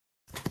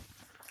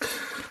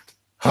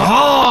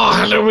Oh,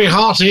 hello, me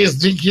hearties,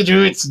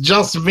 Dinky-Doo. It's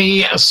just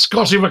me,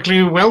 Scottie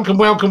McClue. Welcome,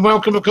 welcome,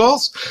 welcome, of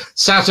course.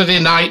 Saturday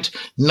night,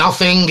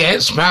 nothing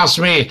gets past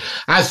me.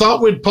 I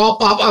thought we'd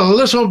pop up a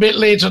little bit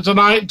later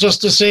tonight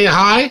just to say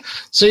hi,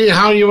 see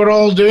how you are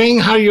all doing,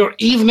 how your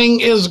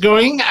evening is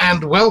going,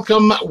 and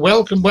welcome,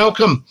 welcome,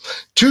 welcome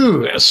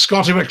to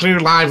Scottie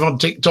McClue live on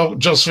TikTok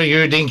just for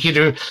you,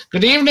 Dinky-Doo.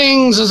 Good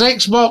evening, says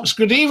Xbox.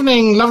 Good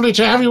evening. Lovely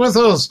to have you with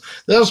us.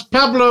 There's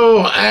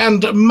Pablo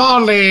and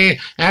Marley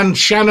and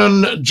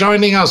Shannon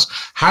joining us.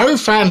 How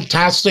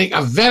fantastic.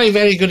 A very,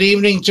 very good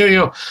evening to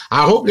you.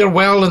 I hope you're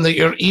well and that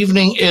your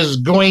evening is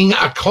going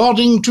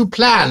according to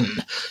plan,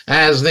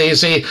 as they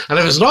say. And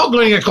if it's not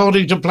going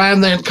according to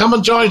plan, then come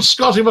and join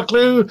Scottie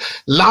McClue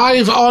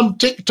live on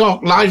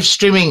TikTok, live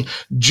streaming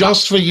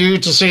just for you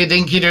to say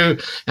Dinky-Doo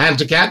and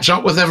to catch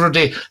up with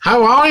everybody.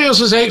 How are you,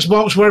 says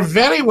Xbox? We're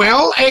very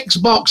well,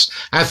 Xbox.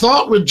 I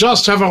thought we'd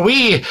just have a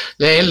wee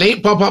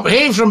late pop-up.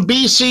 Hey, from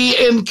BC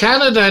in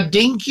Canada,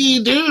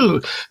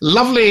 Dinky-Doo.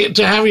 Lovely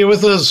to have you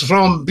with us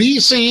from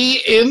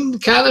BC in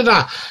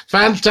Canada.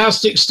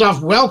 Fantastic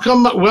stuff.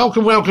 Welcome,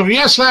 welcome, welcome.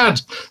 Yes,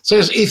 lad,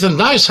 says Ethan.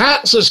 Nice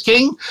hat, says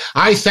King.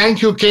 I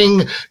thank you,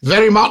 King.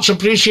 Very much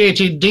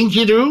appreciated,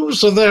 Dinky-Doo.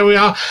 So there we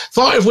are.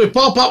 Thought if we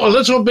pop up a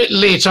little bit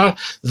later,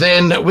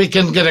 then we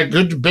can get a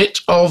good bit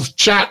of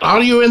chat.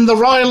 Are you in the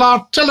Royal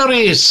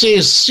Artillery,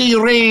 says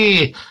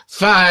C-Ray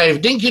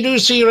 5. Dinky-Doo,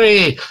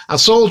 C-Ray, a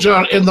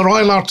soldier in the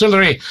Royal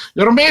Artillery.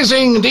 You're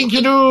amazing,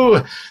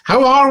 Dinky-Doo.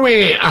 How are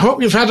we? I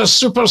hope you've had a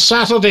super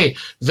Saturday.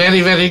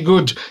 Very, very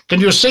good.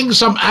 Can you sing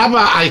some ABBA?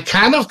 I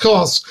can, of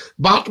course,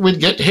 but we'd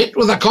get hit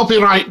with a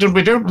copyright, and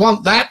we don't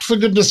want that, for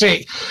goodness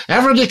sake.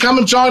 Everybody come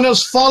and join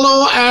us.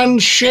 Follow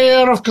and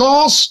share, of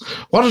course.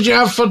 What did you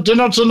have for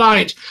dinner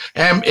tonight?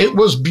 It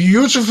was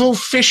beautiful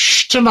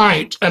fish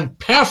tonight, and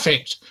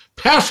perfect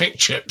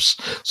chips.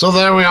 So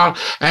there we are.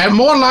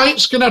 More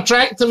likes can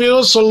attract the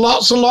viewers, so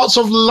lots and lots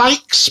of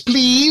likes,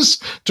 please,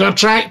 to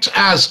attract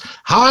as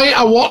high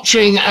a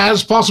watching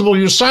as possible.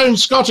 You sound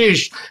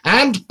Scottish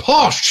and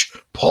posh.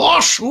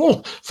 Posh?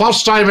 Oh,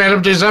 first time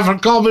anybody's ever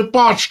called me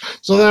posh.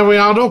 So there we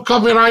are. No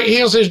copyright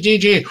here, says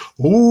DJ.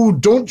 Oh,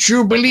 don't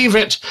you believe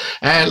it.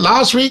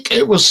 Last week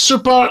it was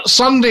Super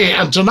Sunday,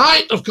 and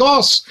tonight, of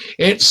course,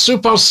 it's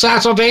Super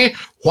Saturday.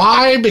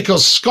 Why?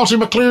 Because Scottie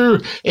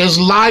McClue is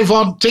live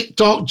on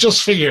TikTok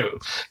just for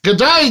you. Good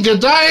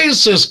day,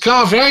 says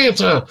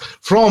Carvieta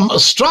from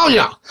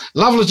Australia.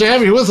 Lovely to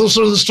have you with us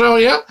from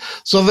Australia.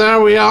 So there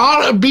we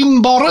are.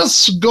 Bean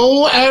Boris,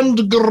 go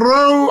and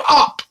grow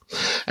up.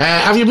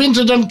 Have you been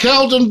to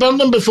Dunkeld and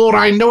Burnham before?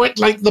 I know it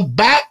like the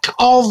back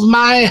of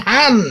my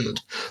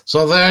hand.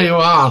 So there you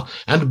are.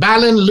 And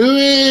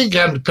Ballinluig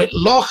and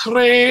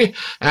Pitlochry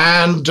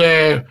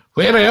and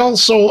where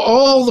else? So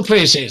all the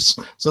places.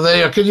 So there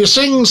you are. Can you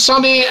sing,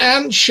 Sonny,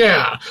 and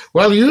share?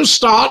 Well, you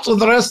start and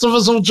the rest of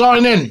us will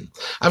join in.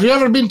 Have you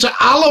ever been to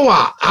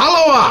Alloa?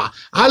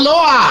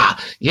 Alloa.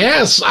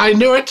 Yes, I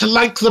knew it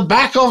like the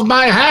back of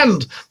my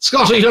hand.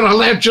 Scottie, you're a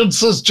legend,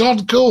 says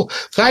John Cool.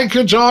 Thank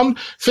you, John.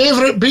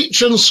 Favourite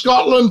beach in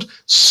Scotland?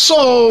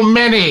 So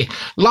many.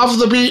 Love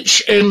the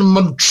beach in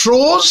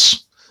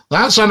Montrose.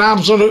 That's an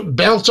absolute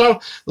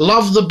belter.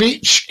 Love the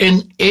beach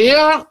in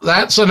Ayr.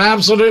 That's an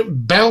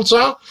absolute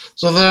belter.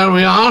 So there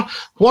we are.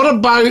 What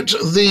about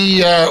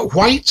the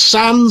white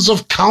sands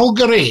of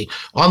Calgary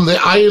on the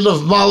Isle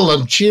of Mull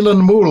and Chelan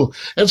Mool?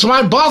 It's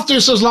my birthday,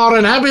 says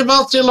Lauren. Happy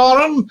birthday,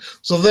 Lauren.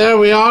 So there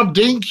we are.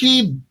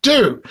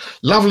 Dinky-Doo.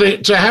 Lovely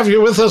to have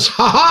you with us.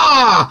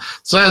 Ha-ha,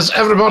 says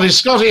everybody.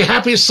 Scottie,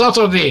 happy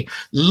Saturday.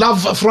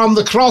 Love from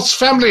the Cross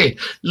family.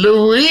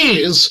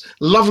 Louise,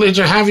 lovely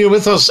to have you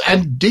with us.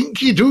 And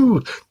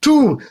Dinky-Doo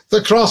to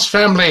the Cross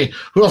family,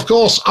 who, of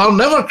course, are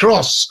never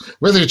cross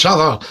with each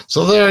other.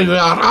 So there you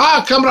are.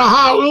 Ah,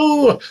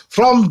 Camera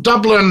from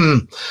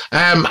Dublin.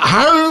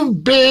 How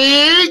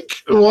big?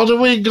 What have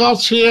we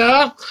got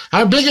here?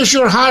 How big is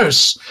your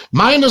house?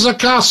 Mine is a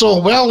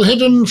castle, well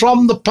hidden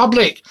from the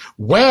public.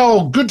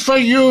 Well, good for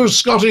you,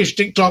 Scottish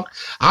TikTok.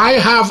 I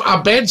have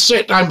a bed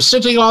sit. I'm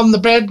sitting on the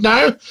bed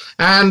now,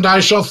 and I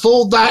shall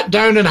fold that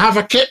down and have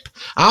a kip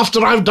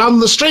after I've done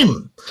the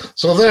stream.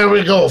 So there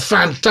we go.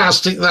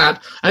 Fantastic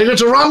that. Are you going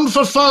to run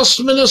for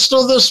First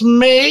Minister this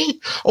May?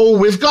 Oh,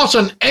 we've got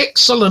an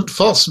excellent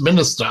First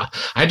Minister.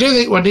 I do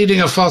think we're needing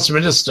a First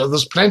Minister.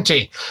 There's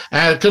plenty.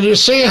 Can you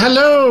say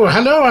hello?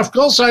 Hello, of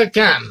course I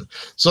can.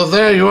 So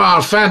there you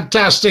are.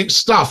 Fantastic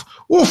stuff.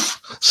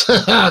 Oof.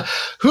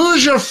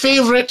 Who's your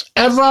favourite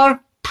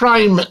ever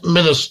Prime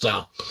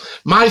Minister?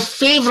 My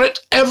favourite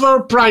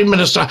ever Prime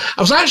Minister.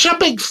 I was actually a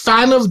big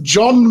fan of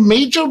John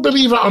Major,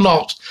 believe it or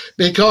not,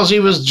 because he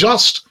was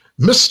just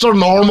Mr.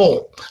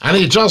 Normal, and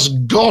he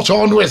just got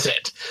on with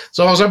it.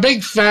 So I was a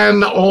big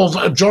fan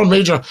of John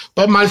Major.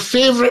 But my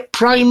favourite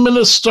Prime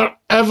Minister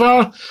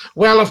ever,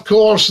 well, of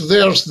course,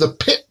 there's the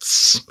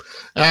Pits.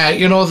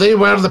 They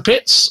were the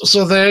Pits,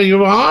 so there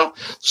you are.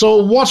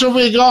 So what have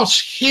we got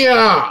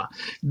here?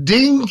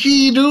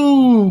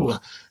 Dinky-Doo.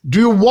 Do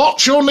you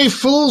watch only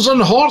Fools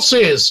and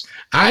Horses?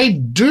 I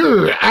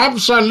do.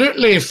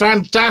 Absolutely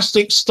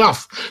fantastic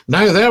stuff.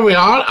 Now, there we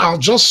are. I'll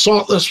just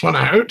sort this one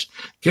out.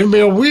 Give me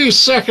a wee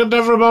second,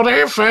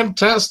 everybody.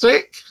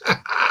 Fantastic.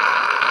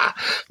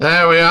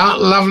 There we are.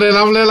 Lovely,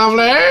 lovely,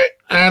 lovely.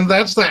 And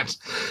that's that.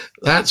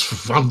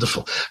 That's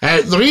wonderful. One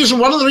of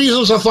the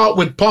reasons I thought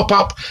would pop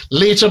up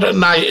later at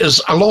night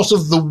is a lot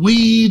of the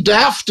wee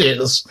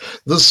dafties,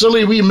 the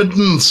silly wee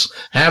middens,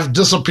 have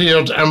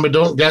disappeared and we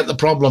don't get the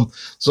problem.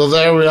 So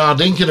there we are,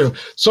 Dinky-Doo.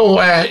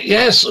 So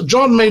yes,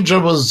 John Major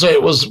was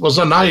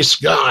a nice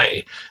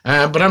guy,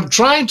 but I'm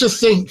trying to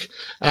think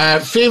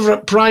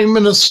favourite prime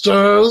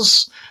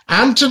ministers.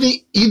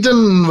 Anthony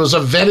Eden was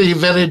a very,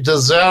 very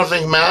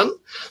deserving man.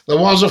 There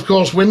was, of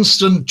course,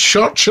 Winston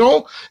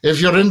Churchill,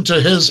 if you're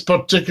into his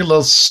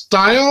particular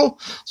style.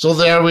 So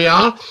there we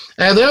are.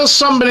 There's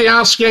somebody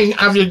asking,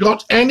 have you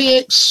got any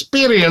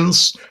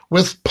experience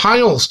with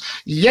piles?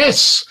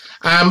 Yes.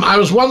 I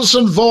was once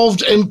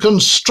involved in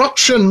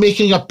construction,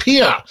 making a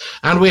pier,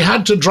 and we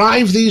had to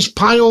drive these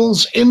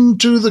piles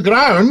into the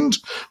ground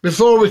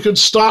before we could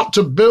start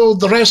to build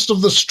the rest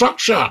of the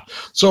structure.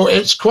 So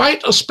it's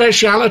quite a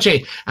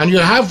speciality, and you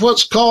have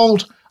what's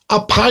called a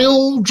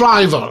pile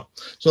driver.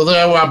 So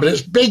there we are, but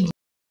it's big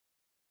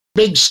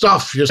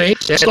stuff, you see.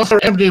 Stuff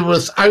for everybody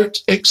without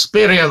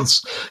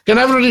experience. Can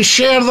everybody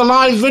share the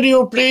live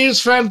video, please?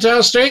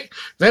 Fantastic.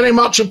 Very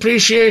much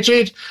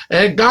appreciated.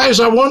 Guys,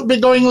 I won't be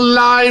going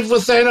live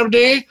with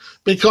anybody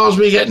because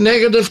we get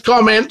negative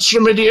comments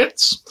from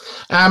idiots.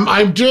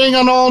 I'm doing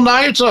an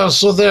all-nighter,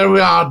 so there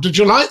we are. Did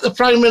you like the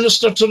Prime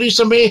Minister,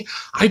 Theresa May?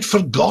 I'd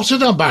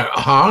forgotten about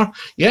her.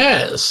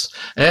 Yes.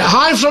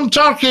 Hi from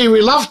Turkey.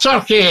 We love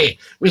Turkey.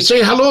 We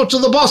say hello to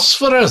the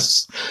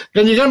Bosphorus.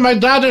 Can you give my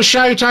dad a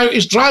shout-out?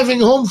 He's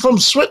driving home from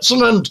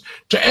Switzerland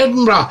to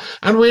Edinburgh,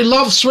 and we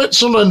love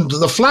Switzerland.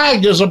 The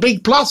flag is a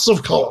big plus,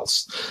 of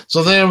course.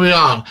 So there we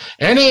are.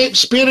 Any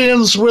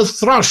experience with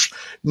thrush?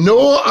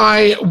 No,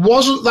 I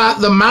wasn't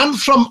that. The man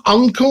from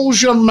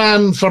Uncle's your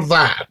man for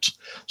that.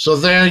 So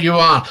there you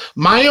are.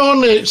 My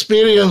only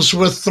experience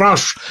with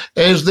thrush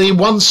is they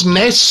once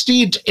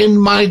nested in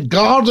my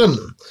garden.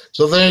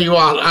 So there you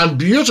are. And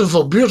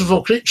beautiful,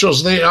 beautiful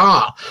creatures they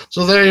are.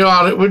 So there you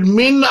are. It would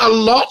mean a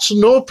lot,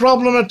 no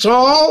problem at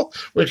all.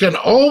 We can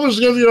always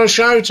give you a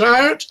shout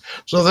out.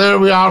 So there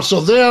we are. So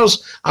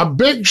there's a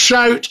big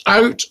shout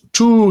out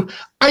to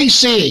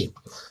Icy.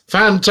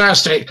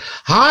 Fantastic.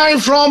 Hi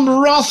from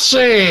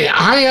Rothsay.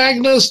 Hi,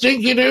 Agnes,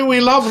 Dinky-Doo. We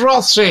love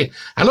Rothsay.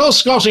 Hello,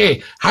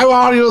 Scottie. How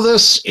are you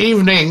this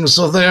evening?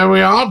 So there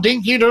we are,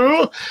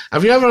 Dinky-Doo.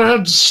 Have you ever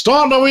had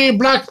Stornoway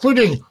black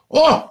pudding?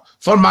 Oh,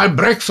 for my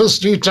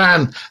breakfast,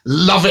 Etan.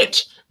 Love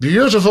it.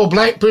 Beautiful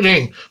black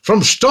pudding from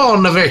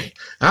Stornoway.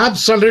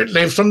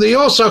 Absolutely. From the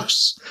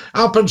Ossox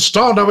up in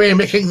Stornoway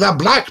making the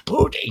black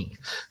pudding.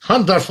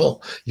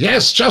 Wonderful.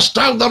 Yes, just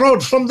down the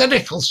road from the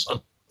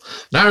Nicholson.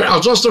 Now,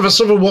 I'll just have a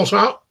sip of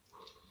water.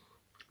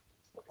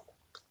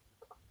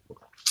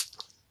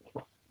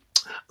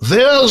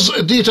 There's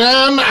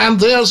Deetan and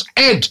there's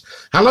Ed.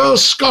 Hello,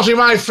 Scottie,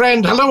 my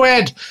friend. Hello,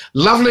 Ed.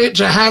 Lovely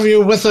to have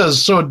you with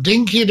us. So,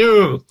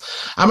 Dinky-Doo.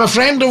 I'm a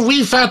friend of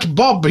Wee Fat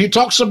Bob. He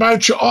talks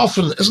about you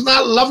often. Isn't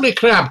that lovely,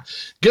 Crab?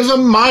 Give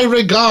him my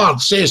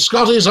regards. Say,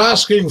 Scottie's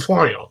asking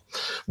for you.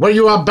 Were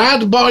you a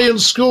bad boy in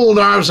school?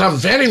 No, I was a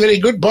very, very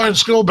good boy in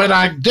school, but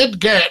I did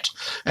get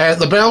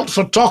the belt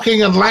for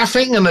talking and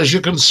laughing, and as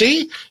you can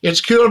see,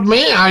 it's cured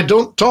me. I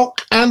don't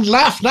talk and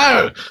laugh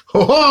now.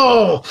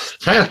 Oh,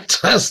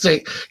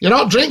 fantastic. You're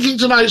not drinking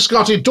tonight,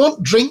 Scottie.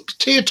 Don't drink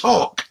to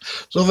talk.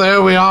 So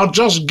there we are.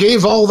 Just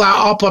gave all that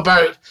up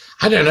about,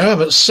 I don't know,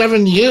 about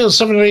 7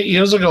 or 8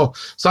 years ago,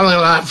 something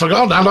like that.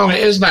 Forgotten how long it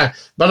is now.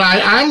 But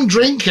I am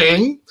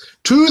drinking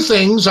two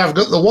things. I've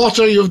got the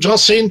water you've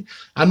just seen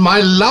and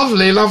my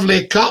lovely,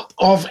 lovely cup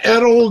of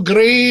Earl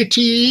Grey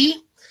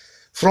tea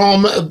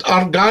from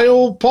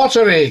Argyle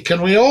Pottery.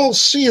 Can we all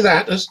see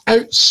that? It's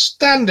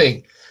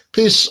outstanding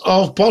piece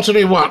of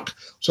pottery work.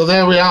 So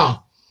there we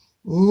are.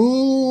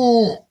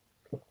 Ooh.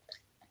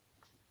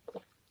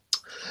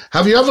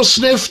 Have you ever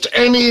sniffed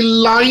any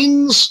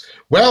lines?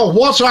 Well,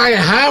 what I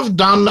have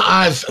done,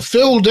 I've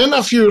filled in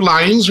a few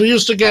lines. We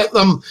used to get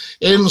them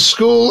in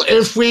school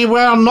if we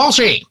were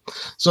naughty.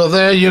 So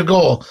there you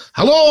go.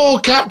 Hello,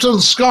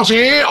 Captain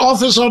Scottie,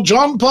 Officer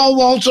John Paul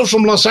Walter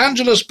from Los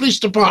Angeles Police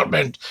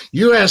Department,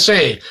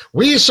 USA.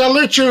 We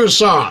salute you,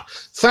 sir.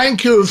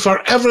 Thank you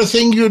for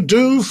everything you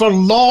do for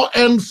law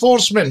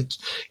enforcement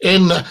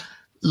in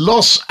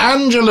Los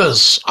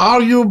Angeles.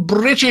 Are you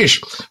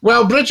British?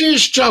 Well,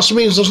 British just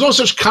means there's no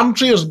such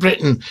country as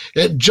Britain.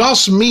 It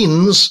just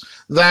means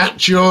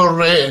that you're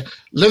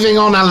living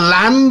on a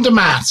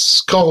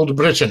landmass called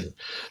Britain.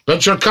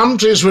 But your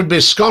countries would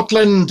be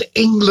Scotland,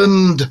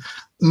 England,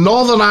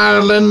 Northern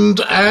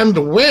Ireland,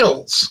 and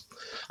Wales.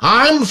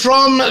 I'm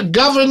from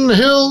Govan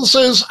Hill,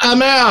 says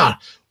Amer.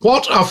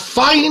 What a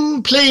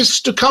fine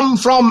place to come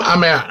from,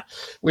 Amer.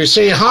 We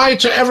say hi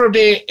to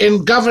everybody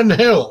in Govan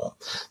Hill.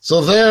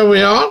 So there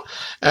we are.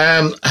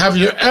 Have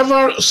you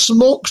ever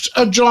smoked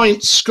a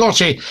joint,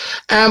 Scottie?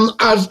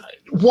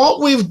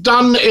 What we've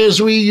done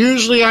is we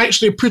usually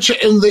actually put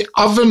it in the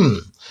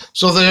oven.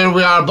 So there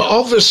we are. But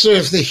obviously,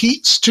 if the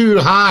heat's too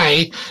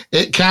high,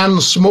 it can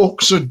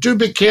smoke. So do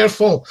be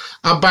careful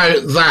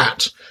about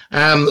that.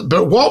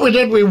 But what we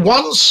did, we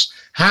once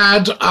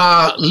had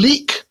a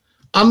leak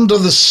under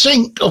the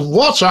sink of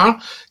water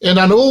in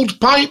an old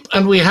pipe,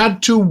 and we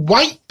had to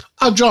wipe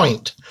a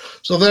joint.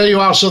 So there you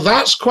are. So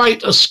that's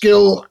quite a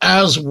skill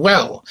as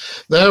well.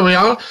 There we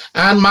are.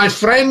 And my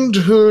friend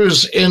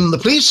who's in the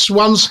police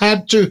once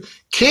had to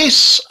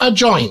case a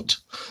joint.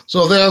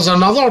 So there's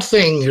another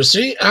thing, you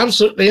see,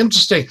 absolutely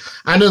interesting.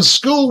 And in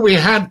school, we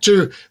had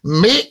to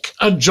make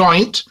a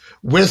joint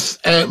with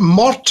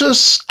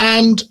mortise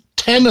and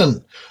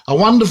tenon, a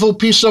wonderful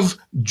piece of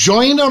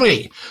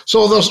joinery.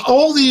 So there's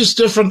all these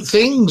different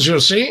things, you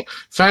see.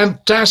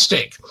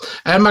 Fantastic.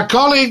 And my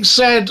colleague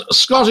said,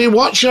 Scottie,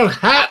 what's your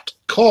hat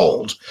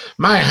called?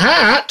 My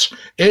hat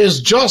is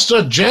just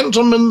a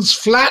gentleman's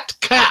flat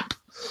cap.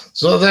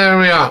 So there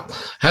we are.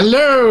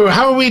 Hello,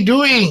 how are we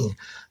doing?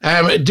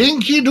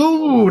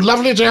 Dinky-Doo,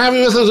 lovely to have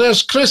you with us.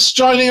 There's Chris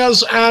joining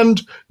us, and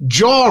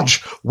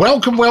George.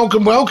 Welcome,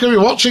 welcome, welcome.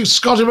 You're watching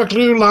Scottie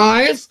McClue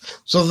live.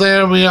 So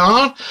there we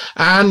are.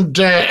 And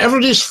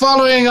everybody's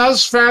following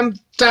us.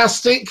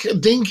 Fantastic.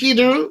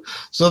 Dinky-Doo.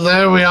 So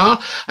there we are.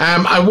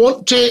 I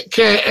won't take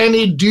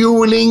any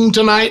dueling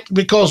tonight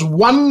because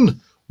one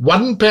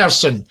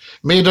person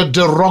made a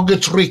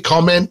derogatory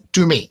comment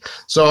to me.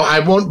 So I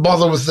won't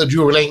bother with the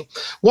dueling.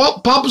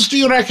 What pubs do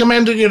you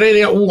recommend in your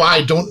area? Oh,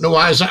 I don't know.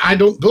 I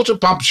don't go to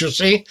pubs, you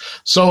see.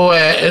 So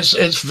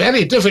it's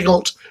very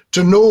difficult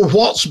to know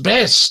what's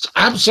best.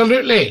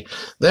 Absolutely.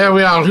 There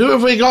we are. Who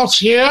have we got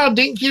here?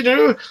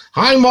 Dinky-Doo.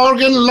 Hi,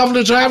 Morgan.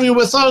 Lovely to have you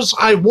with us.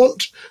 I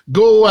won't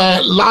go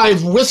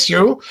live with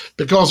you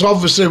because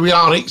obviously we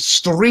are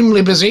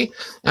extremely busy.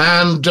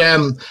 And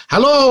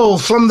hello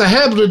from the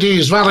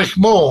Hebrides,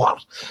 Varrickmore.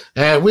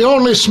 We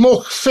only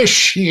smoke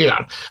fish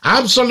here.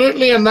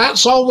 Absolutely, and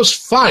that's always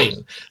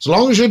fine. As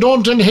long as you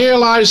don't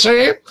inhale, I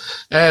say.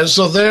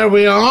 So there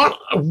we are.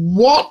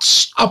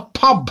 What's a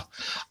pub?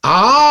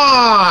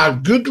 Ah,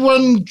 good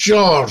one,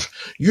 George.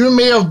 You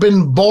may have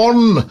been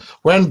born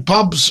when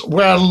pubs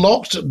were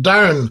locked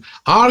down.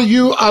 Are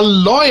you a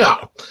lawyer?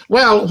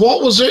 Well,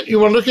 what was it you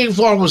were looking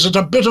for? Was it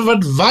a bit of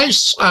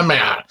advice,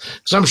 Amir?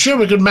 Because I'm sure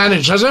we could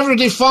manage. Has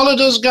everybody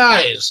followed us,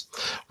 guys?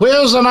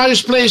 Where's a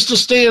nice place to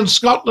stay in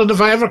Scotland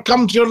if I ever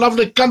come to your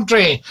lovely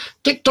country?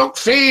 TikTok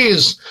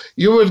phase.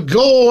 You would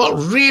go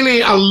really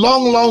a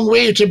long, long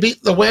way to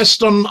beat the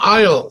Western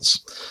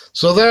Isles.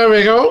 So there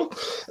we go.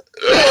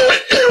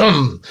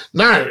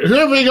 Now, who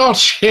have we got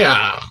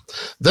here?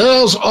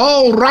 There's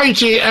All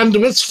Righty and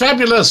It's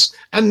Fabulous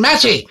and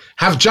Matty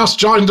have just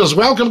joined us.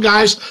 Welcome,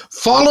 guys.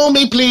 Follow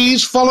me,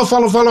 please. Follow,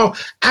 follow, follow.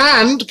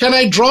 And can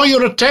I draw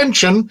your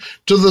attention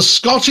to the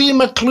Scottie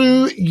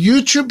McClue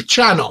YouTube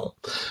channel?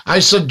 I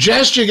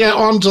suggest you get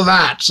onto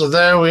that. So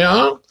there we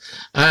are.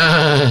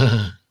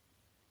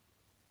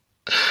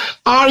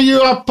 Are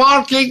you a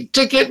parking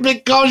ticket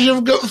because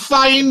you've got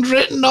fined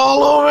written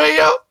all over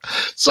you?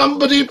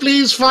 Somebody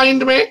please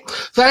find me.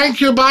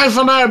 Thank you. Bye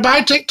for now.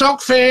 Bye,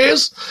 TikTok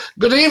phase.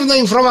 Good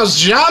evening from us,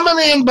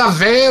 Germany and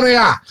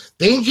Bavaria.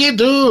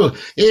 Dinky-Doo.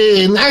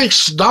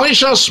 Ich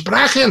Deutscher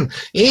sprechen.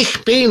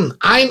 Ich bin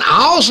ein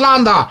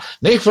Ausländer.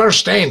 Nicht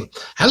verstehen.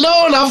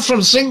 Hello, love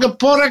from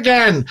Singapore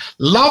again.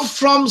 Love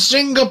from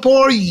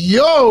Singapore.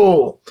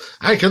 Yo.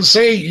 I can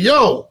say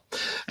yo.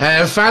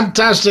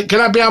 Fantastic.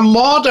 Can I be a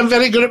mod? I'm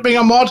very good at being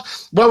a mod.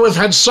 Well, we've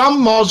had some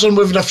mods and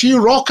we've had a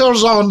few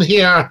rockers on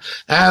here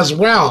as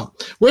well.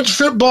 Which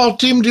football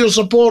team do you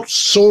support?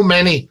 So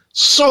many.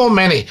 So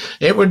many.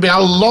 It would be a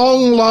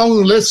long,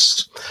 long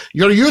list.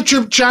 Your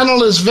YouTube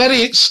channel is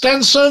very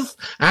extensive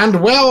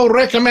and well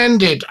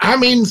recommended. I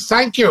mean,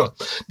 thank you.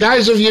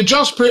 Guys, if you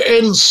just put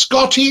in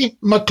Scottie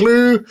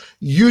McClue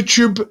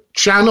YouTube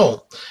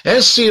channel,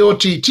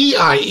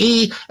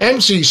 SCOTTIE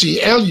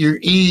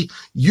MCCLUE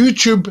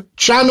YouTube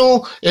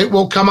channel, it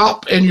will come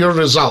up in your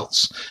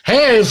results.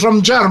 Hey,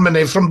 from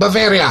Germany, from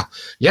Bavaria.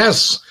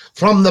 Yes,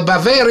 from the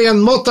Bavarian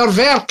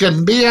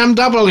Motorwerken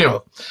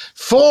BMW.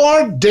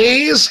 4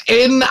 days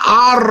in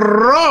a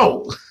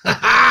row.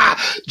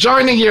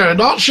 Joining you.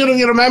 Not sure if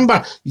you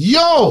remember.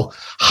 Yo,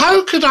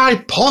 how could I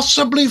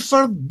possibly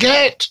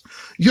forget?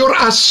 You're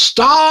a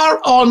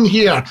star on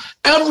here.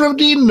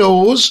 Everybody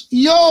knows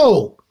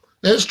yo.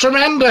 It's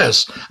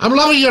tremendous. I'm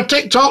loving your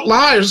TikTok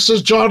lives,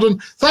 says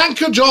Jordan.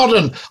 Thank you,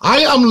 Jordan.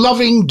 I am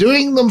loving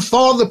doing them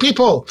for the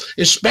people,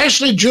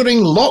 especially during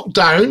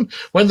lockdown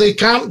when they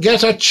can't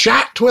get a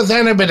chat with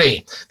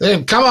anybody.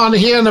 They come on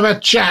here and have a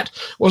chat.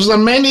 Was there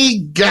many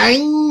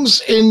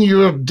gangs in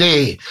your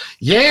day?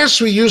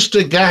 Yes, we used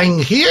to gang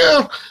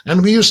here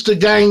and we used to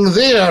gang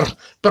there,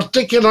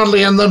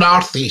 particularly in the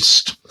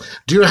Northeast.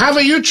 Do you have a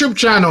YouTube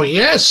channel?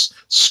 Yes,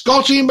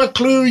 Scottie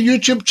McClue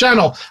YouTube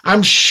channel.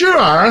 I'm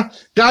sure,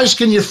 guys,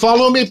 can you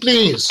follow me,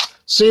 please?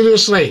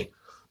 Seriously,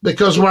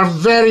 because we're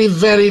very,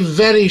 very,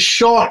 very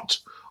short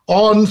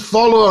on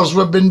followers.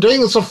 We've been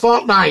doing this a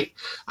fortnight,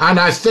 and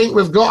I think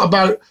we've got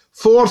about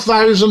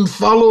 4,000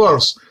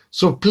 followers.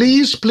 So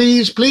please,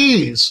 please,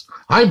 please,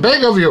 I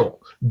beg of you,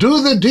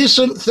 Do the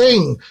decent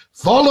thing.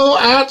 Follow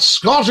at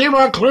Scottie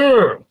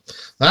McClue.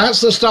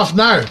 That's the stuff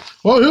now.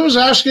 Well, who's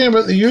asking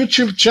about the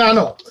YouTube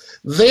channel?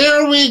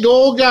 There we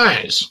go,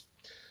 guys.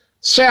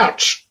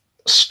 Search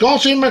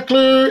Scottie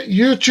McClue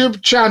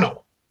YouTube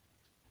channel.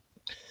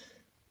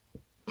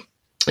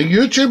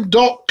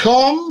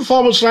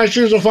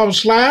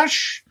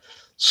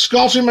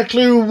 YouTube.com/user/Scottie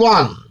McClue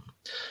 1.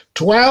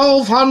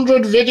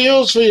 1,200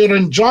 videos for your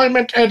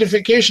enjoyment,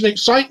 edification,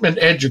 excitement,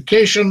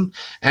 education,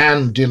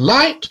 and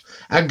delight.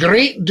 A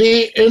great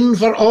day in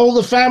for all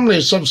the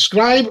family.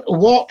 Subscribe,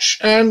 watch,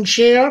 and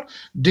share.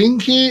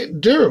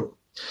 Dinky-Doo.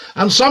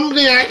 And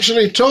somebody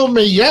actually told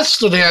me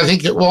yesterday, I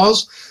think it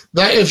was,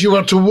 that if you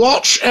were to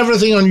watch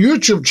everything on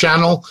YouTube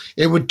channel,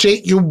 it would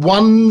take you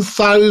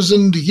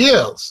 1,000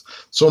 years.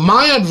 So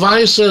my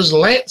advice is,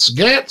 let's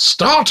get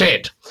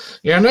started.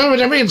 You know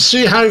what I mean?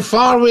 See how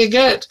far we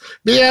get.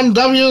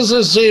 BMWs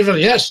is even,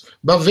 yes,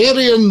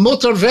 Bavarian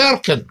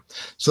Motorwerken.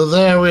 So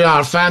there we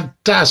are,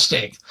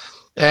 fantastic.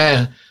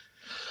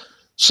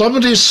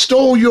 Somebody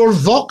stole your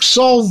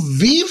Vauxhall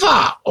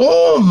Viva.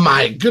 Oh,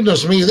 my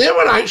goodness me. They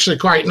were actually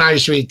quite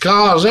nice wee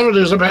cars.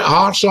 Everybody was a bit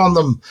harsh on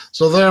them.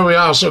 So there we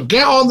are. So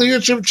get on the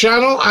YouTube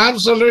channel,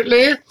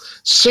 absolutely.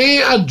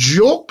 Say a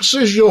joke,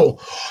 says Yo.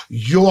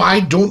 Yo, I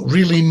don't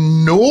really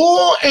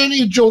know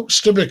any jokes,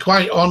 to be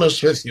quite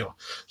honest with you.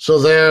 So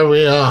there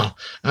we are.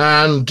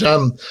 And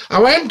I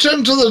went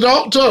into the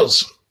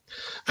doctors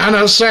and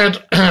I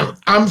said,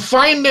 I'm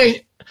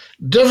finding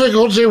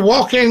difficulty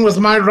walking with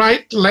my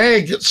right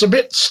leg. It's a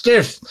bit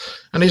stiff.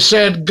 And he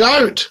said,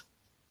 gout.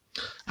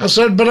 I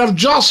said, but I've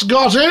just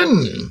got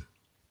in.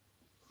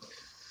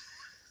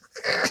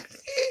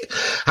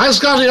 Hi,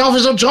 Scottie.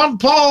 Officer John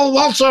Paul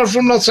Walter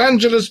from Los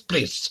Angeles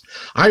Police.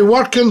 I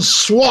work in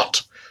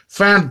SWAT.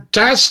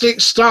 Fantastic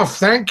stuff.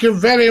 Thank you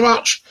very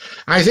much.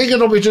 I think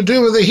it'll be to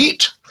do with the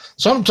heat.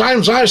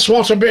 Sometimes I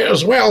swat a bit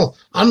as well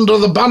under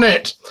the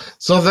bonnet.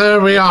 So there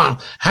we are.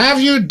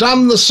 Have you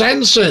done the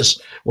census?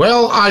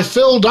 Well, I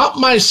filled up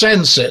my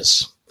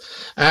census.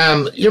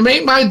 You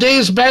make my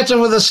days better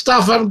with the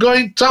stuff. I'm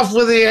going tough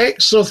with the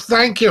X, so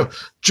thank you.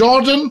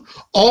 Jordan,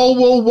 all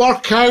will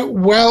work out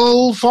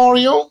well for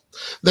you.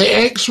 The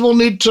X will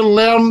need to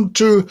learn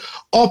to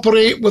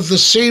operate with the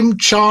same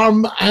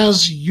charm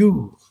as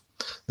you.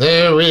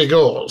 There we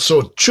go.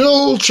 So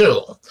chill,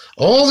 chill.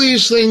 All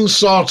these things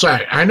sort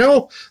out. I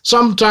know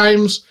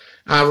sometimes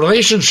a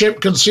relationship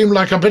can seem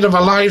like a bit of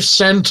a life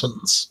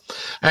sentence.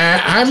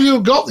 Have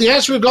you got,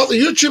 yes, we've got the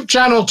YouTube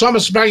channel,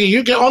 Thomas Baggy.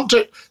 You get onto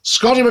it,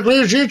 Scottie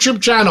McClue's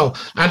YouTube channel,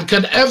 and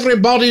can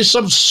everybody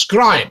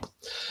subscribe?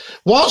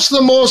 What's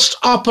the most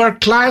upper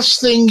class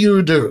thing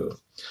you do?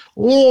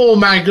 Oh,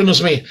 my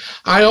goodness me.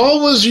 I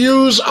always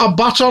use a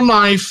butter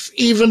knife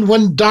even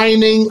when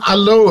dining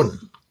alone.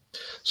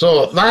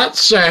 So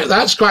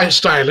that's quite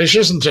stylish,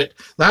 isn't it?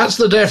 That's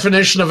the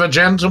definition of a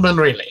gentleman,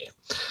 really.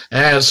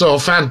 So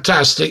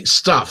fantastic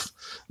stuff.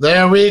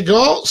 There we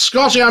go.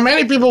 Scottie, how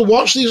many people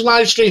watch these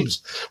live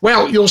streams?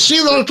 Well, you'll see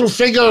the little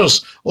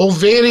figures will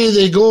vary.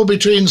 They go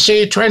between,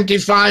 say,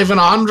 25 and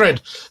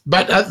 100.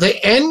 But at the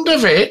end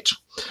of it,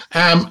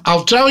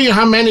 I'll tell you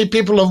how many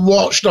people have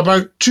watched.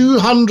 About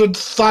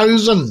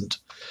 200,000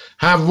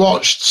 have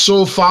watched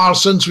so far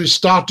since we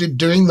started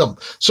doing them.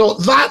 So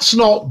that's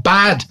not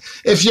bad.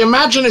 If you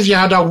imagine if you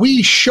had a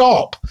wee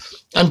shop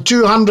and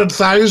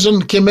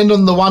 200,000 came in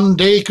on the one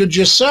day, could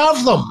you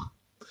serve them?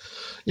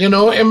 You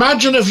know,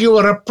 imagine if you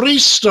were a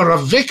priest or a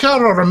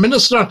vicar or a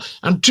minister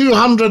and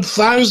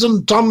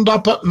 200,000 turned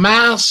up at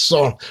Mass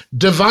or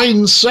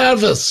divine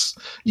service.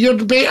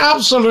 You'd be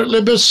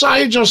absolutely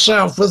beside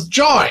yourself with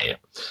joy.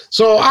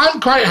 So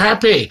I'm quite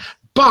happy,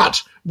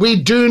 but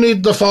we do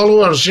need the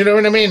followers, you know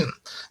what I mean?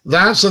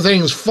 That's the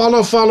things.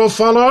 Follow, follow,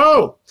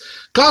 follow.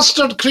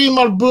 Custard cream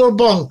or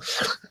bourbon?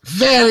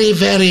 Very,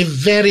 very,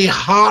 very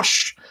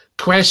harsh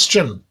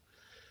question.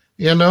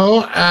 You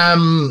know,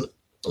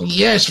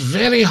 yes,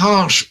 very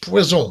harsh,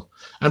 Pwizzle,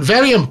 and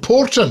very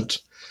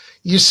important.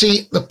 You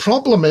see, the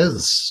problem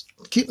is,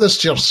 keep this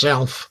to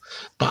yourself,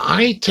 but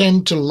I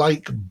tend to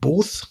like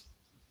both.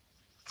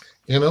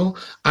 You know,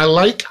 I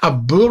like a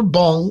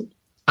bourbon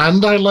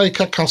and I like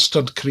a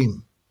custard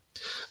cream.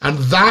 And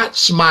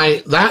that's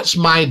my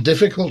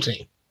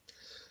difficulty,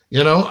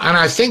 you know, and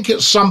I think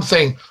it's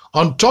something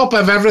on top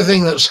of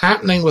everything that's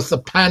happening with the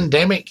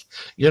pandemic.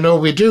 You know,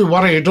 we do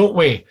worry, don't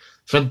we?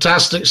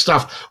 Fantastic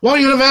stuff. What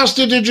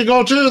university did you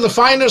go to? The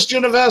finest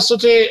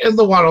university in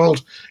the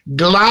world,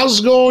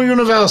 Glasgow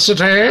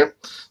University.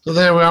 So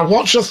there we are.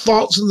 What's your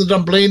thoughts on the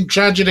Dunblane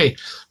tragedy?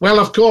 Well,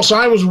 of course,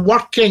 I was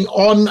working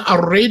on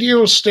a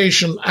radio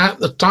station at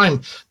the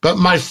time, but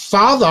my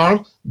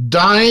father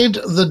died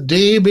the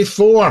day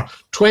before,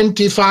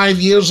 25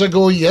 years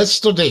ago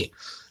yesterday.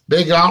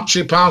 Big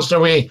Archie passed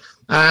away,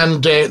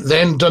 and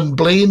then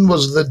Dunblane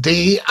was the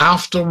day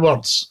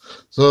afterwards.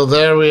 So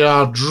there we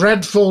are.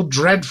 Dreadful,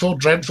 dreadful,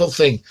 dreadful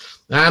thing.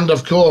 And,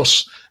 of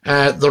course,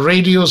 the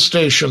radio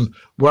station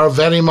were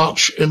very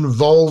much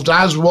involved,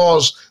 as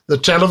was the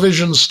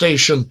television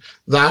station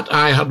that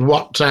I had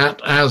worked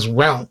at as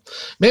well.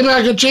 Maybe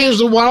I could change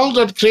the world.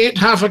 I'd create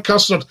half a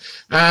custard.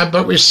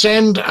 But we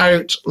send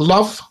out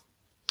love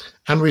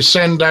and we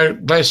send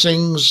out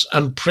blessings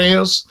and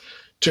prayers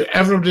to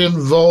everybody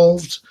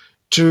involved,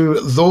 to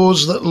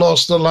those that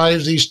lost their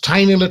lives, these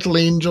tiny little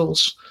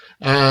angels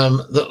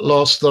that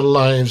lost their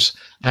lives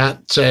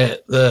at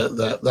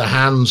the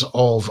hands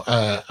of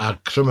a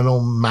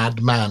criminal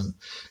madman.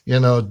 You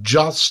know,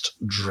 just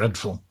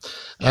dreadful.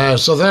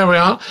 So there we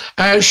are.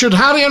 Should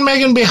Harry and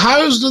Meghan be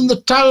housed in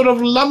the Tower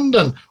of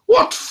London?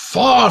 What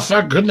for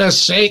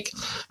goodness sake?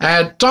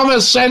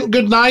 Thomas sent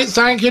good night.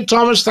 Thank you,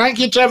 Thomas. Thank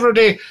you to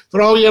everybody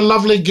for all your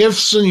lovely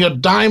gifts and your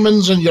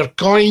diamonds and your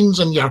coins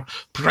and your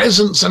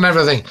presents and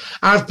everything.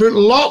 I've put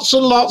lots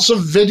and lots of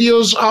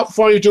videos up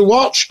for you to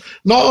watch,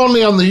 not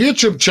only on the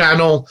YouTube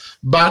channel,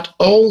 but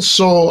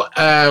also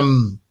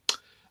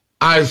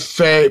I've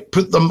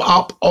put them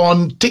up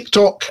on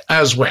TikTok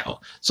as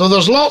well. So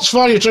there's lots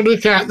for you to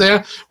look at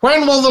there.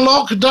 When will the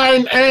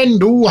lockdown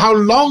end? Ooh, how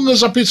long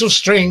is a piece of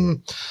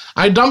string?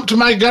 I dumped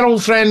my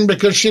girlfriend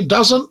because she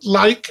doesn't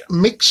like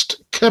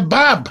mixed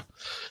kebab.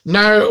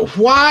 Now,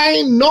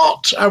 why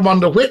not? I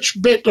wonder which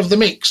bit of the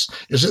mix.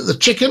 Is it the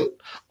chicken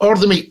or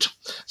the meat?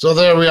 So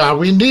there we are.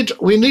 We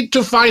need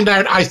to find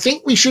out. I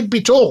think we should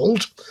be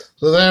told.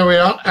 So there we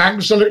are.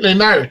 Absolutely.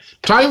 Now,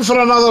 time for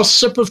another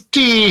sip of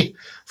tea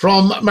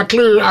from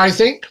McClue, I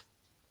think.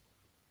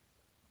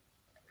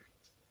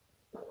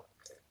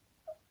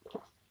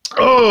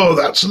 Oh,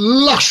 that's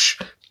lush.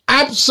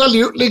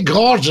 Absolutely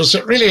gorgeous.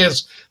 It really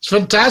is. It's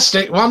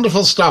fantastic.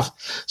 Wonderful stuff.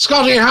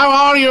 Scottie, how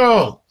are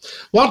you?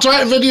 What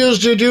type of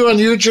videos do you do on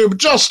YouTube?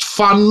 Just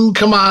fun,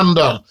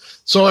 Commander.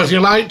 So if you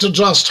like to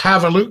just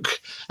have a look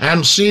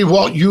and see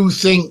what you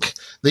think,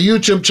 the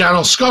YouTube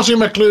channel, Scottie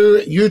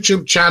McClue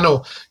YouTube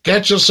channel,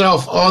 get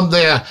yourself on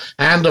there.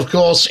 And of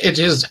course, it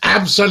is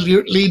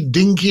absolutely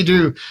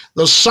Dinky-Doo.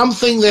 There's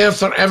something there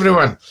for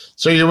everyone.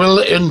 So you will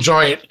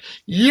enjoy it.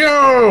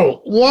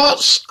 Yo,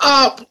 what's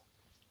up?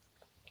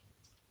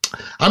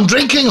 I'm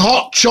drinking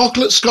hot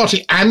chocolate,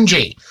 Scottie.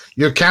 Angie,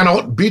 you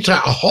cannot beat a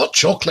hot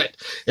chocolate.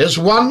 It's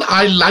one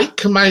I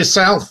like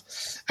myself.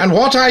 And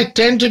what I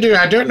tend to do,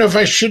 I don't know if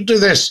I should do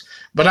this,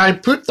 but I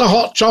put the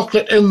hot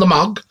chocolate in the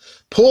mug,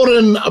 pour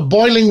in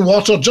boiling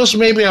water, just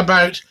maybe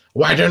about,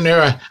 I don't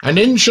know, an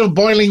inch of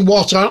boiling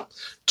water,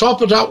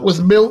 top it up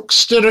with milk,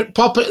 stir it,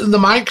 pop it in the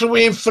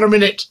microwave for a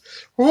minute.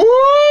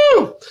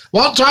 Woo!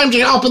 What time do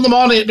you get up in the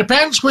morning? It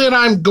depends where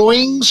I'm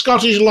going,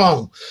 Scottish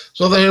Long.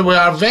 So there we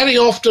are. Very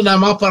often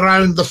I'm up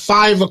around the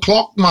 5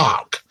 o'clock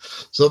mark.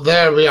 So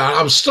there we are.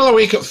 I was still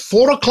awake at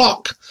 4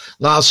 o'clock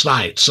last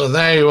night. So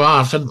there you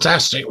are.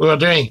 Fantastic. We were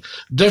doing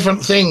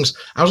different things.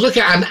 I was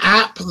looking at an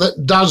app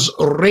that does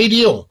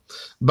radio.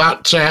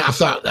 But I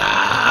thought,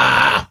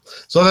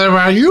 So there we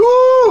are.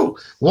 You!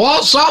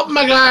 What's up,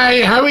 my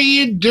guy? How are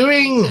you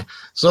doing?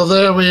 So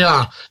there we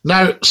are.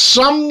 Now,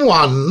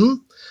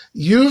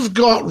 you've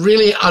got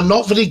really a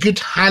not very good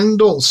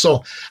handle.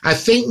 So I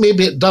think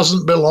maybe it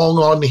doesn't belong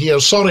on here.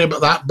 Sorry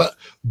about that, but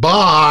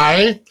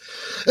bye.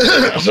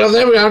 So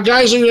there we are.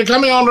 Guys, if you're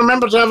coming on,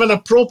 remember to have an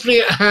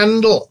appropriate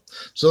handle.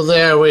 So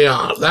there we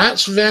are.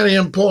 That's very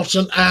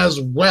important as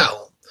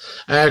well.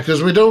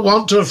 Because we don't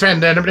want to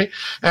offend anybody.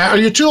 Are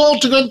you too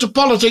old to go into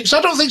politics?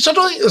 I don't think so. I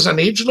don't think there's an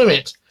age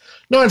limit.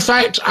 No, in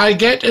fact, I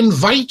get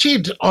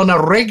invited on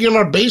a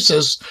regular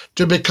basis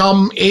to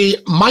become a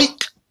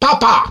Mike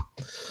Papa,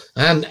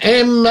 an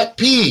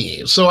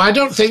MP. So I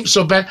don't think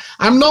so, but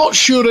I'm not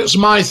sure it's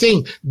my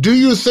thing. Do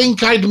you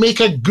think I'd make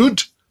a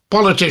good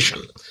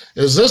politician?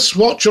 Is this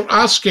what you're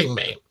asking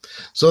me?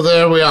 So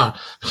there we are.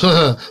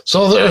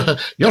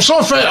 You're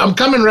so fit. I'm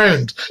coming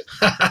round.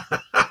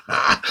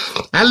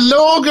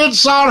 Hello, good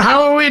sir.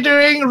 How are we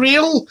doing?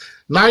 Real?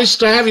 Nice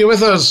to have you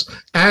with us.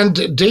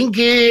 And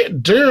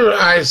Dinky-Doo,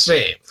 I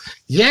say.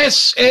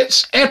 Yes,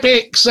 it's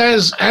epic,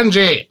 says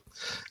Angie.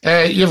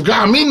 You've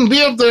got a mean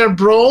beard there,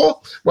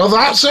 bro. Well,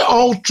 that's it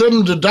all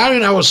trimmed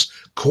down. I was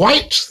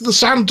quite the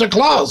Santa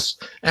Claus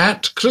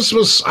at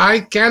Christmas,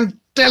 I can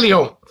tell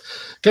you.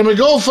 Can we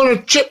go for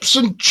a chips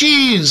and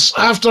cheese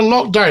after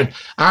lockdown?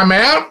 I'm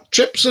here,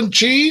 chips and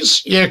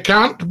cheese. You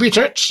can't beat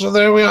it. So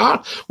there we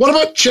are. What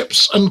about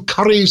chips and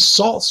curry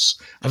sauce?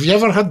 Have you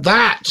ever had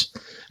that?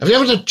 Have you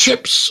ever had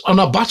chips on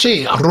a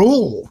butty, a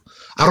roll,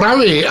 a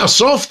rowie, a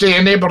softie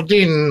in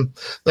Aberdeen?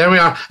 There we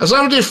are. Has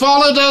everybody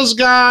followed us,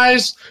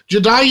 guys? Do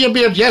you dye your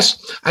beard?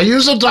 Yes. I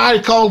use a dye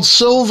called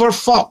Silver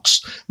Fox.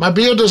 My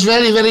beard is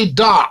very, very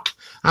dark.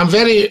 I'm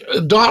very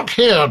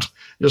dark-haired.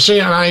 You see,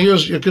 and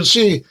you can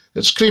see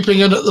it's creeping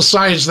in at the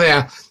sides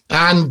there.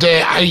 And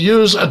I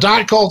use a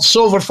dye called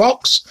Silver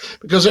Fox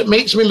because it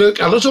makes me look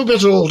a little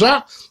bit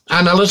older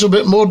and a little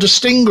bit more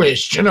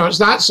distinguished. You know, it's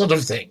that sort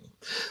of thing.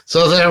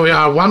 So there we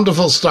are.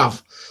 Wonderful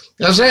stuff.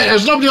 Has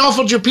nobody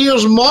offered you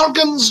Piers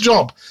Morgan's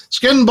job?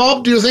 Skin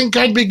Bob, do you think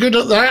I'd be good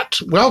at that?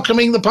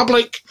 Welcoming the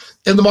public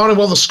in the morning.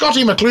 Well, the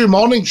Scottie McClue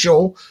morning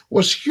show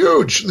was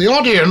huge. The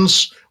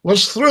audience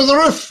was through the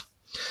roof.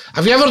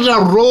 Have you ever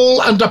done a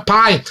roll and a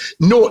pie?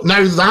 No.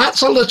 Now,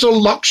 that's a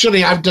little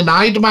luxury I've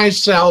denied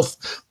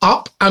myself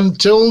up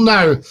until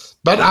now.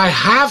 But I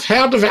have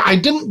heard of it. I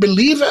didn't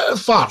believe it at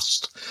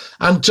first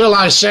until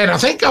I said, I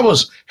think I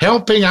was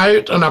helping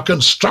out on a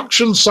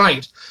construction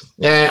site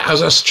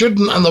as a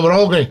student, and they were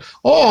all going,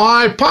 oh,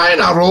 aye, pie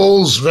and a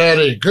roll's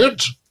very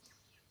good.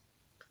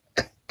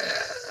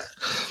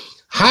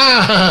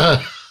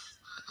 Ha!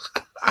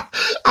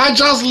 I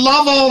just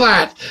love all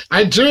that.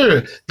 I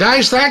do.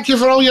 Guys, thank you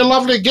for all your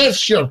lovely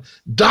gifts, your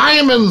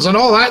diamonds and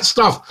all that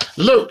stuff.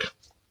 Look,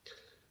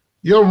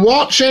 you're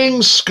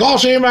watching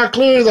Scottie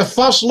McClue, the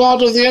first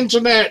lord of the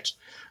internet.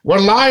 We're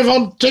live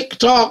on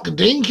TikTok,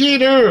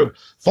 Dinky-Doo.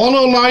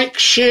 Follow, like,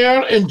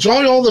 share,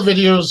 enjoy all the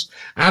videos,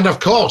 and of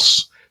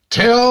course,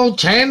 tell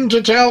 10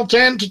 to tell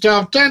 10 to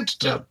tell 10 to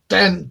tell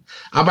 10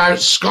 about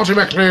Scottie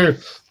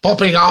McClue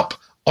popping up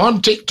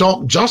on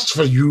TikTok just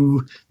for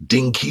you,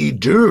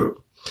 Dinky-Doo.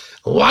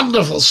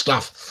 Wonderful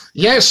stuff.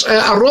 Yes,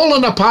 a roll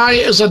and a pie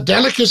is a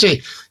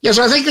delicacy. Yes,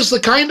 I think it's the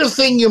kind of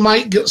thing you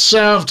might get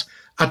served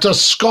at a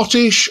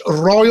Scottish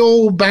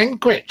royal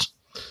banquet,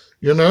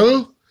 you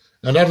know,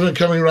 and everyone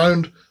coming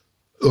round,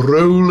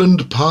 roll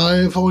and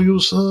pie for you,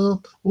 sir.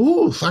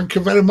 Oh, thank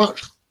you very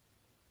much.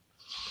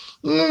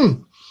 Here's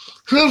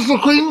the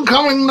Queen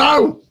coming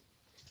now.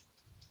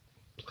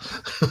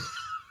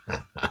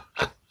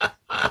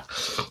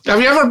 Have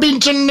you ever been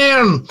to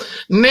Nairn?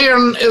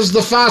 Nairn is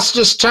the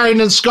fastest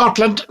town in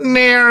Scotland.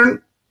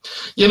 Nairn.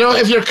 You know,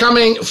 if you're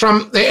coming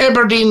from the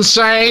Aberdeen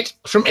side,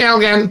 from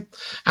Elgin,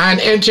 and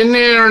into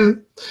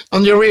Nairn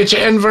on your way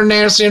to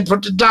Inverness and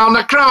put it down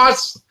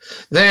across,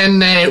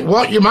 then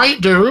what you might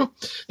do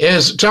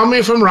is, tell me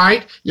if I'm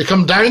right, you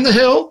come down the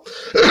hill,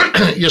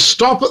 you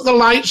stop at the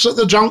lights at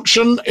the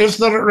junction if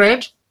they're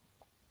red,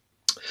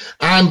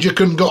 and you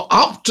can go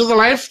up to the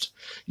left.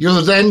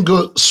 You'll then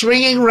go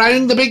swinging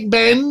round the big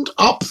bend,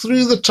 up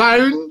through the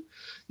town,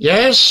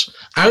 yes,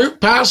 out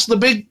past the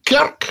big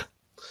kirk,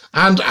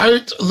 and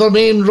out the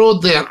main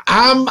road there.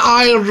 Am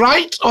I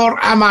right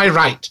or am I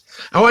right?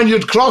 And when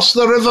you'd cross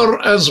the river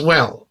as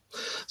well.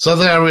 So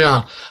there we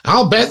are.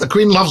 I'll bet the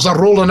Queen loves a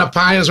roll and a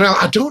pie as well.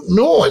 I don't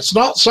know. It's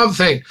not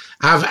something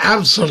I've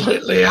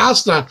absolutely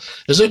asked her.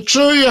 Is it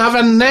true you have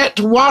a net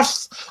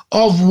worth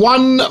of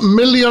 £1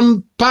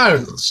 million?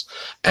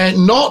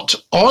 Not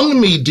on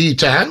me,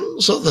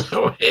 D10. So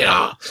there we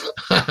are.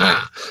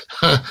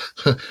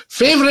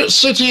 Favourite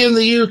city in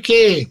the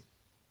UK?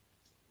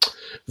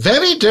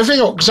 Very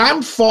difficult, because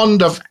I'm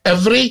fond of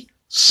every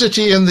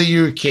city in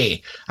the UK.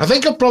 I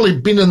think I've probably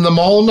been in them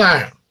all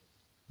now.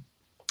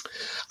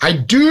 I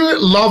do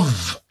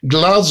love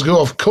Glasgow,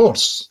 of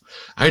course.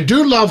 I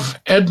do love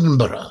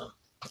Edinburgh.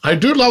 I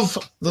do love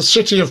the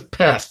city of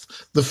Perth,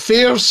 the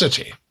fair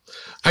city.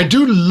 I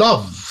do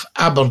love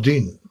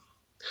Aberdeen.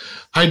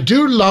 I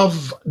do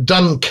love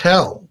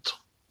Dunkeld.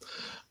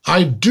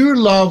 I do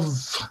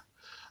love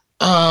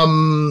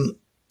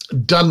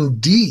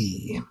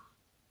Dundee.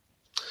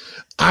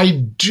 I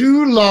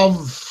do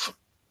love,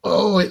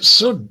 oh, it's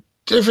so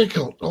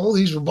difficult, all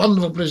these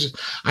wonderful places.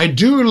 I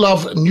do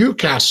love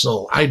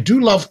Newcastle. I do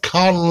love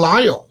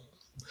Carlisle.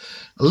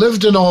 I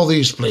lived in all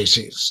these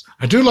places.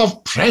 I do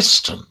love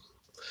Preston.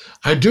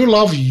 I do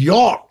love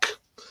York.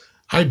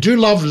 I do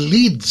love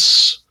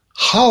Leeds,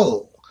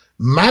 Hull,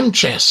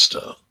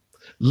 Manchester,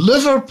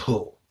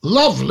 Liverpool.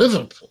 Love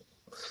Liverpool.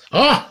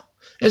 Ah,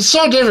 it's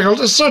so difficult.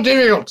 It's so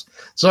difficult.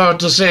 So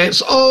to say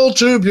it's all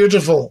too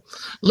beautiful.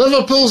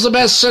 Liverpool's the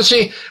best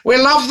city. We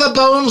love the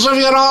bones of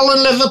you all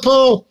in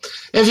Liverpool.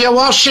 If you're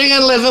washing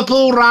in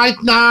Liverpool right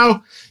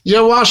now,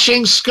 you're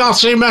washing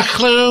Scottie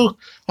McClue.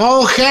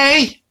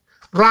 Okay?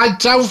 Right,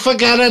 don't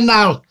forget it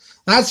now.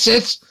 That's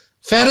it.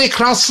 Ferry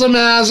cross the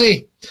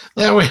Mersey.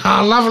 There we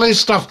are. Lovely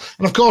stuff.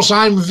 And of course,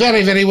 I'm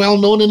very, very well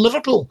known in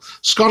Liverpool.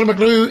 Scottie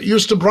McClue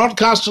used to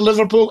broadcast to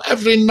Liverpool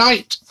every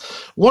night.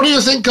 What do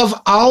you think of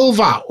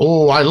Alva?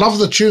 Oh, I love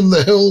the tune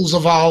The Hills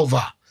of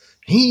Alva.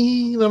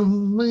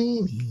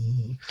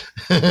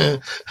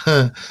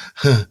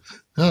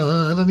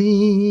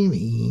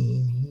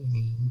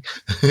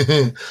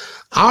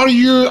 Are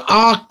you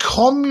a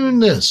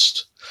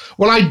communist?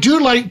 Well, I do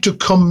like to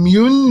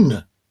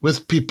commune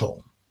with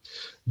people,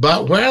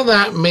 but where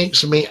that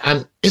makes me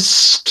an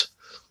ist,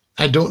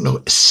 I don't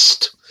know,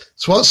 ist.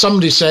 It's what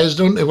somebody says,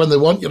 don't they, when they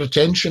want your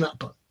attention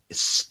up.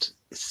 Ist,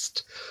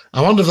 ist.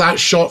 I wonder if that's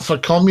short for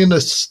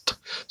communist.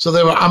 So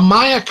they were, am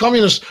I a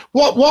communist?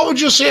 What would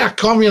you say a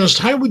communist?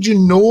 How would you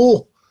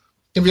know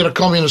if you're a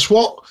communist?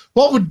 What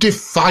would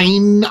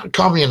define a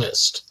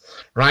communist?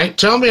 Right?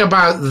 Tell me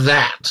about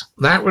that.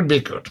 That would be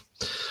good.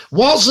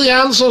 What's the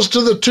answers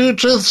to the 2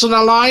 truths and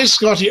a lie,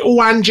 Scottie?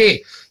 Oh,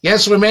 Angie.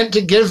 Yes, we meant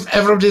to give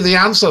everybody the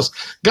answers.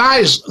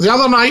 Guys, the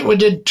other night we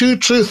did 2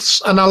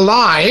 truths and a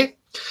lie,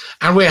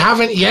 and we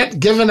haven't yet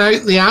given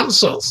out the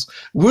answers.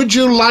 Would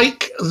you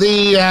like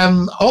the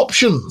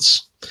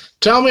options?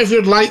 Tell me if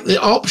you'd like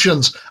the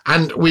options,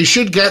 and we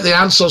should get the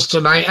answers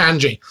tonight,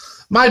 Angie.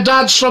 My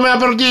dad's from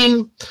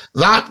Aberdeen.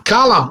 That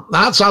Callum,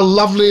 that's a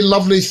lovely,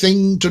 lovely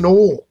thing to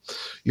know.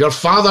 Your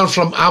father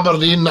from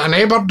Aberdeen, an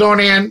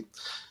Aberdonian.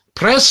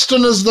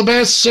 Preston is the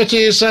best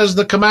city, says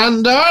the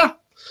commander.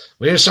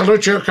 We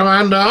salute you,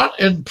 Commander,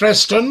 in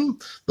Preston.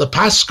 The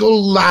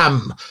Paschal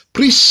Lamb,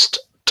 Priest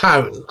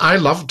Town. I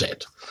loved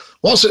it.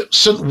 What's it?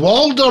 St.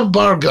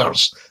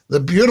 Walderburgers, the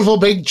beautiful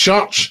big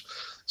church.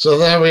 So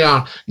there we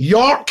are.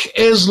 York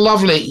is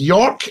lovely.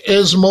 York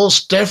is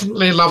most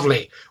definitely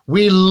lovely.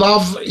 We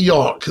love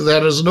York.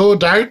 There is no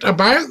doubt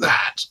about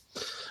that.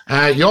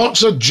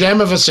 York's a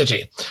gem of a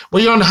city. Were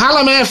you on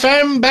Hallam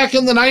FM back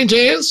in the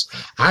 90s?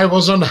 I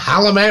was on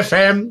Hallam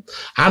FM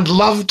and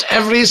loved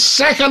every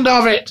second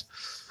of it.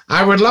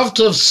 I would love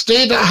to have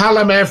stayed at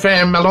Hallam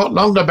FM a lot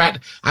longer, but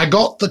I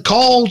got the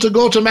call to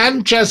go to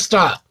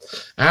Manchester.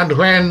 And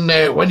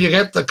when you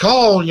get the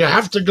call, you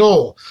have to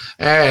go.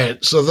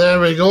 So there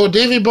we go.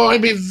 Davy boy,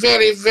 be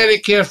very, very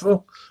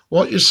careful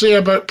what you say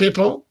about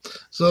people.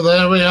 So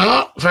there we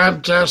are.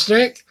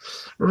 Fantastic.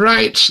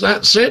 Right,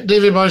 that's it.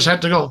 Davy boy's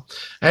had to go.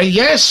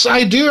 Yes,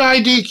 I do,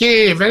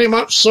 IDK. Very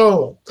much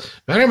so.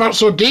 Very much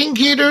so.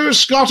 Dinky-Doo,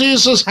 Scottie,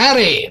 says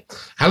Harry.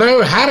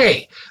 Hello,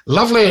 Harry.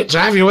 Lovely to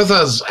have you with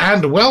us.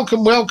 And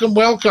welcome, welcome,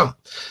 welcome.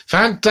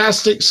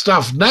 Fantastic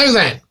stuff. Now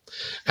then,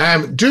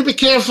 do be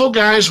careful,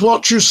 guys,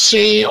 what you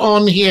say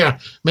on here.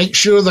 Make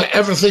sure that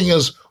everything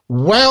is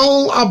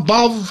well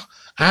above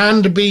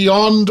and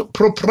beyond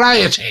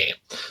propriety.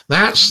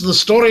 That's the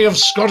story of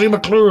Scottie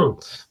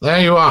McClue.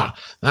 There you are.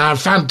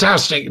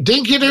 Fantastic.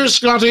 Dinky-Doo,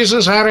 Scottie,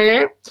 says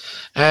Harry.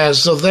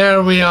 So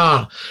there we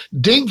are.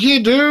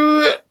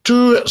 Dinky-Doo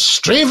to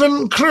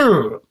Straven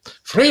Crew.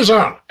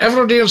 Fraser,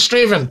 everybody in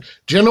Straven.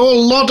 Do you know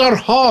Lauder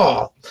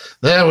Hall?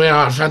 There we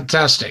are.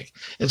 Fantastic.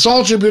 It's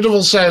all too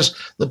beautiful, says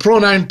the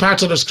pronoun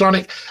pattern is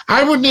chronic.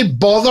 I wouldn't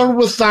bother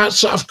with that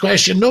sort of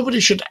question. Nobody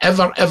should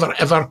ever, ever,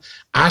 ever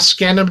ask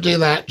anybody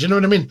that. Do you know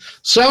what I mean?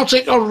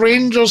 Celtic or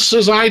Rangers,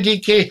 says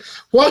IDK.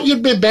 What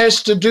you'd be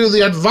best to do,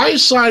 the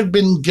advice I've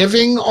been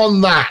giving on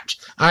that,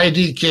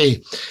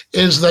 IDK,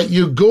 is that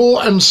you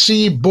go and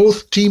see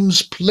both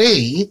teams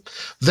play,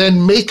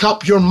 then make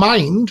up your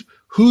mind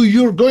who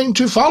you're going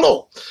to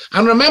follow.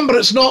 And remember,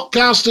 it's not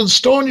cast in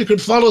stone. You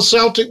could follow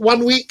Celtic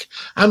one week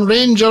and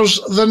Rangers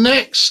the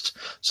next.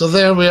 So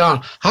there we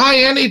are. Hi,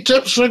 any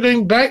tips for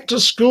going back to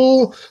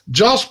school?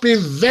 Just be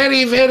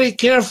very, very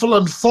careful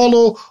and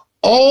follow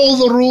all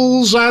the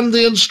rules and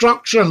the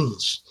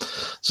instructions.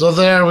 So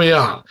there we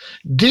are.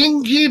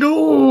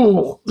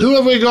 Dinky-Doo. Who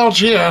have we got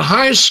here?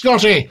 Hi,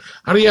 Scottie.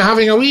 Are you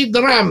having a wee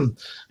dram?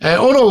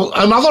 Oh, no,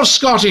 another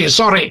Scottie,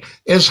 sorry,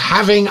 is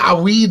having a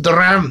wee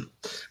dram.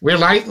 We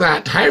like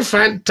that. How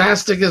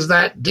fantastic is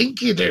that?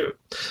 Dinky-Doo.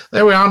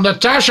 There we are.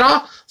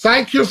 Natasha,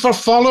 thank you for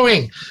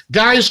following.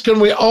 Guys, can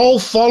we all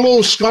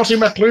follow Scottie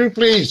McClue,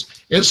 please?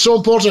 It's so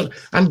important.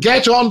 And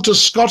get on to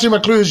Scottie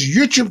McClue's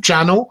YouTube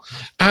channel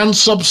and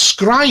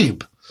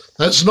subscribe.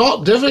 That's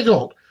not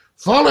difficult.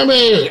 Follow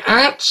me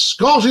at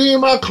Scottie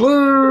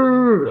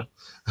McClue.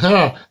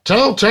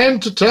 Tell 10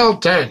 to tell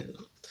 10.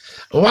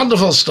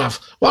 Wonderful stuff.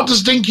 What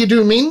does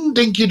Dinky-Doo mean?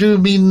 Dinky-Doo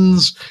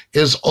means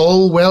is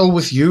all well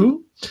with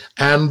you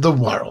and the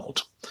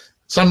world.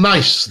 It's a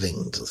nice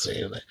thing to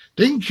say.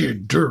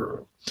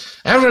 Dinky-Doo.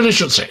 Everybody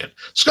should say it.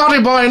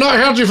 Scottie boy, not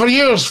heard you for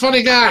years.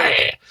 Funny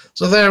guy.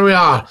 So there we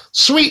are.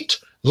 Sweet.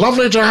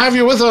 Lovely to have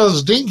you with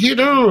us.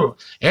 Dinky-Doo.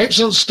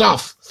 Excellent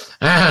stuff.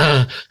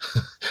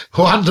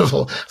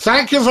 Wonderful.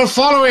 Thank you for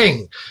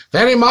following.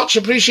 Very much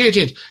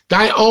appreciated.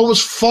 Guy,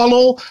 always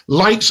follow,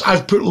 likes.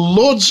 I've put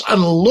loads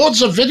and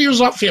loads of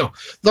videos up for you.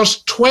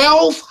 There's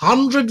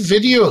 1,200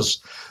 videos.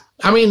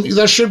 I mean,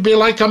 there should be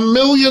like 1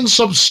 million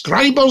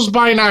subscribers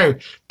by now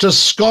to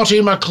Scottie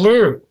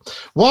McClue.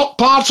 What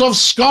part of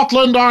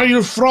Scotland are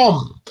you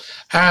from?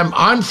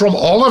 I'm from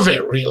all of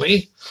it,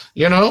 really.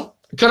 You know,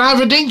 can I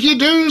have a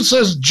Dinky-Doo,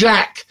 says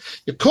Jack.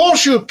 Of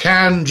course you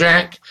can,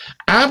 Jack.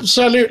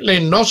 Absolutely,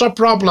 not a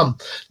problem.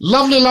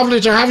 Lovely, lovely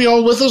to have you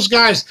all with us,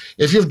 guys.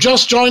 If you've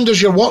just joined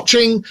us, you're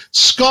watching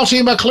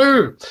Scottie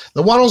McClue,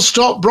 the world's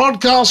top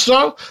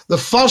broadcaster, the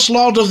first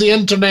lord of the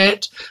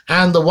internet,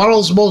 and the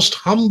world's most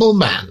humble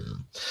man.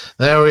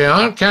 There we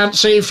are. Can't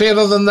say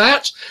fairer than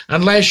that,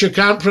 unless you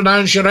can't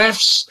pronounce your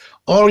F's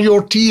or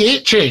your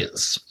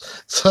THs.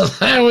 So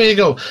there we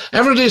go.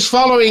 Everybody's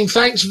following.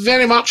 Thanks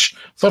very much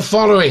for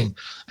following.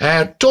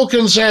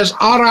 Token says,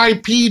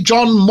 R.I.P.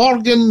 John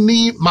Morgan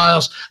Nee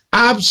Myers.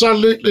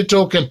 Absolutely,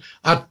 Token.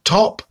 A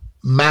top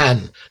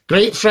man.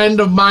 Great friend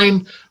of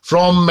mine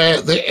from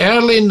the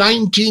early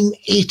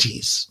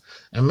 1980s.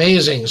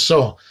 Amazing.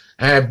 So,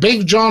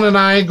 Big John and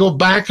I go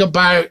back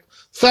about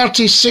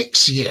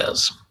 36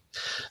 years.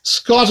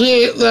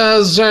 Scottie,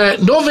 there's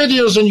no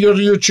videos on your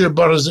YouTube,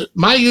 or is it?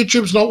 My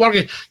YouTube's not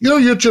working. Your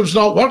YouTube's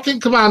not working,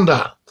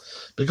 Commander.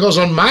 Because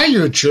on my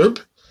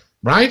YouTube,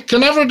 right,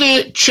 can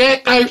everybody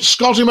check out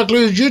Scottie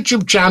McClue's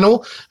YouTube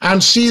channel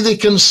and see they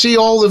can see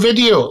all the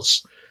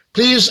videos?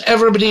 Please,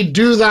 everybody,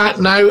 do that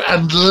now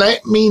and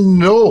let me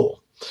know.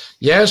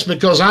 Yes,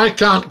 because I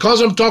can't,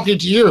 because I'm talking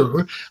to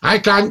you, I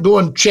can't go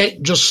and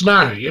check just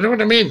now. You know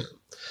what I mean?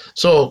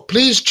 So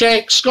please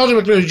check Scottie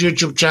McClue's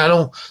YouTube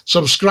channel,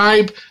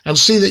 subscribe, and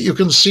see that you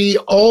can see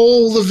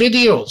all the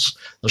videos.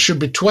 There should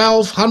be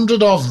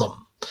 1,200 of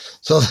them.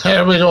 So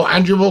there we go.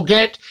 And you will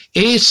get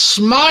a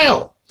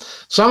smile.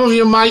 Some of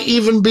you might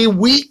even be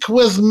weak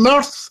with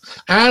mirth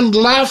and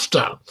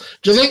laughter.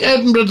 Do you think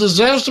Edinburgh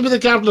deserves to be the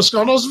capital of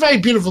Scotland? It's a very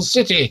beautiful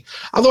city.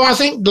 Although I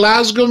think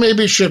Glasgow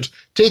maybe should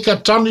take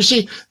a turn. You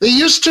see, they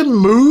used to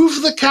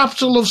move the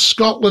capital of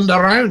Scotland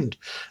around,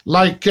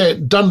 like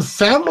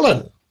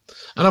Dunfermline.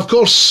 And of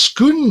course,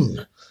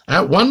 Scone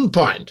at one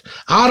point.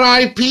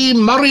 R.I.P.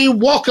 Murray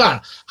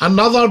Walker,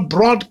 another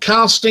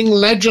broadcasting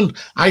legend.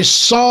 I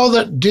saw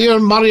that dear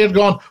Murray had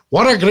gone.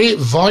 What a great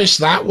voice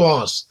that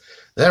was.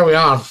 There we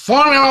are.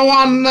 Formula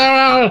One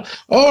there.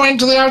 Oh,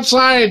 into the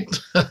outside.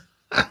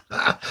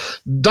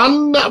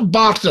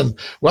 Dunbarton.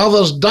 Well,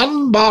 there's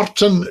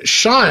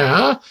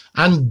Dunbartonshire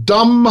and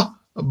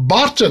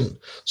Dumbarton.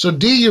 So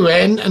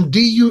D-U-N and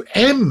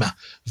D-U-M.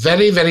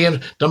 Very, very.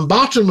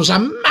 Dumbarton was a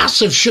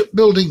massive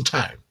shipbuilding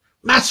town.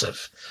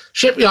 Massive.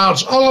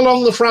 Shipyards all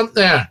along the front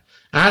there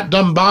at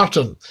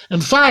Dumbarton. In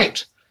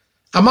fact,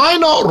 am I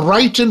not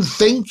right in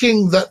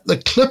thinking that the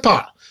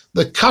Clipper,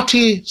 the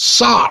Cutty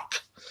Sark,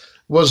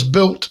 was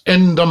built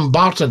in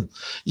Dumbarton?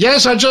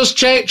 Yes, I just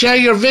checked. Yeah,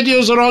 your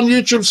videos are on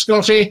YouTube,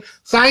 Scotty.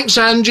 Thanks,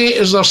 Angie.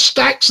 Is there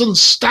stacks and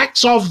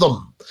stacks of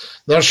them?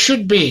 There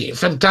should be.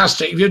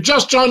 Fantastic. If you've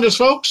just joined us,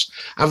 folks,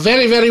 a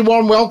very, very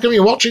warm welcome.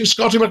 You're watching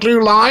Scottie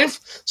McClue live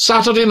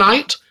Saturday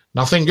night.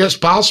 Nothing gets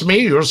past me,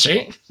 you'll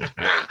see.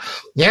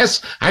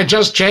 Yes, I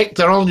just checked.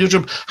 They're on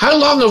YouTube. How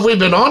long have we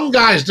been on,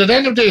 guys? Did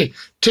anybody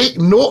take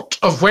note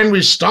of when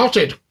we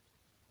started?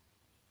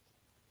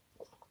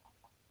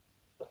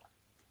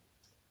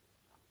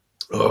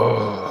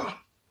 Oh,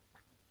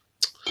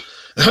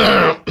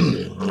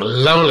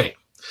 lovely.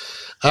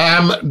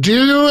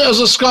 Do you, as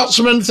a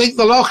Scotsman, think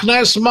the Loch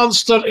Ness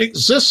Monster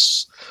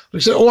exists? They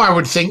say, oh, I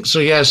would think so,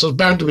 yes. There's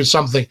bound to be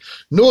something.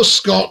 No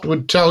Scot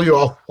would tell you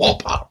a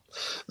whopper.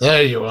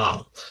 There you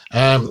are.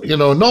 You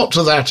know, not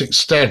to that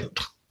extent.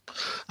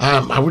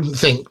 I wouldn't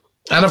think.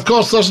 And, of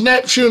course, there's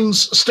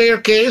Neptune's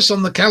staircase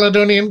on the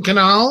Caledonian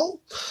Canal.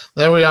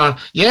 There we are.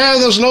 Yeah,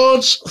 there's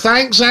loads.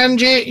 Thanks,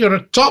 Angie. You're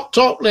a top,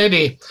 top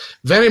lady.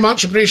 Very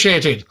much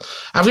appreciated.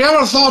 Have you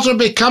ever thought of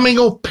becoming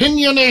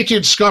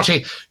opinionated,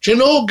 Scotty? Do you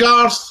know,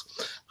 Garth,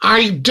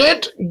 I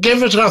did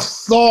give it a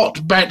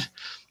thought, but,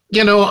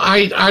 you know,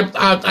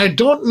 I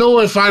don't know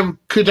if I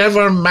could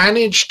ever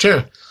manage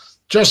to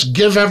just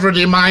give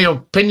everybody my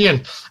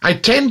opinion. I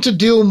tend to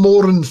deal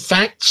more in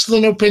facts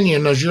than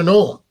opinion, as you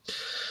know.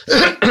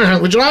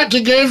 Would you like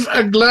to give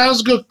a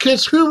Glasgow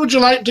kiss? Who would you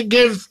like to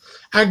give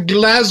a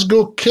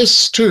Glasgow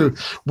kiss to?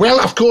 Well,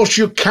 of course,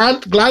 you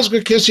can't.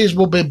 Glasgow kisses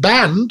will be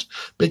banned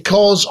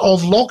because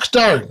of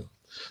lockdown.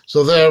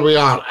 So there we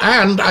are.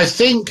 And I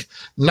think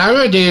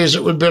nowadays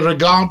it would be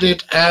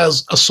regarded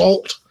as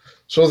assault.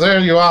 So there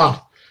you are.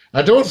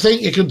 I don't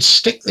think you could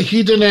stick the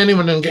heat in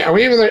anyone and get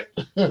away with it.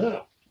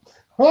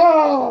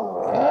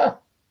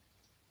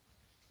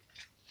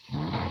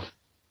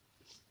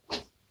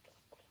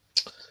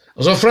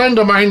 As a friend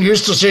of mine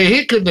used to say,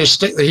 he couldn't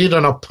stick the heat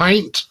on a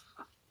pint.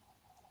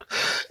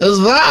 Is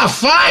that a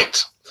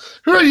fact?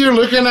 Who are you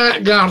looking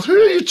at, Garth? Who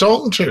are you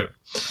talking to?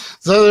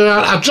 So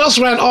I just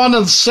went on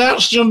and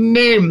searched your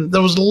name.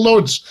 There was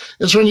loads.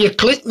 It's when you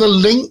click the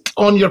link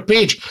on your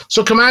page.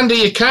 So, Commander,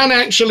 you can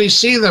actually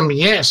see them.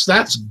 Yes,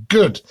 that's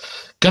good.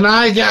 Can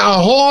I get a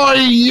hoy?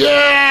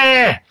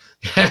 Yeah!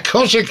 Yeah, of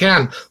course you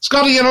can.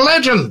 Scotty, you're a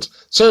legend.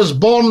 Says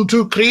Born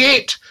to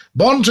Create.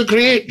 Born to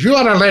Create, you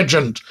are a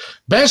legend.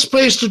 Best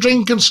place to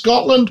drink in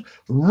Scotland,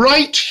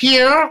 right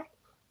here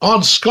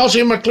on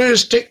Scottie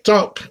McClue's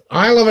TikTok.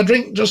 I'll have a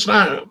drink just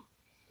now.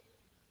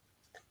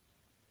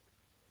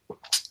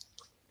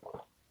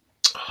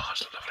 Oh,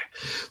 it's lovely.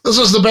 This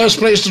is the best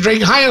place to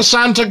drink. Hiya,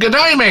 Santa. Good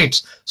day,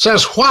 mate,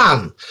 says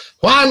Juan.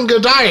 Juan,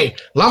 good day.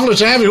 Lovely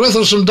to have you with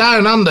us from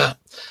down under.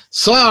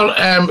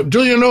 Sir,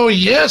 do you know?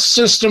 Yes,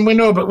 system, we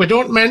know, but we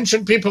don't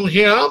mention people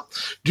here.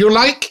 Do you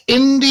like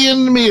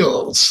Indian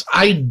meals?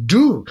 I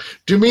do.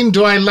 Do you mean,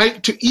 do I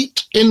like to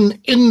eat in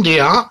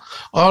India,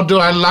 or do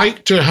I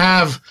like to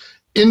have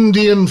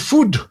Indian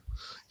food?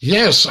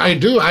 Yes, I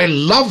do. I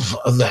love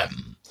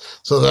them.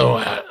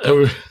 So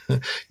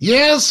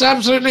yes,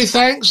 absolutely.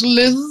 Thanks,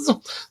 Liz.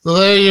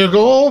 There you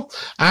go.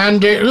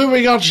 And who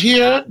we got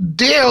here?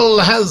 Dale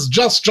has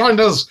just joined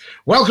us.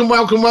 Welcome,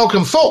 welcome,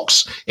 welcome.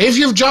 Folks, if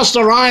you've just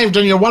arrived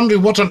and you're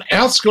wondering what on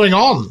earth's going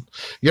on,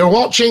 you're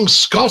watching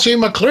Scottie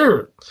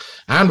McClue.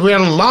 And we're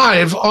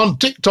live on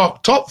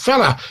TikTok. Top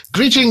fella.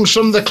 Greetings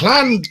from the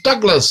Clan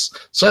Douglas,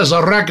 says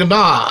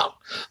Ragnar.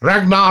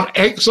 Ragnar,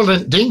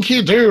 excellent.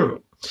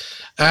 Dinky-Doo.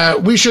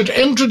 We should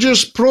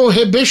introduce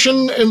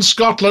prohibition in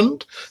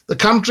Scotland. The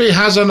country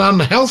has an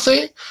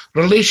unhealthy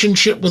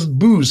relationship with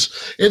booze.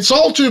 It's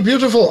all too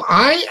beautiful.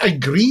 I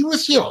agree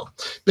with you,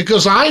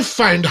 because I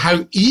found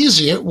how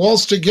easy it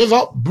was to give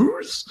up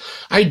booze.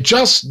 I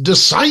just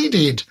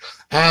decided,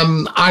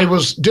 I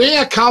was doing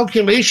a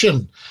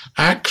calculation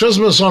at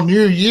Christmas or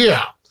New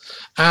Year.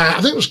 I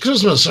think it was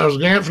Christmas. I was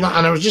going out for that,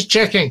 and I was just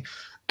checking.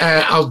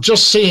 I was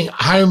just seeing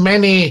how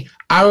many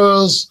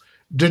hours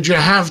did you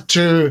have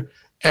to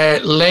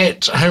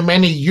let how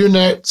many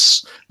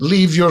units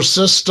leave your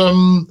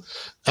system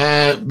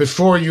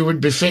before you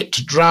would be fit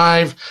to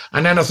drive.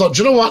 And then I thought,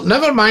 do you know what?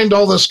 Never mind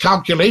all this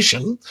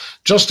calculation,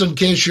 just in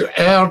case you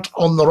erred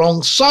on the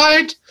wrong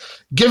side.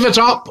 Give it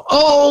up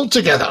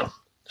altogether.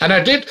 And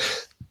I did.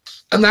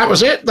 And that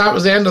was it. That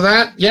was the end of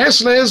that.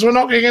 Yes, Liz, we're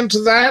not getting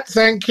into that.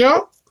 Thank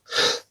you.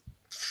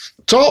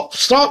 Top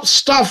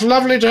stuff.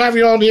 Lovely to have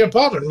you on here.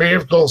 Pardon me,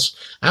 of course.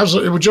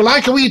 Absolutely. Would you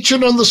like a wee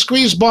tune on the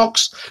squeeze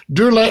box?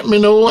 Do let me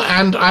know,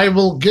 and I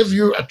will give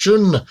you a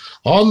tune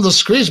on the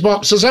squeeze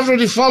box. Has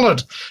everybody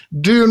followed?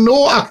 Do you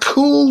know a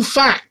cool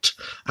fact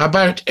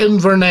about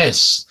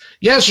Inverness?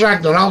 Yes,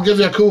 Ragnar, I'll give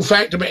you a cool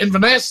fact about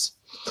Inverness.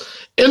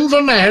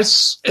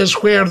 Inverness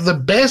is where the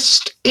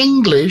best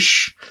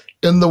English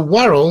in the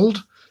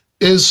world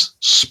is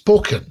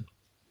spoken.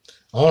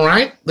 All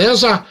right?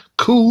 There's a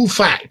cool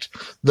fact.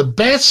 The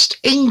best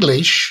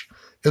English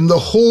in the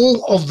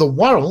whole of the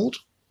world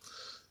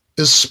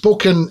is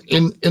spoken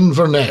in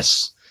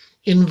Inverness.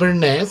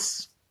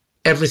 Inverness,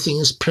 everything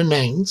is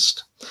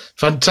pronounced.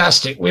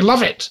 Fantastic. We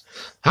love it.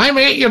 Hi,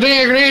 mate. You're doing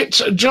a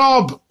great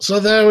job. So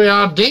there we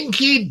are.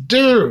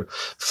 Dinky-Doo.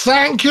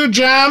 Thank you,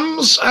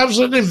 Jams.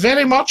 Absolutely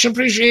very much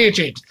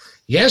appreciated.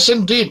 Yes,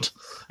 indeed.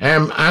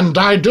 And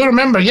I do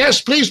remember,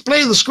 yes, please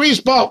play the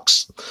squeeze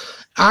box.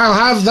 I'll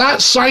have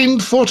that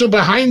signed photo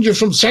behind you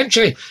from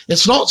Century.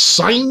 It's not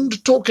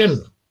signed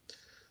token.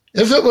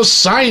 If it was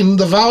signed,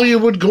 the value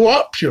would go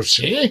up, you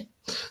see.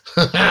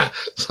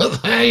 So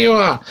there you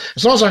are.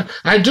 It's also,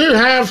 I do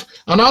have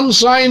an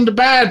unsigned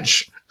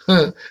badge.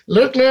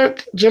 Look, do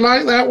you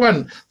like that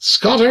one?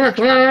 Scottie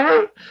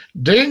McClue,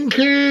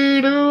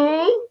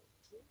 Dinky-Doo.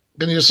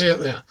 Can you see it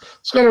there?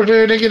 Scottie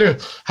McClue, Dinky-Doo.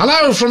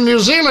 Hello from New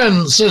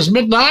Zealand, says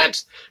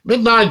Midnight.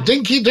 Midnight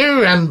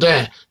Dinky-Doo, and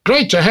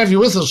great to have you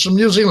with us from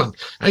New Zealand.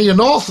 Are you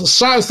North or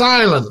South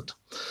Island?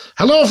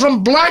 Hello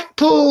from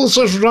Blackpool,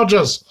 says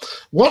Rogers.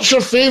 What's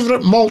your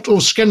favourite malt? Oh,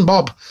 Skin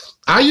Bob.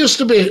 I used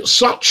to be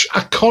such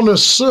a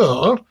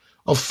connoisseur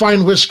of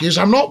fine whiskies.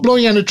 I'm not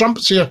blowing any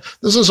trumpets here.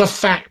 This is a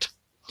fact.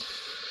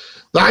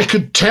 That I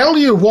could tell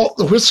you what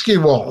the whisky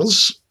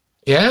was,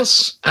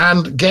 yes,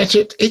 and get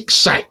it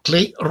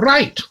exactly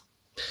right.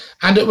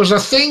 And it was a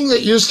thing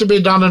that used to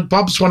be done in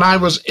pubs when I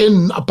was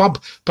in a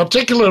pub,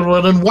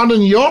 particularly in one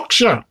in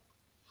Yorkshire.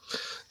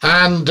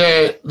 And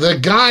the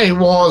guy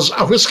was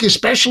a whisky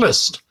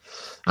specialist.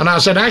 And I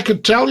said, I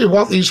could tell you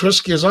what these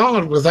whiskies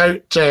are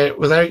without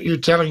you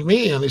telling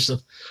me. And he said,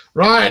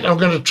 right, I'm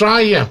going to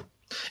try you.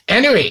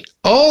 Anyway,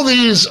 all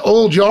these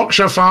old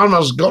Yorkshire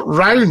farmers got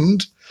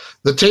round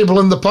the table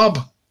in the pub.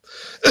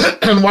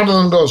 And one of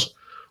them goes,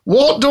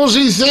 what does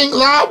he think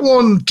that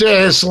one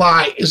tastes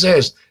like? He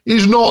says,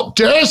 he's not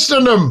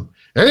tasting them,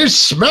 he's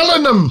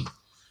smelling them.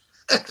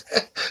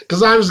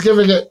 Because I was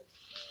giving it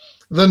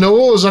the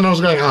nose and I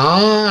was going,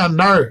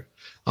 no.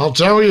 I'll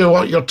tell you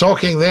what you're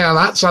talking there.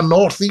 That's a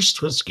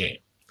Northeast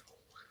whiskey.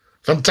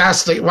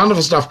 Fantastic,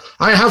 wonderful stuff.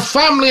 I have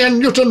family in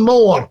Newton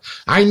Moor.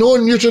 I know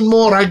Newton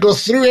Moor. I go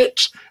through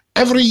it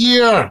every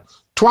year,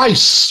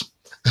 twice.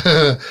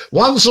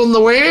 Once on the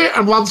way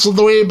and once on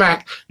the way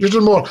back,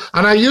 Newton Moor.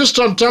 And I used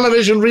to on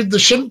television read the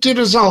Shinty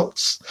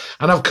results.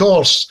 And of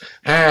course,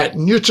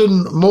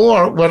 Newton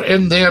Moor were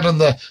in there in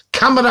the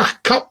Camera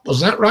Cup,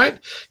 was that right?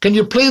 Can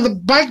you play the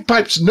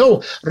bagpipes?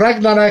 No,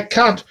 Ragnar, I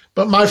can't.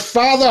 But my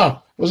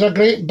father was a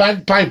great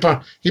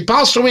bagpiper. He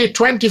passed away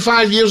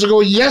 25 years ago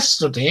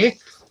yesterday,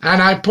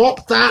 and I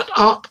popped that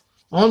up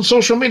on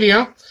social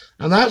media,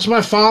 and that's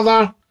my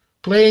father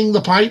playing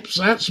the pipes.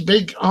 That's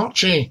Big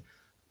Archie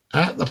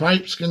at the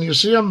pipes. Can you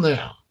see him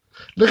there?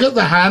 Look at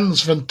the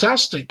hands,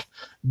 fantastic.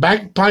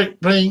 Bagpipe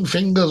playing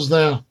fingers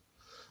there.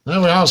 There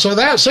we are. So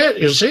that's it,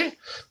 you see.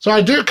 So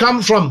I do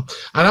come from,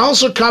 and I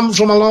also come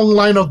from a long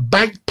line of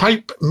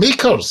bagpipe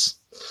makers.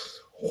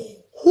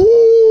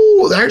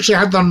 Ooh, they actually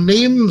had their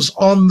names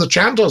on the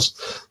chanters.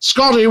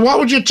 Scottie, what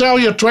would you tell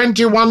your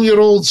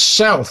 21-year-old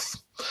self?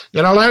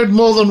 You're allowed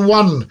more than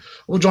one.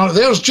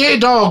 There's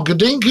J-Dog.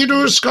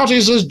 Dinky-Doo. Scottie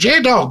says,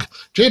 J-Dog.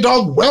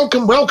 J-Dog,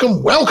 welcome,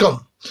 welcome,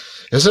 welcome.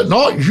 Is it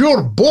not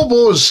your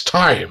Bobo's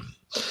time?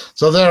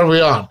 So there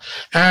we are.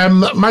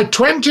 My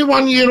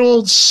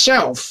 21-year-old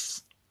self,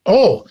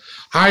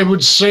 I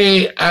would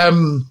say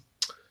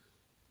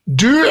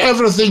do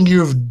everything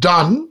you've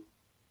done,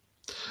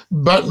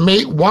 but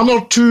make one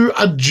or two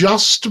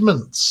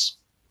adjustments.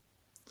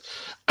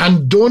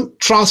 And don't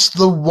trust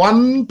the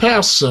one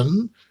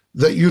person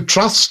that you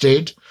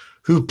trusted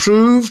who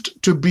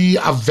proved to be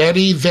a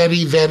very,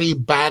 very, very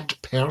bad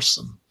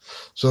person.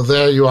 So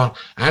there you are.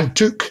 And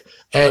took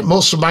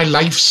most of my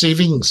life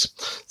savings.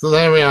 So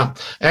there we are.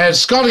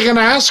 Scottie, can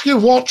I ask you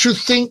what you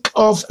think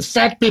of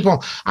fat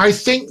people? I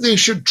think they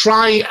should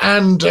try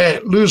and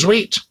lose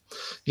weight.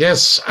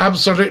 Yes,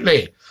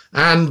 absolutely.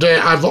 And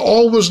I've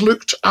always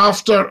looked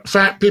after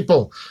fat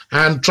people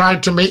and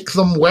tried to make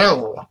them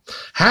well.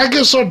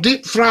 Haggis or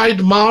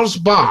deep-fried Mars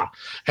bar?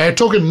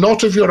 Talking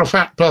not if you're a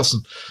fat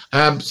person.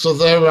 So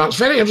there we are. It's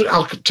very interesting.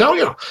 I'll tell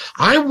you,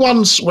 I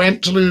once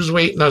went to lose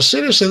weight. Now,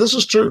 seriously, this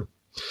is true.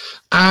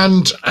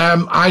 And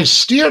I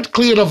steered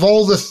clear of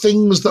all the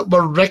things that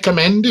were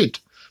recommended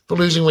for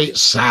losing weight,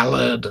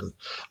 salad and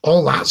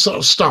all that sort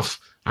of stuff.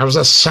 I was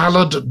a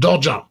salad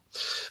dodger.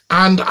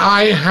 And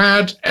I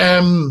had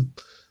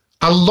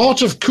a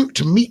lot of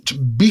cooked meat,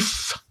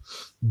 beef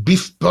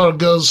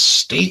burgers,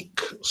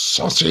 steak,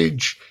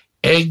 sausage,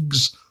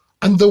 eggs,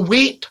 and the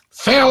weight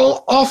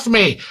fell off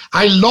me.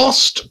 I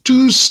lost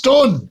 2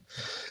 stone.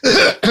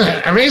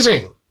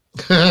 Amazing.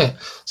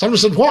 Someone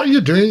said, what are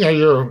you doing? Are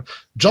you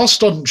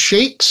just on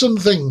shakes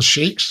and things?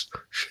 Shakes?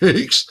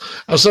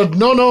 I said,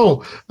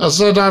 no. I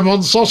said, I'm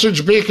on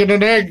sausage, bacon,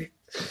 and egg.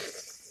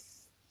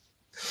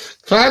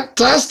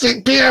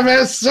 Fantastic,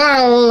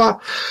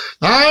 PMSL.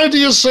 How do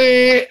you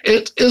say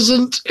it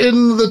isn't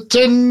in the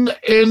tin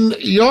in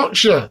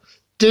Yorkshire?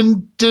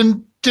 Tin.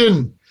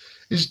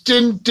 It's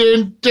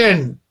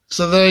tin.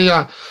 So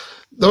there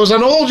was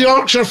an old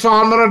Yorkshire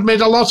farmer who had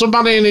made a lot of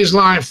money in his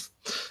life.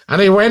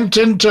 And he went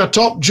into a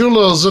top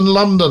jeweller's in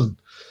London.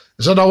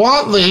 He said, I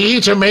want thee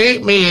to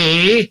make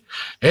me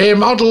a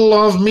model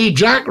of me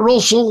Jack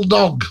Russell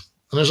dog.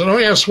 And I said, oh,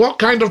 yes, what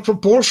kind of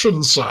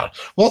proportions, sir?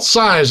 What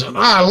size? And,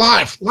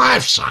 life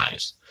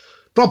size.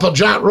 Proper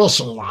Jack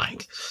Russell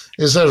like.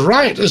 He said,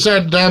 right. He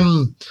said,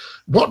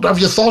 what have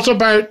you thought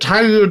about how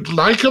you'd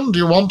like him? Do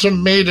you want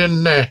him made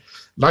in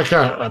like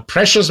a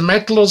precious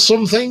metal or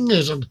something?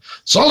 He said,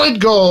 solid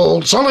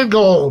gold.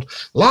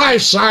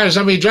 Life size,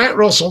 I mean, Jack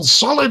Russell,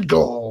 solid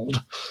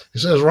gold. He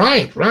says,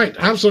 right,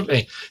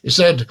 absolutely. He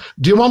said,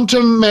 do you want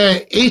him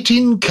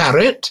 18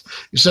 carat?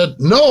 He said,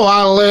 no,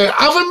 I'll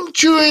have him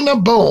chewing a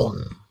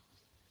bone.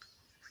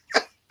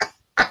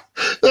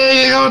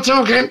 There you go,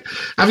 talking.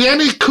 Have you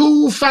any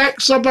cool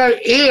facts about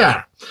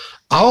air?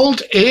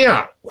 Old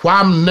air,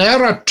 wham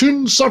ne'er a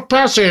tune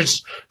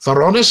surpasses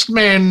for honest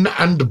men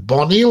and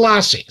bonny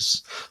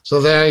lasses. So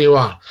there you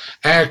are.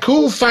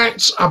 Cool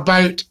facts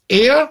about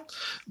air,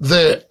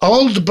 the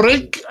old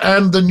brig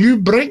and the new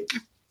brig.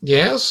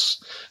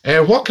 Yes.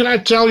 What can I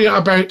tell you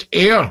about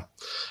air?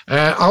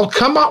 I'll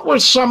come up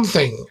with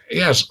something.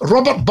 Yes,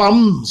 Robert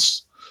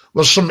Burns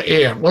was from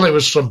air. Well, he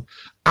was from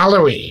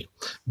Alloway,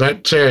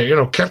 but,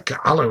 CIRCA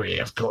Alloway,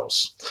 of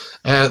course.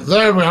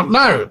 There we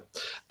are.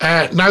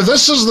 Now,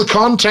 this is the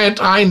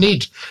content I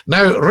need.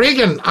 Now,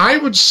 Reagan, I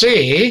would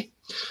say,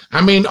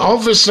 I mean,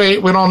 obviously,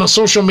 we're on a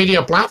social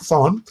media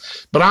platform,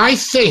 but I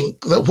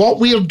think that what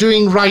we are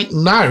doing right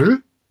now,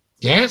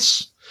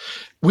 yes,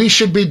 we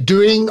should be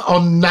doing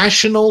on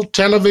national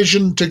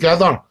television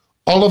together,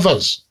 all of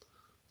us,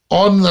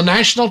 on the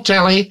national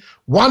telly,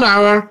 1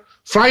 hour,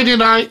 Friday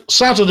night,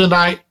 Saturday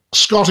night,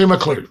 Scottie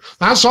McClue.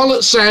 That's all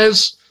it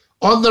says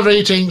on the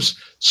ratings,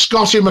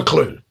 Scottie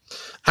McClue.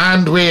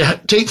 And we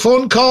take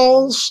phone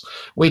calls,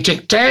 we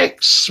take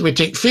texts, we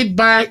take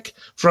feedback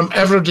from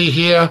everybody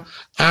here,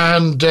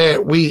 and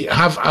we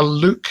have a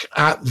look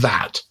at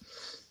that.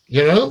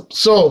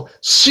 So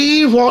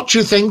see what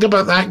you think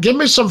about that. Give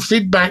me some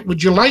feedback.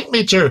 Would you like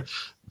me to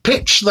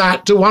pitch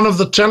that to one of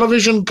the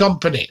television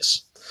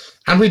companies?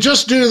 And we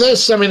just do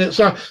this. I mean,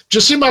 do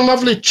you see my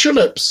lovely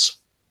tulips?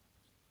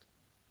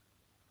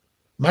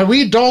 My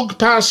wee dog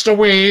passed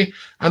away,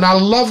 and a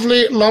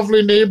lovely,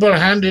 lovely neighbour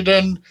handed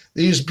in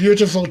these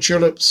beautiful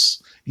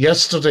tulips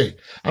yesterday.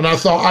 And I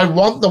thought, I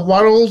want the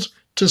world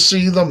to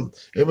see them.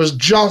 It was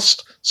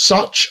just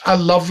such a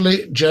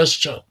lovely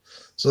gesture.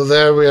 So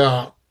there we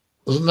are.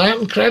 Isn't that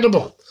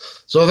incredible?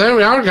 So there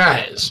we are,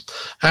 guys.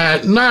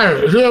 Now,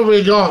 who have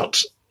we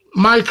got?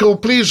 Michael,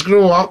 please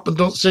grow up and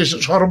don't say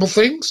such horrible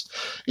things.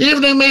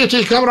 Evening,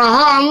 matey, Camera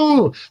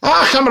Hau.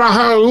 Camera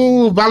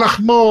Hau,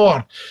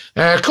 Balachmore.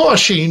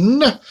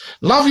 Coachine,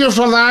 love you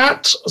for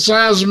that,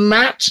 says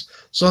Matt.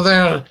 So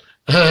there,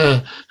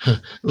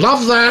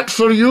 love that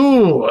for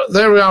you.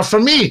 There we are. For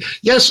me,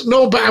 yes,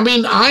 no, but I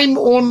mean, I'm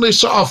only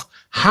sort of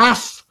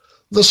half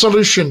the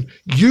solution.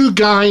 You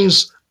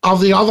guys are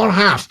the other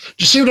half. Do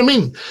you see what I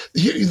mean?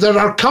 There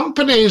are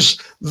companies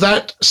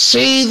that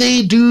say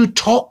they do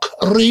talk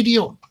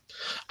radio,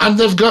 and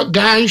they've got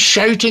guys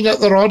shouting at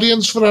their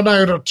audience for an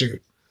hour or two.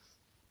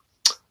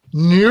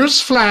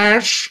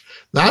 Newsflash,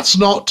 that's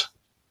not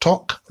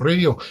talk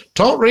radio.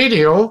 Talk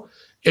radio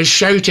is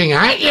shouting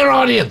at your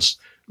audience,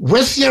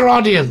 with your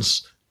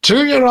audience,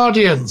 to your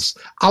audience,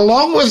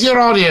 along with your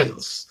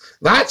audience.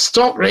 That's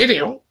talk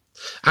radio.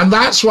 And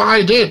that's what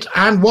I did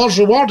and was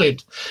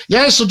rewarded.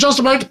 Yes, so just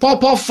about to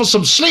pop off for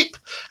some sleep.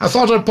 I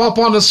thought I'd pop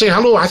on and say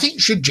hello. I think you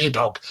should,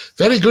 J-Dog.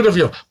 Very good of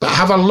you. But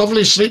have a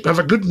lovely sleep. Have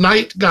a good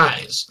night,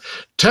 guys.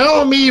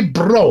 Tell me,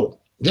 bro.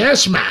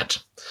 Yes, Matt.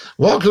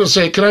 What can I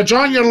say? Can I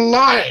join you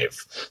live?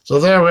 So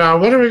there we are.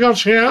 What have we got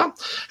here?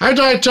 How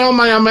do I tell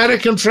my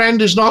American friend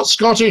he's not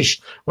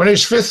Scottish when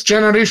he's 5th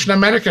generation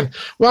American?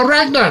 Well,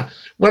 Ragnar,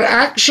 we're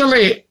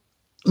actually,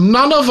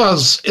 none of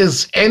us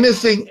is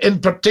anything in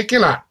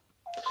particular.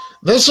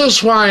 This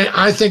is why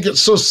I think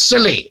it's so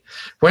silly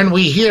when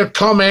we hear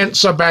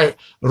comments about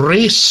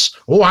race.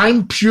 Oh,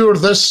 I'm pure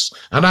this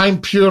and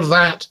I'm pure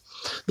that.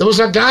 There was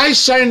a guy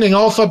sounding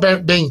off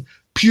about being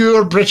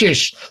pure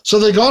British, so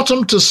they got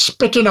him to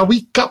spit in a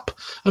wee cup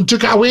and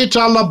took it away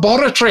to a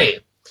laboratory.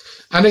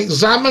 and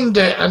examined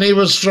it, and he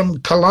was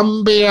from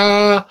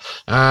Colombia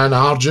and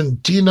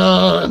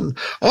Argentina and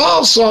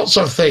all sorts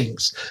of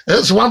things.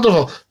 It's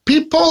wonderful.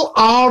 People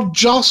are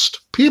just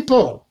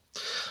people.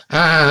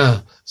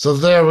 So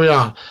there we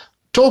are.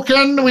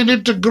 Token, we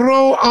need to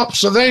grow up.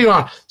 So there you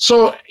are.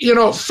 So, you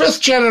know,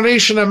 5th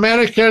generation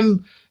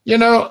American, you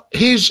know,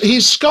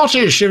 he's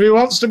Scottish if he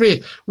wants to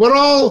be. We're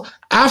all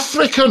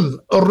African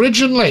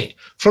originally,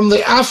 from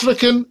the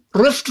African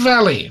Rift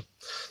Valley.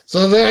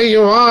 So there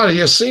you are,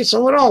 you see.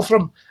 So we're all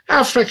from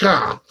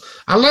Africa.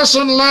 A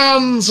lesson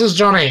learned, says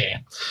Johnny.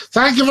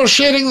 Thank you for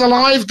sharing the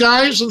live,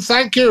 guys, and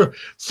thank you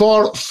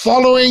for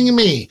following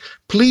me.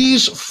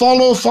 Please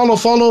follow,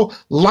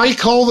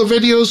 like all the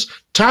videos,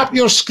 tap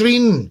your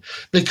screen,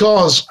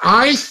 because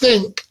I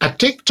think a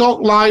TikTok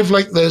live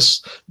like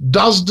this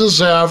does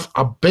deserve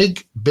a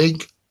big,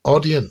 big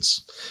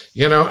audience,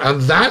 you know,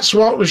 and that's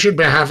what we should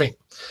be having.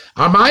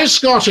 Am I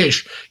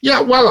Scottish?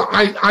 Yeah, well,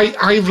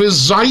 I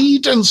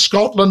reside in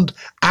Scotland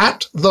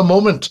at the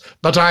moment,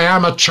 but I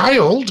am a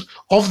child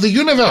of the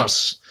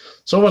universe.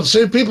 So when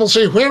people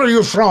say, where are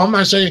you from?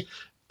 I say,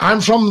 I'm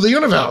from the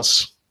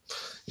universe.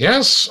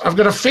 Yes, I've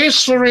got a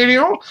face for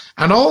radio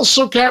and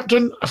also,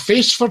 Captain, a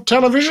face for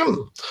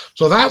television.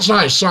 So that's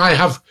nice. So I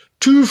have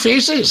 2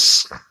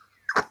 faces.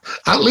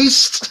 At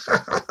least.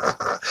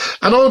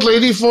 An old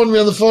lady phoned me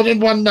on the phone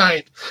in one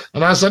night,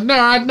 and I said, no,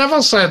 I'd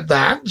never said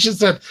that. She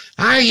said,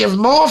 you've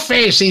more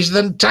faces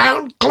than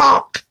town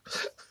clock.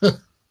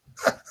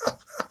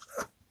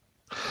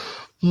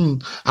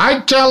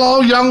 I'd tell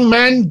all young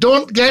men,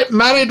 don't get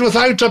married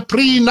without a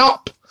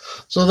prenup.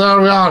 So there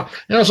we are.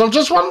 Yes, I'm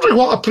just wondering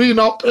what a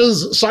prenup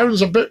is. It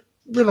sounds a bit,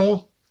 you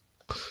know,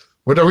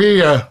 with a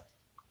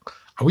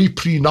wee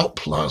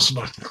prenup last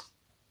night.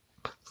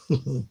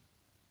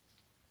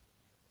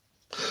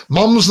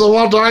 Mum's the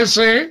word, I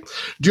say.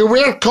 Do you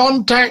wear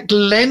contact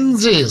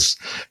lenses?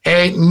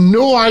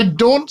 No, I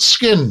don't,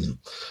 Skin.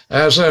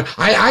 So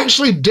I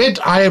actually did.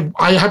 I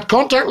had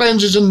contact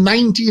lenses in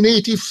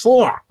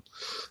 1984.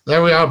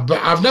 There we are.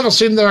 But I've never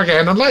seen them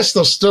again, unless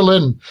they're still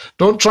in.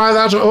 Don't try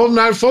that at home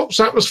now, folks.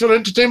 That was for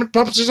entertainment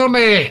purposes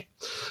only.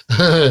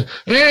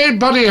 Hey,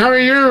 buddy, how are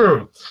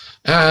you?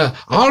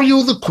 Are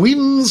you the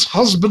Queen's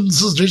husband?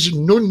 Says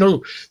Jason.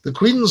 No. The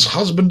Queen's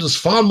husband is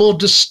far more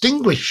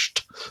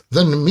distinguished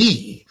than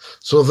me.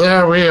 So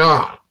there we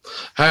are.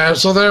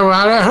 So there we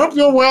are. I hope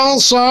you're well,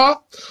 sir.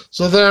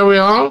 So there we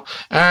are.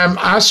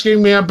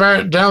 Asking me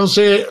about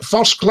Downsy,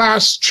 first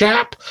class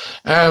chap.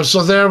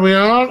 So there we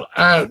are.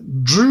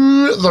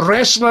 Drew, the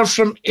wrestler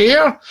from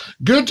Ayr.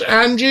 Good,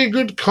 Angie.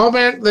 Good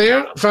comment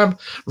there. From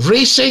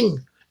racing.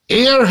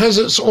 Ayr has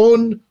its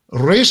own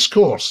race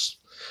course.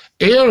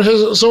 Ayr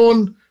has its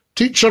own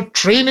teacher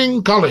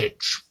training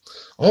college.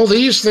 All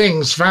these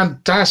things,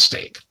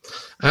 fantastic.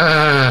 Do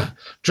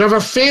you have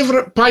a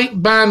favourite pipe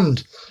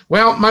band?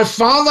 Well, my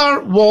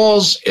father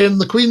was in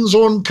the Queen's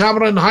Own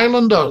Cameron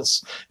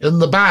Highlanders in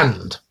the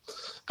band.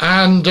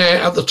 And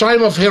at the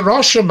time of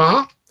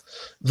Hiroshima,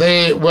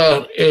 they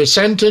were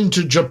sent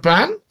into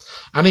Japan,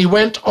 and he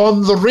went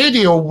on the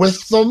radio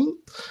with them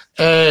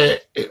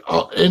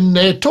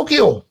in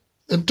Tokyo.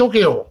 In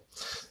Tokyo.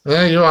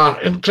 There you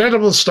are.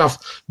 Incredible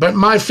stuff. But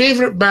my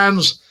favourite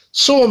bands,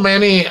 so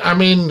many. I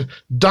mean,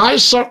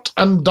 Dysart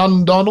and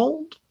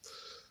Dundonald.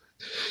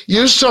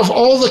 Used to have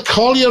all the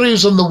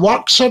collieries and the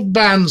works had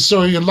bands,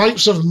 so your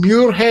likes of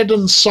Muirhead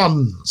and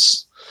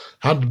Sons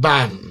had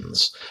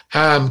bands.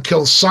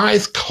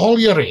 Kilsyth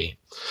Colliery,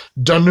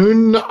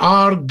 Dunoon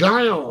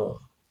Argyll.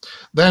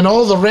 Then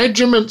all the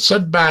regiments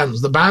had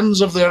bands, the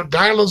bands of the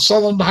Argyll and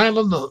Southern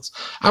Highlanders.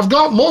 I've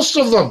got most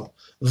of them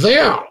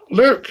there,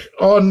 look,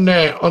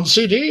 on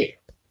CD.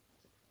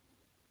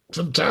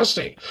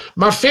 Fantastic.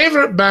 My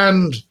favourite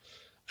band,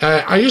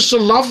 I used to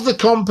love the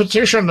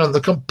competition and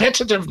the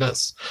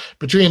competitiveness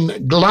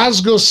between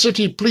Glasgow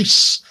City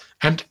Police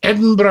and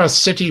Edinburgh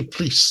City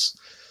Police.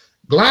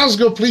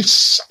 Glasgow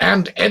Police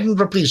and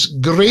Edinburgh Police,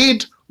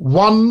 Grade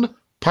 1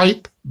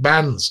 pipe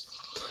bands.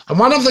 And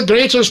one of the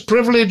greatest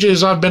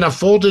privileges I've been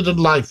afforded in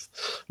life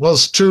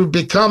was to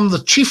become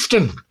the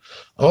chieftain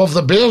of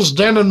the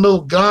Bearsden and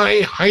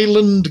Milngavie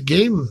Highland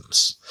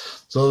Games.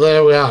 So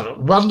there we are.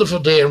 Wonderful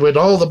day, and with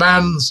all the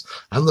bands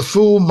and the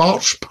full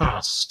march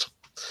past.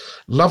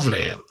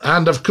 Lovely.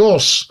 And of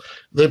course,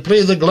 they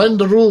play the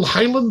Glendaruel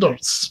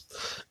Highlanders.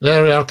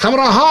 There we are.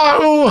 Camera ha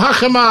o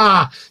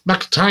hachama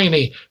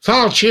McTiny.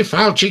 Falchi,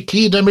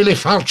 Kida Millie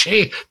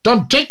Falchi.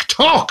 Done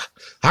TikTok.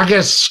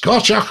 Haggis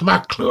Scotchach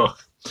McClue.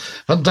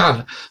 And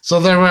done. So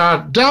there we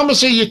are.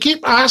 Dalmacy, you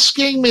keep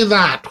asking me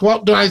that.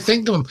 What do I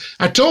think of him?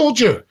 I told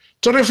you.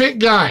 Terrific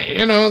guy.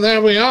 You know,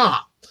 there we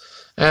are.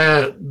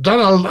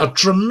 Done a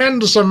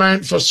tremendous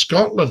amount for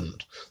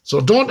Scotland. So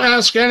don't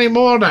ask any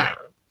more now.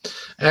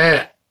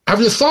 Have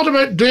you thought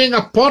about doing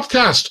a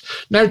podcast?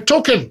 Now,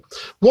 Token,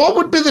 what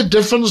would be the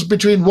difference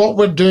between what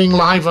we're doing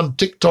live on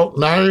TikTok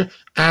now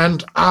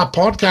and our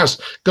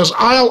podcast? Because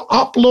I'll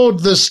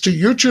upload this to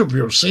YouTube,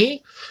 you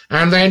see,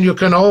 and then you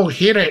can all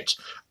hear it.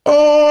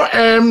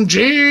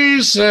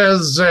 OMG,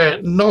 says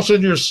Not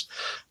in Use.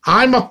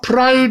 I'm a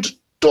proud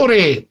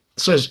Tory,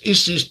 says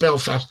East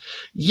Belfast.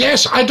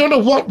 Yes, I don't know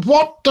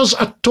what does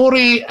a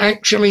Tory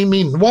actually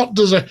mean?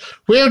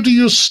 Where do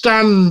you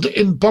stand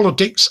in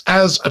politics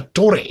as a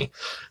Tory?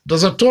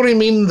 Does a Tory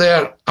mean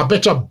they're a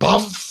bit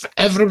above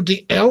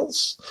everybody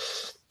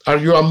else? Are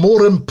you a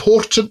more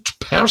important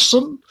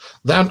person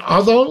than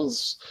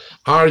others?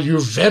 Are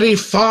you very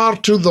far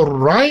to the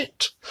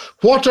right?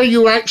 What are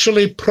you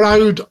actually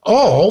proud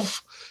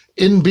of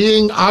in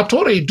being a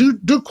Tory?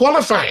 Do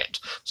qualify it.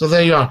 So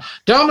there you are.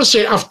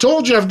 Damacy, I've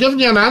told you, I've given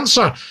you an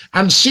answer,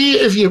 and see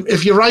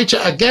if you write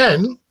it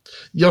again,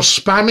 you're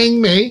spamming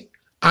me,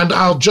 and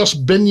I'll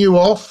just bin you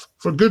off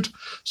for good.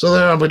 So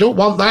there, we don't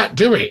want that,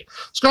 do we?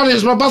 Scottie,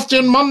 it's my birthday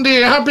on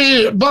Monday.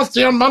 Happy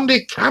birthday on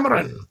Monday,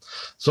 Cameron.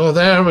 So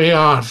there we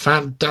are.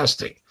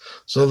 Fantastic.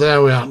 So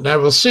there we are. Now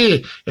we'll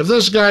see if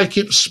this guy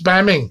keeps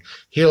spamming.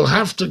 He'll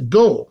have to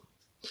go.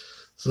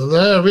 So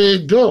there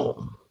we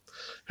go.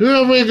 Who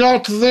have we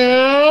got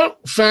there?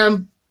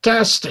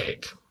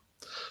 Fantastic.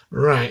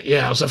 Right,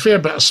 yeah, there's a fair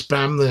bit of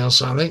spam there,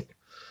 so I think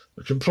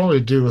we can probably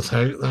do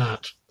without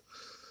that.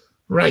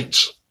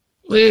 Right,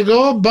 there you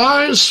go.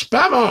 Bye,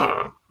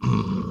 spammer.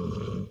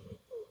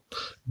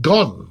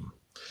 Gone.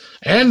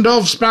 End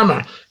of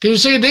spammer. Can you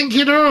say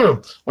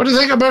Dinky-Doo? What do you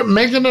think about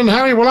Meghan and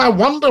Harry? Well, I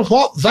wonder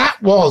what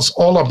that was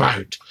all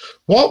about.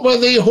 What were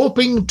they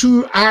hoping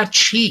to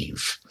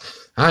achieve?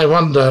 I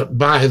wonder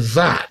by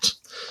that.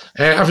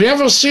 Have you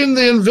ever seen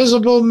The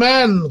Invisible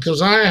Man?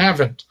 Because I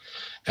haven't.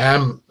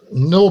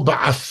 No, but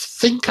I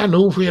think I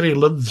know where he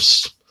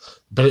lives.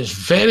 But it's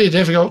very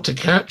difficult to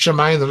catch him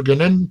either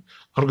going in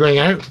or going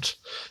out.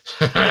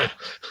 That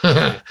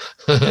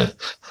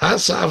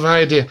sort of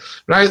idea.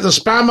 Right, the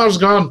spammer's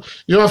gone.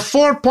 You have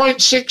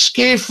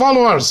 4.6k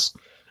followers,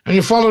 and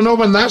you follow no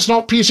one. That's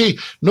not PC.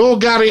 No,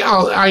 Gary,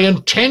 I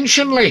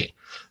intentionally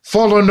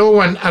follow no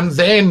one, and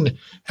then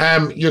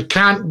you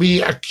can't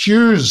be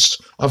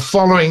accused of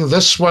following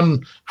this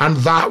one and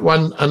that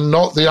one and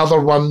not the other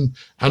one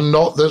and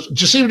not this.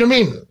 Do you see what I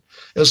mean?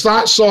 It's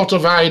that sort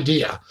of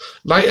idea.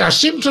 Like, I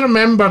seem to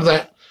remember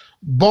that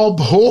Bob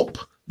Hope,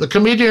 the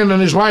comedian,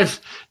 and his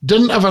wife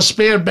didn't have a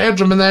spare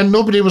bedroom, and then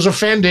nobody was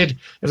offended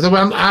if they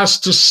weren't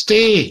asked to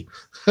stay.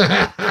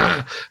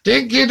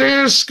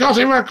 Dinky-Doo,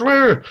 Scottie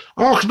McClue.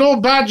 Och, no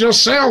bad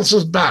yourself,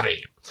 says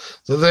Barry.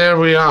 So there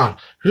we are.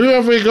 Who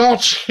have we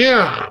got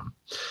here?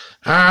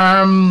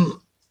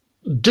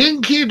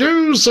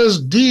 Dinky-Doo,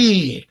 says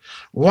D.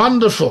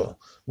 Wonderful.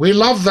 We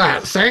love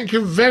that. Thank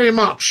you very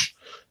much.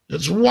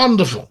 It's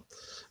wonderful.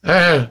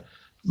 My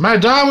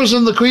dad was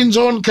in the Queen's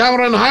Own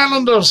Cameron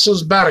Highlanders,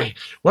 says Barry.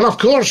 Well, of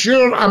course,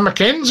 you're a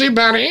Mackenzie,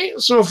 Barry,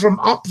 so from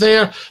up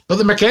there. But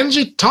the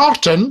Mackenzie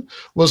tartan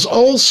was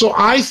also,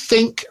 I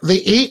think,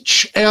 the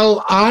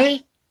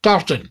HLI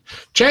tartan.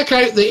 Check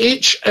out the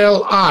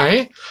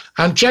HLI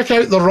and check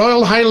out the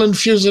Royal Highland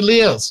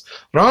Fusiliers.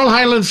 Royal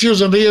Highland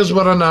Fusiliers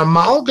were an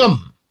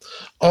amalgam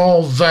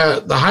of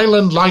the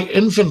Highland Light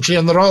Infantry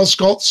and the Royal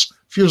Scots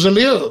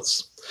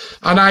Fusiliers.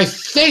 And I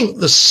think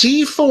the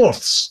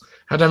Seaforths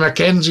had a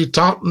Mackenzie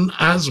tartan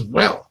as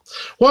well.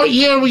 What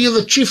year were you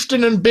the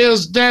chieftain in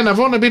Bear's Den? I've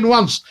only been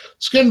once.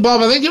 Skin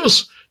Bob, I think it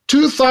was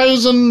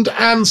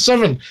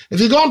 2007. If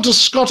you go onto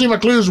Scottie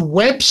McClue's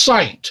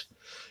website,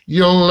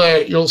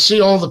 you'll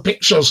see all the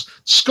pictures.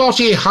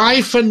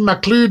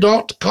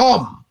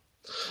 Scottie-McClue.com.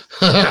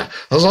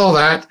 There's all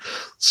that.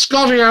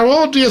 Scottie, how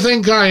old do you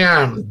think I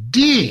am?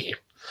 D.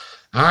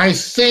 I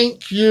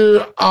think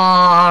you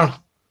are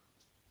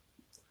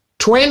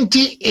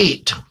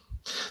 28.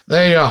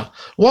 There you are.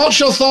 What's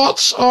your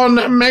thoughts on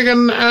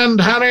Meghan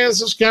and Harry?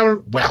 This is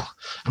Cameron. Well,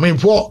 I mean,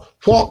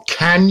 what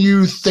can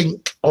you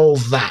think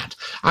of that?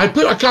 I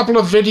put a couple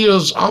of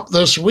videos up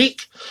this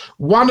week.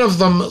 One of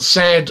them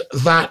said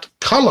that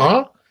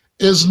colour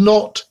is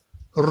not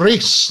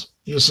race,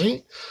 you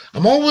see.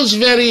 I'm always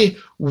very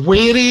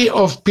wary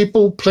of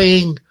people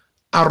playing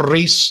a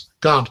race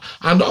card.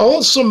 And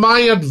also my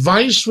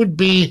advice would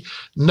be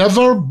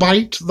never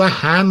bite the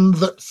hand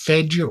that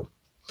fed you.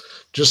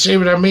 Do you see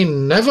what I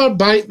mean? Never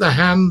bite the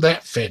hand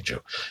that fed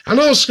you.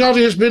 Hello,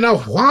 Scottie. It's been a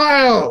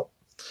while.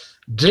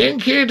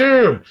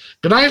 Dinky-Doo.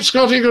 Good night,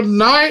 Scottie. Good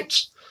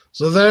night.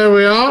 So there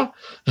we are.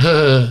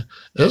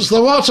 It's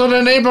the water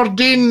in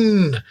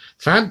Aberdeen.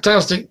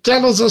 Fantastic.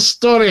 Tell us a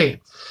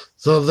story.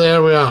 So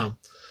there we are.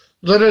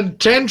 Their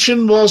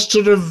intention was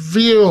to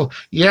reveal.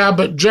 Yeah,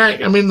 but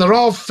Jack, I mean, they're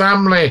all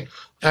family.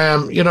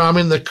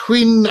 The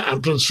Queen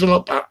and Prince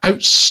Philip are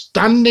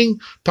outstanding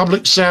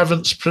public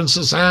servants.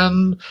 Princess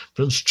Anne,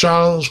 Prince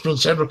Charles,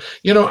 Prince Edward.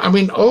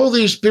 All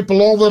these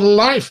people all their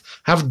life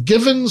have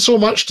given so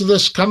much to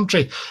this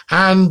country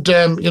and,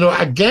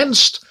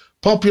 against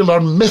popular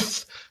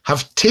myth,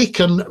 have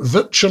taken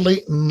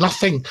virtually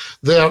nothing.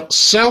 They're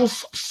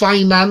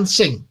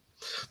self-financing.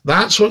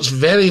 That's what's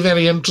very,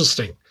 very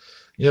interesting.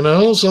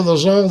 So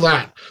there's all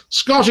that.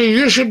 Scottie,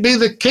 you should be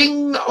the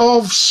King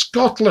of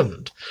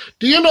Scotland.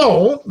 Do you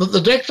know that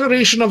the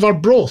Declaration of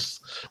Arbroath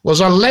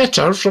was a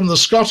letter from the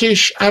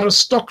Scottish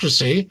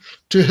aristocracy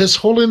to His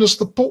Holiness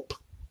the Pope?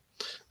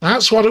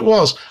 That's what it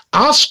was,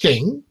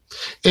 asking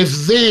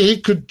if they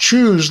could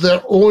choose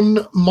their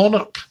own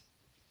monarch.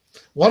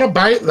 What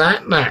about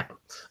that now?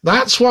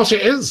 That's what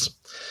it is.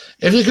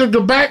 If you could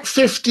go back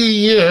 50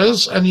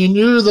 years and you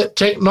knew that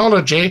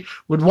technology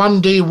would one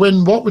day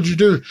win, what would you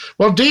do?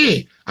 Well,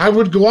 I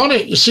would go on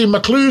it. You see,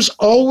 McClue's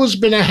always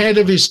been ahead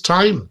of his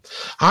time.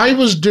 I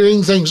was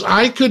doing things.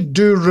 I could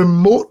do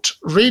remote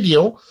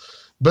radio,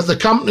 but the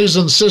companies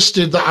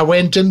insisted that I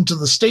went into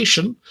the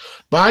station.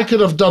 But I could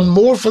have done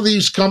more for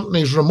these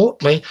companies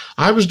remotely.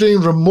 I was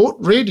doing remote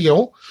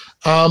radio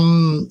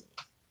 30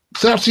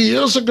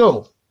 years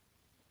ago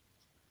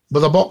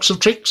with a box of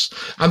tricks.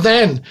 And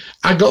then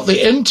I got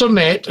the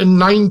internet in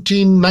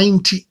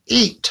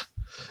 1998.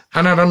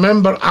 And I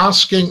remember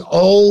asking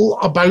all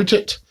about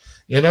it,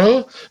 you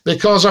know,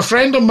 because a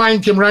friend of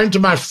mine came round to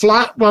my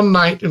flat one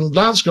night in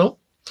Glasgow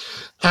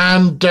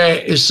and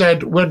he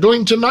said, we're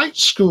going to night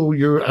school,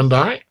 you and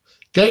I.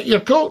 Get your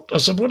coat. I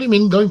said, what do you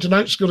mean going to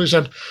night school? He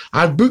said,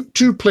 I've booked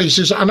 2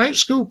 places at a night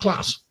school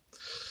class.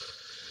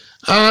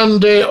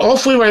 And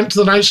off we went to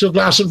the night school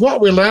class. And what are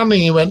we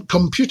learning? He went,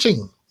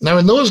 computing. Now,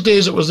 in those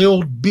days, it was the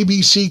old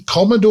BBC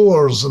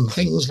Commodores and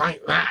things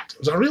like that. It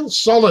was a real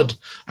solid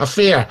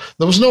affair.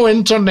 There was no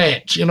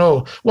internet, you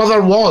know. Well,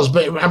 there was,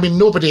 but, I mean,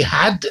 nobody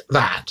had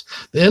that.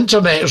 The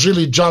internet is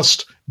really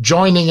just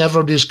joining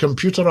everybody's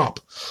computer up.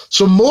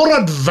 So more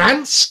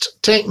advanced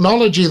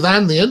technology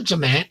than the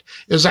internet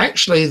is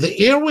actually the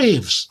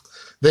airwaves,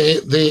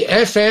 the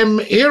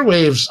FM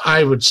airwaves,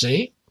 I would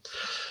say.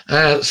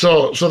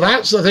 So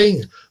that's the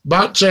thing.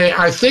 But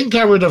I think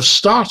I would have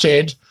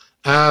started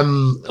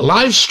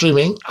live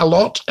streaming a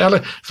lot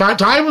earlier. In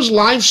fact, I was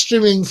live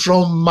streaming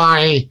from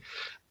my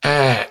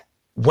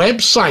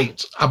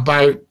website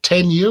about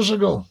 10 years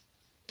ago.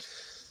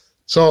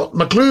 So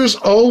McClue's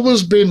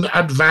always been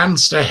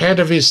advanced ahead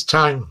of his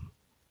time.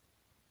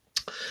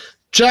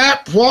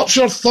 Chap, what's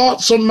your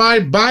thoughts on my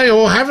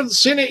bio? Haven't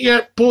seen it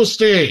yet,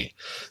 Posty.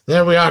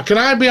 There we are. Can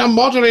I be a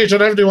moderator?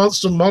 Everybody wants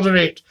to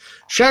moderate.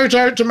 Shout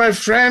out to my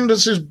friend.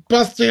 It's his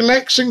birthday,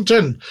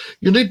 Lexington.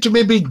 You need to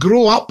maybe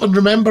grow up and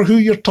remember who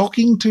you're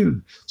talking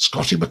to.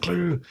 Scottie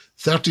McClue,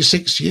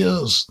 36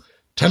 years.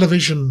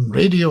 Television,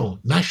 radio,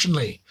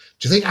 nationally.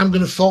 Do you think I'm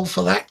going to fall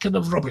for that kind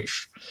of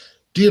rubbish?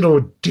 Dear, oh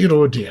dear,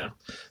 oh dear.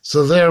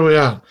 So there we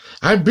are.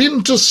 I've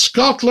been to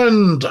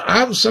Scotland.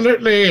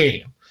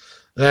 Absolutely.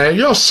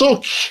 You're so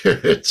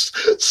cute,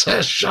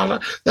 says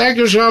Charlotte. Thank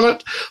you,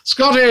 Charlotte.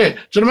 Scottie,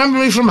 do you remember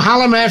me from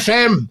Hallam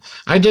FM?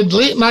 I did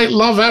Late Night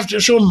Love After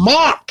Show.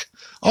 Mark,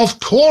 of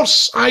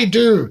course I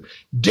do.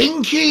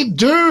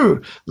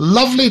 Dinky-Doo,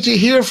 lovely to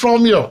hear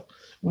from you.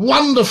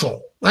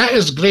 Wonderful. That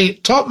is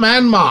great. Top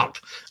man, Mark.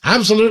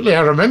 Absolutely,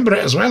 I remember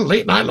it as well.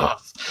 Late Night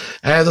Love.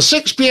 The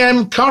 6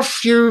 p.m.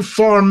 curfew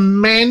for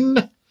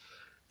men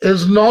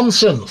is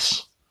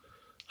nonsense.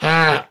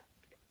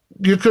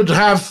 You could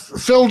have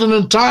filled an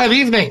entire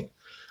evening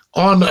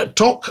on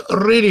talk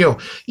radio.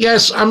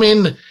 Yes, I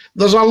mean,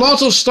 there's a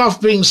lot of stuff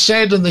being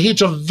said in the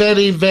heat of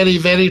very, very,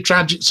 very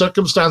tragic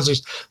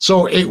circumstances.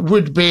 So it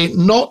would be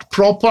not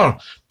proper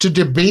to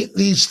debate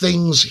these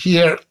things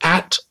here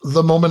at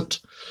the moment,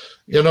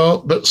 you know.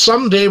 But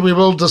someday we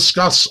will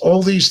discuss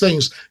all these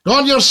things. Go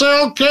on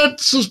yourself, kid,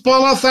 says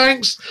Paula,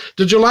 thanks.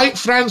 Did you like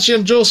Francie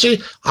and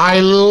Josie? I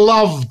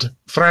loved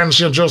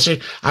Francie and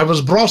Josie. I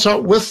was brought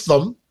up with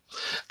them.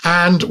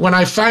 And when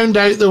I found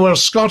out they were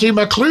Scottie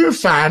McClue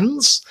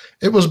fans,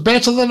 it was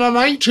better than a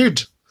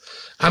knighthood.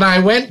 And I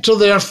went to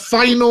their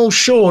final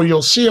show.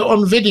 You'll see it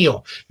on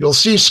video. You'll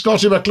see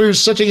Scottie McClue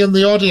sitting in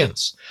the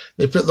audience.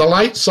 They put the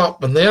lights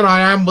up, and there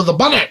I am with the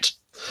bonnet,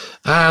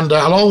 and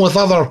along with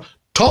other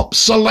top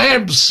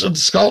celebs in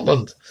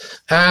Scotland.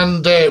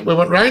 And we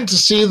went round to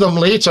see them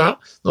later.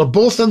 They're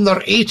both in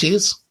their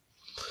 80s.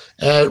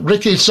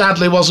 Ricky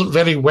sadly wasn't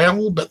very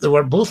well, but they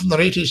were both in their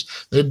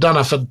 80s. They'd done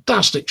a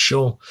fantastic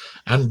show.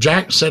 And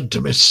Jack said to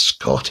me,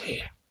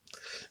 Scottie,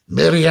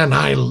 Mary and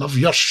I love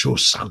your show,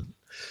 son.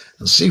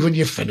 And see, when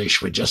you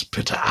finish, we just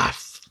put it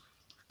off.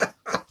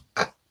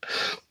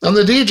 And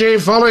the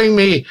DJ following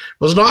me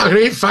was not a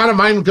great fan of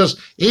mine because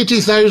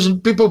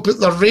 80,000 people put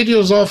their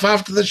radios off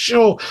after the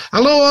show.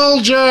 Hello,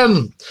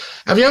 Aljan.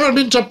 Have you ever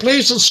been to a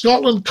place in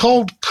Scotland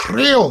called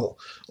Crail?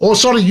 Oh,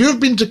 sorry,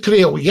 you've been to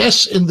Crail.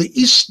 Yes, in the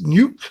East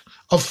Nuke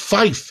of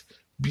Fife.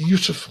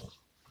 Beautiful.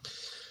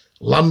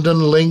 London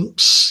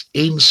Links,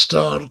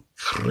 Ainster,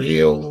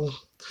 Crail.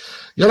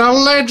 You're a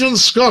legend,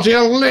 Scottie,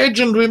 a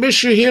legend. We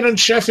miss you here in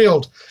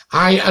Sheffield.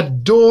 I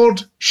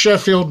adored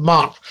Sheffield,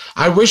 Mark.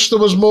 I wish there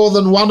was more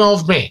than one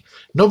of me.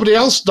 Nobody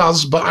else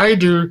does, but I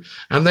do.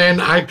 And then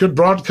I could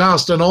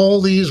broadcast in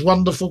all these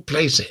wonderful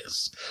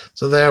places.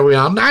 So there we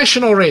are.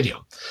 National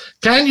Radio.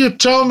 Can you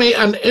tell me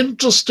an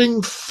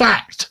interesting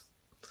fact?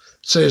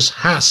 Says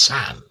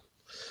Hassan.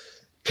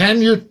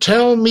 Can you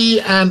tell me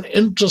an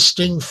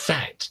interesting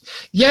fact?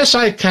 Yes,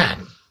 I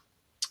can.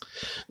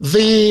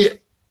 The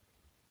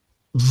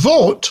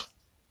vote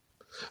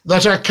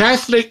that a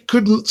Catholic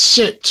couldn't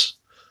sit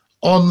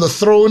on the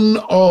throne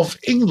of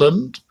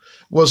England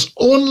was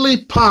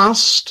only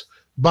passed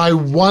by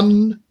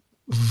one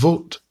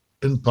vote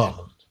in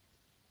Parliament.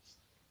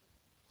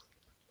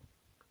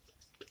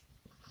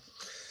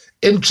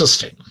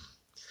 Interesting.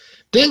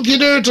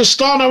 Dinky-Doo to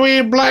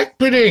Stornoway Black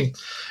Pudding.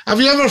 Have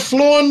you ever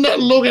flown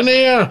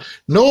Loganair?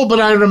 No, but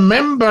I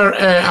remember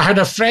I had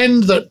a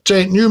friend that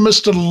knew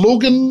Mr.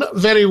 Logan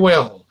very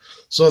well.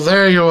 So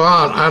there you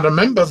are. I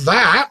remember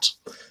that.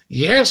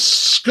 Yes,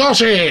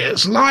 Scottie,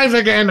 it's live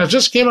again. I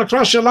just came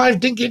across your live,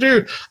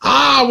 Dinky-Doo.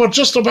 We're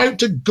just about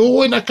to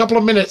go in a couple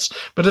of minutes,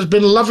 but it's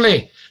been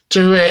lovely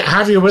to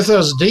have you with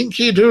us,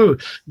 Dinky-Doo.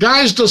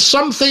 Guys, does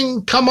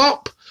something come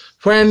up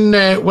when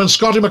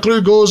Scottie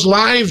McClue goes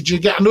live? Do you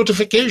get a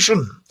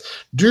notification?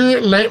 Do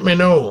let me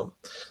know.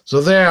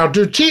 So there, would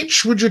you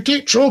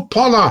teach? Oh,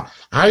 Paula,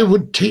 I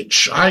would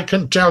teach, I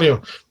can tell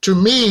you. To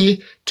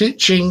me,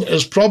 teaching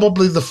is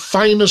probably the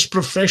finest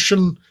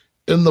profession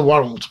in the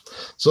world.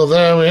 So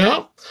there we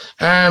are.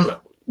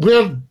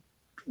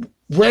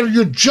 Were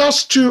you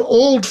just too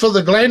old for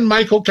the Glenn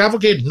Michael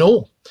cavalcade?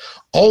 No,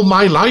 all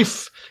my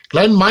life.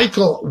 Glenn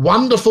Michael,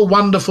 wonderful,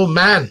 wonderful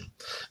man.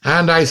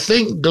 And I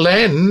think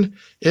Glenn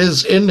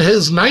is in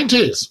his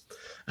 90s.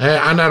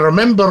 And I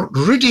remember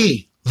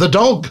Rudy the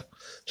dog.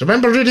 Do you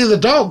remember Rudy the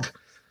dog?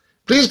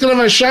 Please give him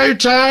a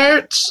shout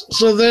out.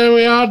 So there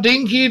we are,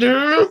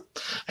 Dinky-Doo.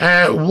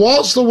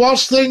 What's the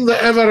worst thing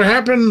that ever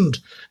happened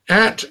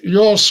at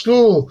your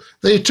school?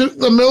 They took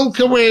the milk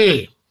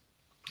away.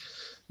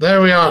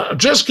 There we are.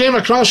 Just came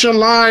across your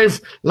live.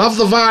 Love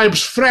the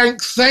vibes.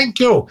 Frank, thank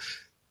you.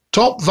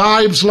 Top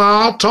vibes,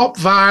 la. Top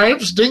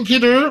vibes.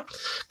 Dinky-Doo.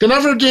 Can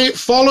everybody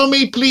follow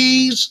me,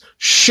 please?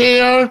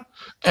 Share.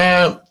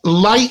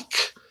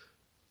 Like.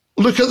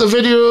 Look at the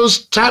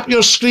videos. Tap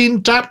your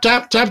screen. Tap,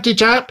 tap, tappity,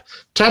 tap.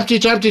 Tappity,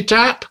 tappity,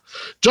 tap.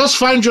 Just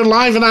found your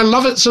live and I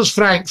love it, says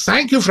Frank.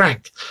 Thank you,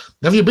 Frank.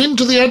 Have you been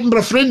to the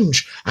Edinburgh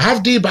Fringe? I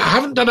have, but I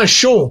haven't done a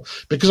show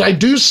because I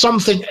do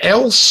something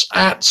else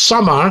at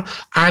summer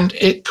and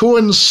it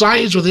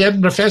coincides with the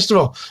Edinburgh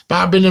Festival. But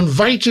I've been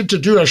invited to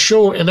do a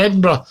show in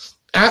Edinburgh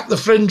at the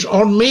Fringe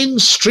on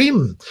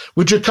mainstream.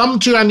 Would you come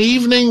to an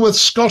evening with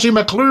Scottie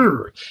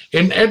McClue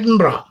in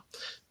Edinburgh?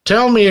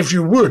 Tell me if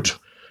you would.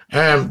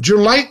 Do you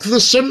like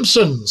The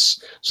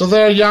Simpsons? So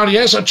there you are.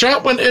 Yes, a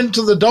chap went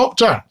into the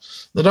doctor.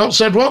 The doctor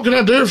said, what can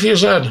I do for you? He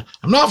said,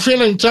 I'm not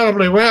feeling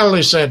terribly well.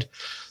 He said,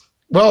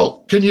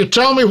 well, can you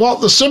tell me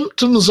what the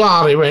symptoms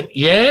are? He went,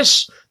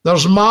 yes,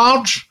 there's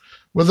Marge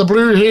with the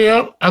blue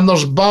hair and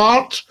there's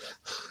Bart.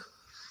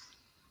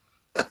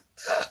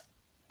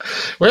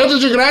 Where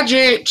did you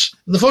graduate?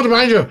 In the photo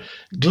behind you,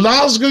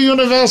 Glasgow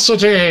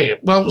University.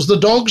 Well, it was the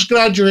dog's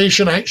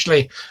graduation,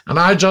 actually, and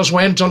I just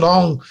went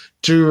along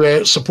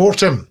to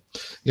support him,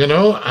 you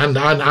know, and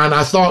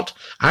I thought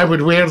I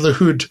would wear the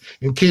hood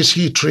in case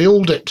he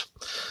trailed it.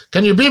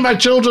 Can you be my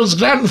children's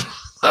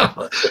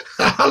grandfather?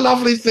 A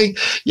lovely thing.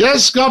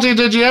 Yes, Scottie,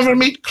 did you ever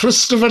meet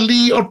Christopher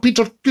Lee or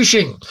Peter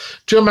Cushing?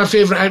 Two of my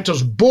favourite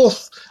actors,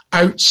 both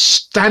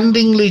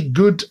outstandingly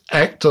good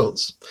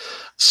actors.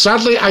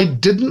 Sadly, I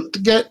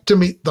didn't get to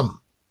meet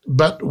them,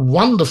 but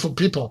wonderful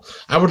people.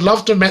 I would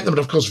love to have met them,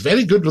 but of course,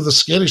 very good with the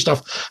scary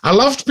stuff. I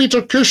loved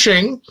Peter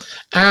Cushing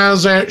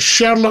as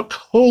Sherlock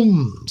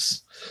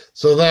Holmes.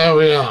 So there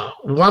we are.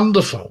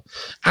 Wonderful.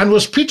 And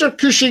was Peter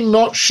Cushing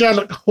not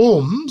Sherlock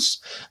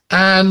Holmes?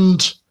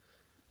 And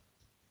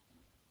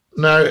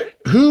now,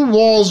 who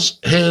was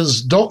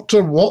his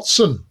Dr.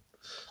 Watson?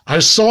 I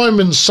saw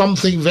him in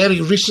something very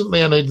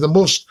recently and had the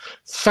most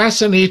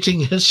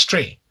fascinating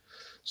history.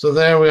 So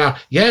there we are.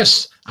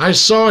 Yes, I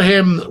saw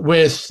him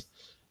with,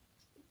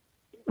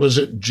 was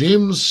it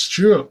James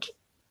Stewart?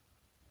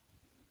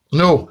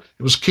 No,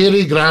 it was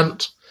Cary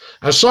Grant.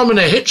 I saw him in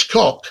a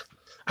Hitchcock.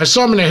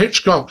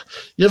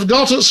 You've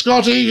got it,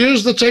 Scottie.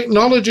 Use the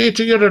technology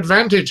to your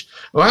advantage.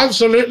 Oh,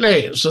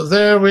 absolutely. So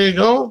there we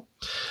go.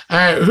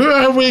 Who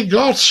have we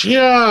got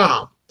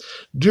here?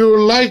 Do you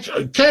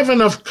like Kevin?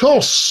 Of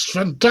course.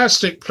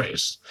 Fantastic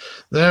place.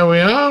 There we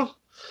are.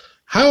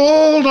 How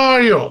old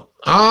are you?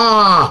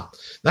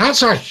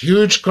 That's a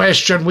huge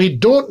question. We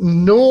don't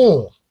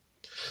know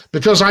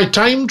because I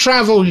time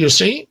travel, you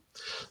see.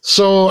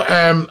 So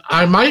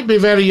I might be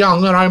very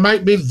young or I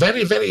might be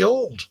very, very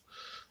old.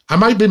 I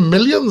might be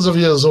millions of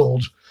years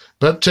old.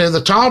 But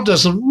the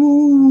TARDIS,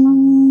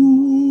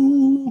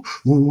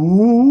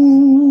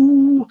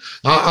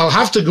 I'll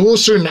have to go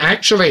soon,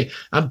 actually,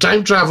 and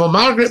time travel.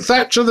 Margaret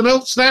Thatcher, the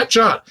milk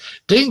snatcher.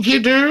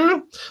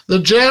 Dinky-Doo, the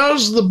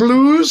Jers, the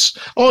blues.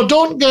 Oh,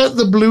 don't get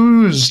the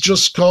blues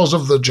just cause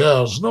of the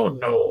Jers. No,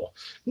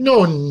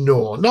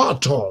 not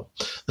at all.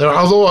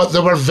 Although they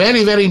were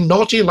very, very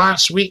naughty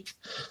last week.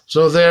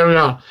 So there we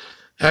are.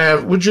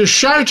 Would you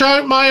shout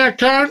out my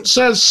account,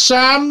 says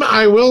Sam.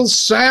 I will,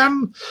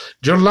 Sam.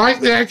 Do you like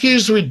the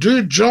Eckies? We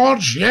do,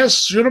 George.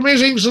 Yes, you're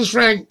amazing, says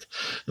Frank.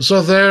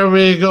 So there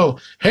we go.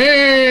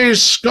 Hey,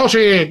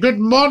 Scottie, good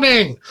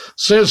morning,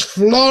 says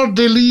Fleur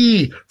de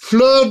Lis.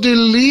 Fleur de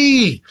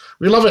Lis.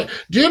 We love it.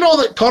 Do you know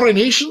that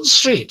Coronation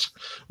Street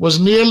was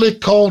nearly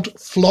called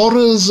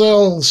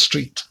Florizel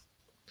Street?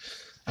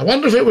 I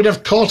wonder if it would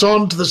have caught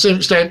on to the same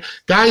extent.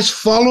 Guys,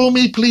 follow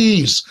me,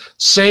 please.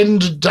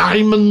 Send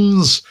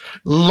diamonds.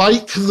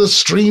 Like the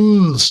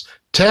streams.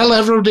 Tell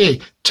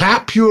everybody.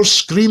 Tap your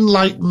screen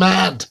like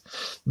mad.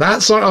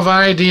 That sort of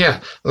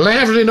idea.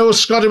 Let everybody know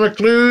Scottie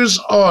McClue's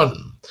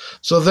on.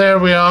 So there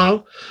we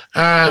are.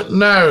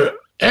 Now,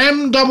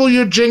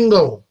 MW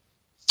Jingle.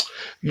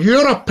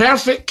 You're a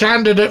perfect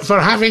candidate for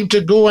having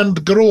to go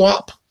and grow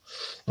up.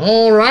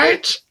 All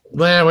right.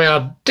 There we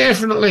are.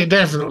 Definitely,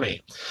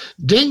 definitely.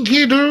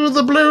 Dinky-Doo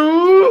the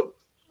Blue.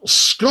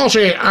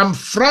 Scottie, I'm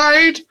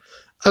fried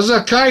as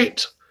a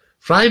kite.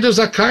 Fried as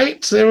a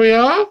kite. There we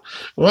are.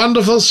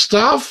 Wonderful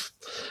stuff.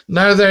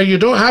 Now there, you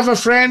don't have a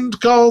friend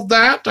called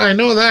that. I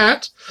know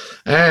that.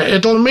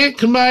 It'll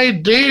make my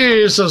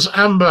day, says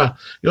Amber.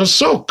 You're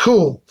so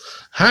cool.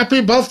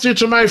 Happy birthday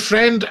to my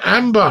friend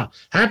Amber.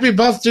 Happy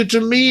birthday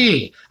to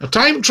me, a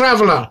time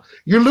traveller.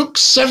 You look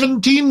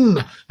 17.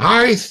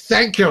 I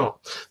thank you.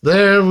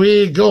 There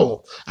we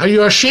go. Are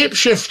you a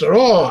shapeshifter?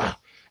 Oh,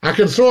 I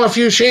can throw a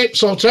few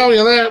shapes, I'll tell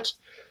you that.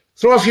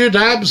 Throw a few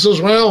dabs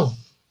as well.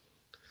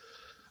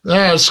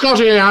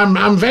 Scottie,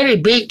 I'm very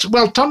baked.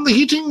 Well, turn the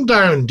heating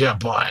down, dear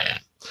boy.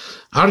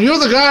 Are you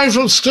the guy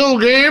from Still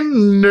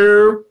Game?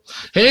 No.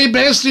 Hey,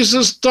 bestie,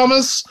 says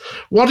Thomas.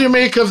 What do you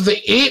make of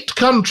the 8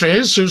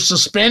 countries who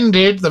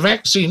suspended the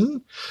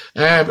vaccine?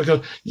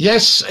 Because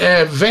yes,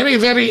 very,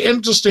 very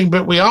interesting,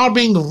 but we are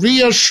being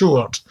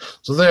reassured.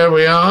 So there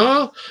we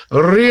are,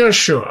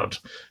 reassured.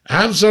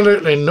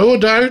 Absolutely no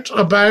doubt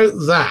about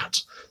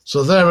that.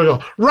 So there we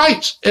go.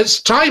 Right,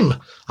 it's time.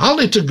 I'll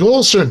need to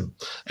go soon.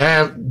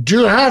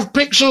 Do you have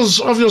pictures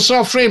of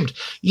yourself framed?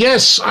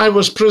 Yes, I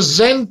was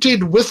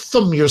presented with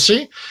them, you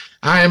see.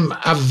 I'm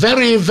a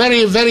very,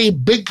 very, very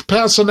big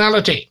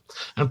personality,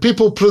 and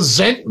people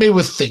present me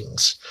with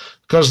things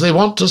because they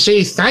want to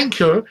say thank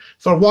you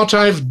for what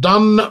I've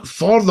done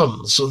for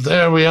them. So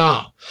there we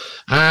are.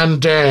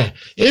 And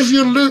if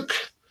you look,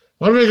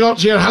 what have we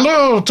got here?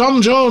 Hello,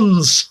 Tom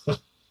Jones.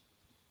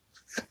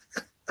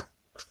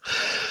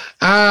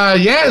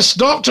 Yes,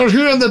 Doctor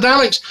Who and the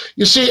Daleks.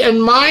 You see, in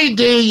my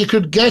day, you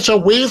could get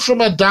away from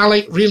a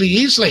Dalek really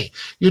easily.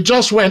 You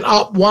just went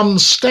up one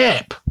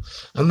step,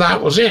 and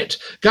that was it.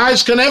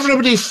 Guys, can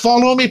everybody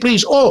follow me,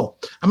 please? Oh,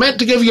 I meant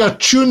to give you a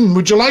tune.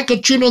 Would you like a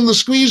tune on the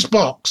squeeze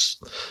box?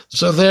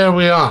 So there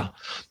we are.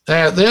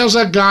 There's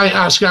a guy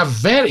asking a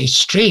very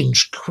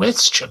strange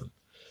question.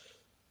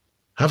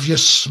 Have you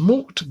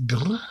smoked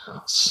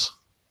grass?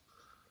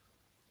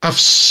 I've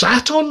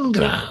sat on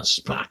grass,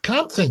 but I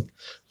can't think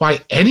why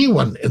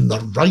anyone in their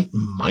right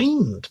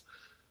mind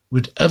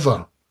would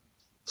ever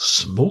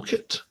smoke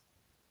it.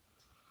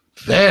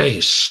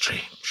 Very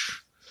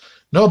strange.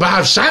 No, but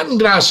I've sat in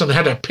grass and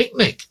had a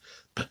picnic.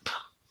 But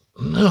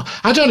no,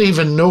 I don't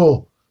even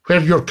know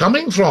where you're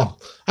coming from.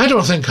 I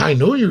don't think I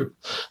know you.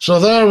 So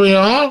there we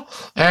are.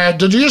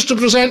 Did you used to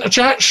present a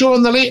chat show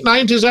in the late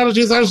 90s, early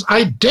 2000s?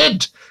 I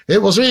did.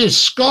 It was me,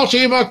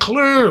 Scottie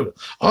McClue,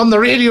 on the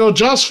radio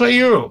just for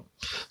you.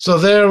 So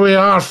there we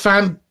are.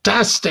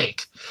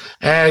 Fantastic.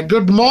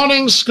 Good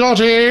morning,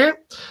 Scottie.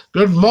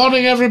 Good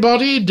morning,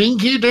 everybody.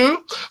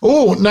 Dinky-Doo.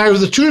 Oh, now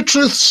the 2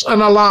 truths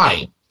and a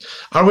lie.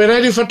 Are we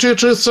ready for 2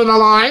 truths and a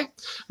lie?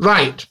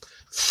 Right.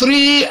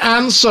 3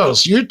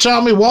 answers. You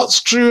tell me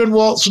what's true and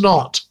what's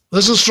not.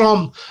 This is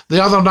from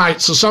the other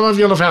night, so some of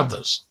you will have had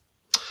this.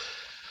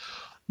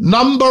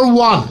 Number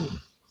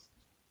 1.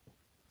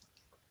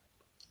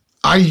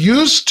 I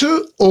used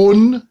to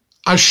own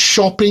a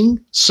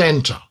shopping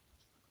centre.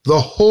 The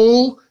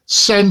whole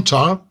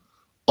centre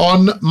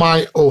on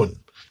my own.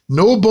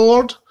 No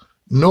board,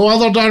 no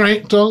other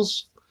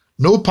directors,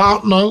 no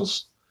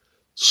partners.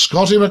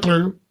 Scottie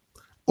McClue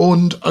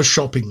owned a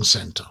shopping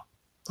centre.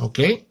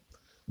 Okay?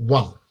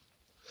 1.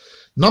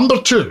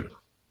 Number 2.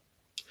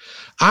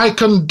 I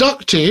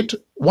conducted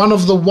one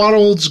of the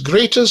world's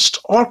greatest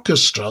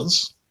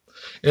orchestras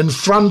in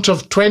front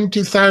of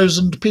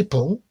 20,000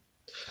 people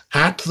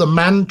at the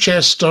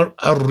Manchester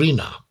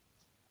Arena.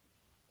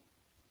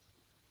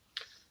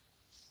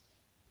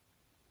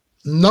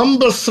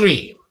 Number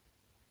 3,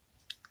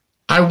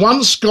 I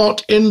once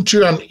got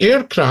into an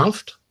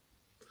aircraft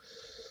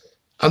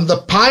and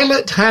the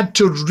pilot had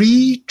to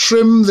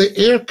re-trim the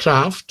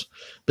aircraft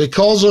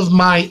because of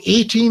my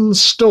 18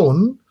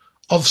 stone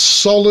of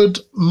solid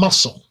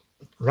muscle,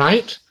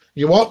 right?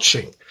 You're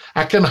watching.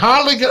 I can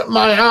hardly get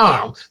my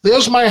arm.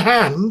 There's my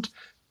hand.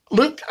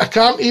 Look, I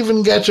can't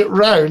even get it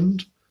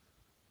round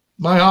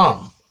my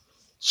arm.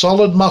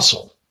 Solid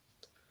muscle.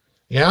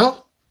 Yeah?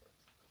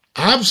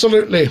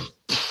 Absolutely.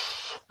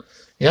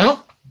 Yeah?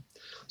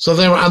 So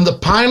there, and the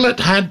pilot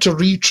had to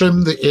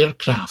retrim the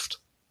aircraft.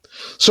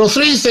 So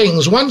 3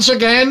 things. Once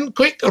again,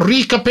 quick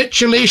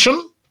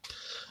recapitulation,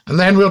 and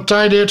then we'll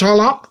tidy it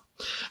all up.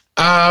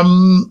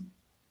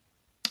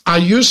 I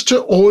used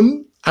to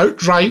own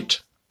outright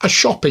a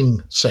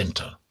shopping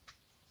centre.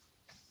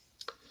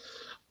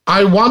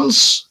 I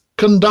once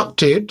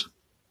conducted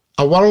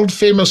a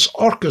world-famous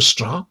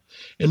orchestra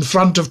in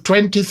front of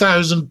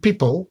 20,000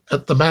 people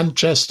at the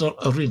Manchester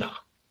Arena.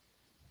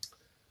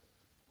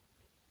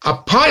 A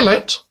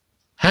pilot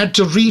had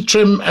to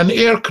retrim an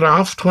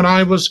aircraft when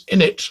I was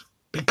in it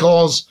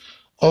because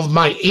of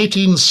my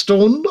 18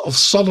 stone of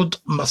solid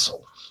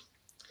muscle.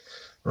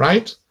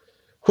 Right?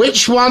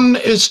 Which one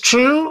is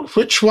true?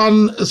 Which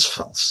one is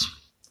false?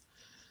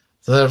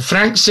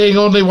 Frank's saying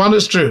only one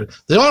is true.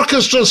 The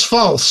orchestra's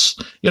false.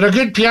 You're a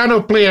good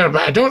piano player,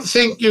 but I don't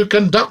think you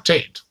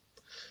conducted.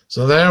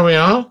 So there we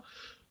are.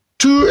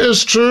 2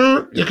 is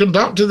true. You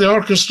conducted the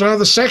orchestra.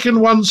 The second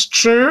one's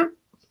true.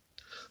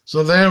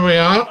 So there we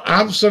are.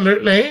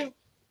 Absolutely.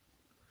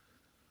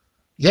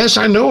 Yes,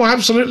 I know.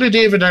 Absolutely,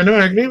 David. I know.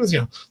 I agree with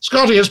you.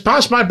 Scottie, it's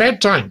past my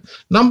bedtime.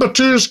 Number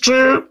 2 is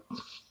true.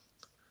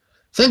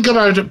 Think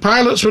about it.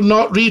 Pilots would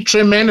not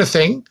retrim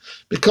anything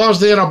because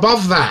they're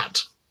above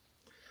that.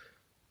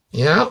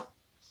 Yeah.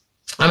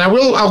 And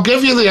I'll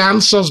give you the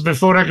answers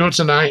before I go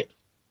tonight.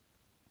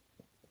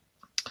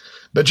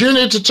 But you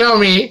need to tell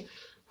me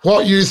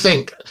what you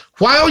think.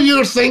 While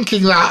you're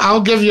thinking that,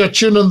 I'll give you a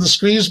tune on the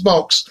squeeze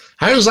box.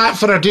 How's that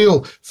for a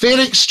deal? Fair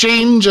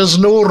exchange is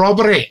no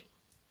robbery.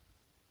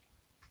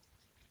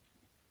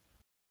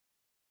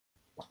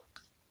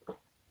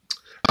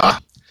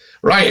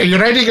 Right, are you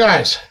ready,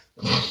 guys?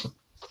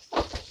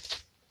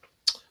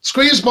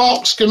 Squeeze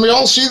box. Can we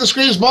all see the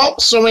squeeze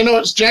box so we know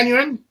it's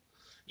genuine?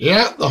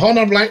 Yeah, the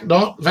Honor Black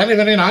Dot. Very,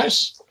 very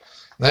nice.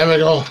 There we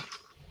go.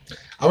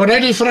 Are we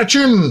ready for a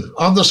tune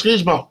on the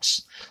squeeze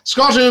box?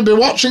 Scottie will be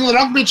watching the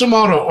rugby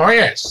tomorrow. Oh,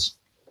 yes.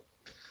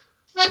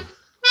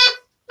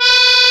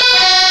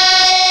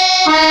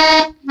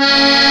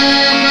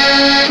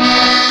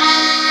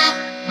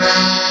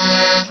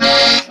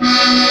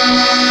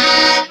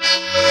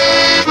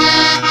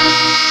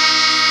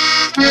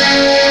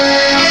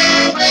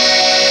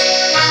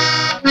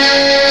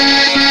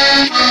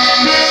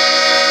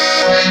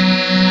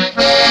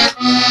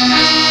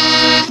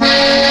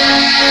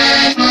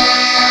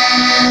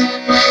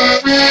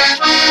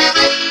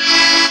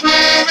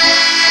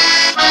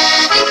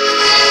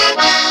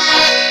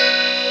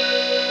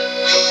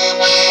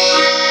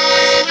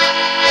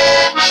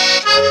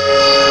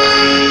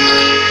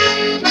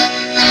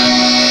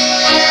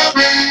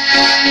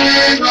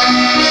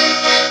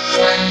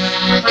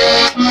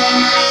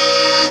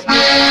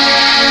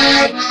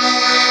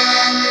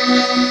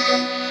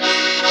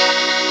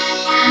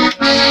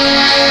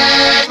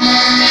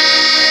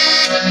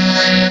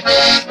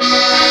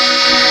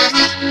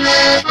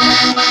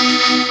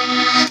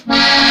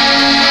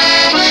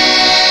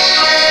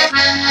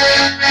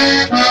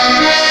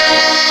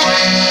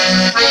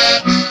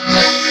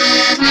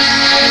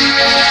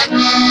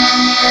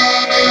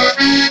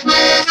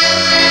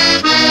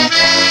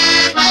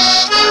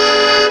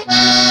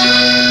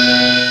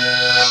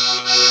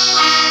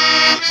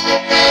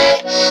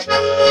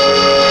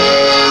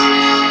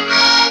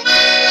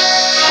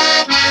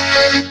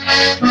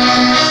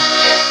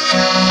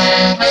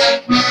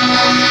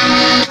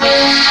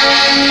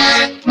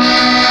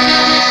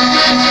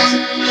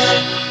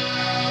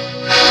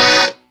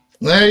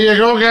 There you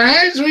go,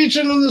 guys.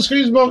 Reaching in the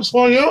squeeze box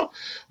for you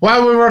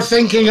while we were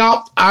thinking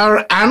up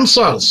our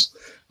answers.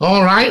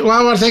 All right,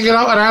 while we're thinking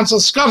up our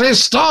answers, Scottie,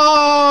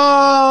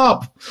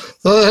 stop!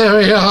 So there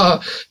we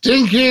are.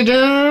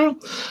 Dinky-Doo.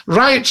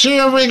 Right,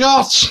 here we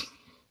got.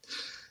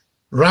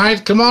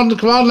 Right, come on,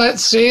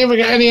 let's see if we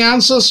get any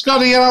answers.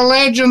 Scottie, you're a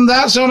legend.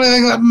 That's the only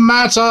thing that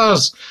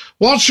matters.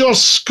 What's your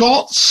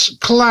Scots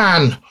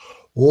clan?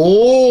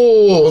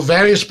 Oh,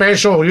 very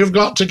special. You've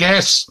got to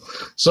guess.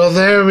 So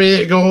there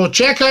we go.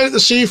 Check out the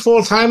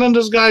Seaforth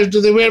Highlanders, guys. Do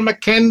they wear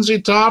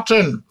Mackenzie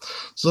tartan?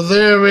 So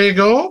there we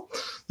go.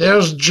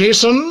 There's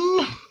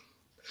Jason.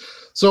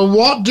 So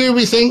what do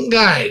we think,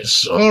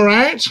 guys? All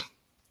right.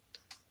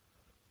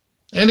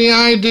 Any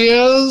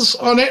ideas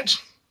on it?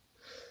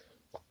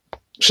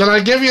 Shall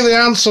I give you the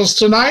answers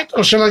tonight,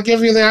 or shall I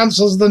give you the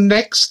answers the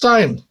next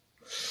time?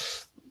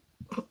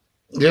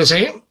 You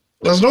see?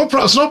 There's no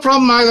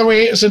problem either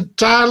way. It's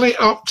entirely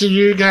up to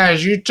you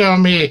guys. You tell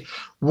me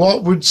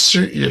what would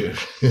suit you.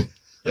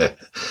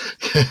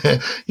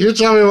 You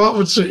tell me what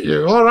would suit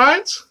you. All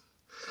right?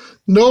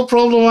 No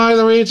problem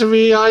either way to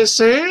me, I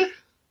say.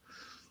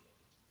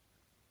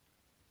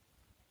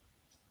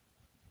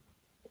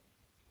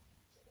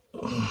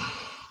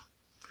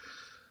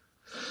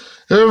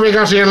 Who we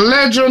got here?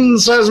 Legend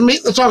says,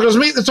 meet the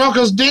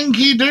talkers,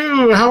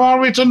 Dinky-Doo. How are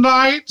we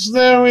tonight?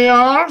 There we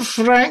are,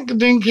 Frank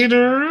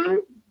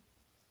Dinky-Doo.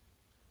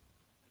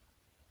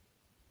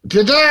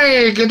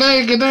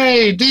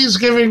 G'day. Dee's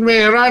giving me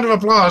a round of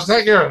applause.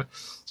 Thank you.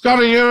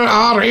 Scottie, you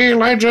are a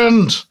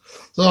legend.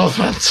 So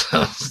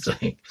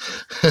fantastic.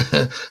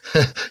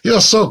 You're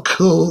so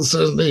cool,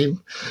 says Dean.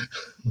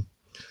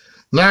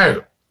 Now,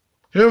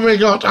 who have we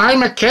got?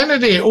 I'm a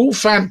Kennedy. Oh,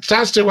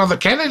 fantastic. Well, the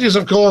Kennedys,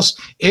 of course,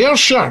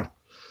 Ayrshire.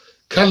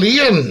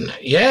 Killeen.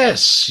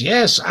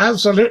 Yes,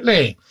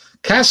 absolutely.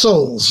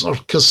 Castles or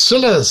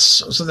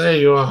Casillas. So there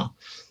you are.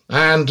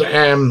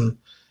 And,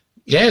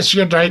 yes,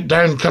 you're right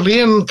down.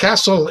 Killeen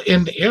Castle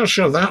in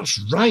Ayrshire, that's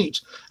right.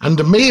 And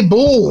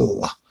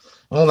Maybole.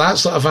 Oh, that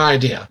sort of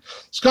idea.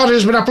 Scottie,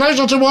 it's been a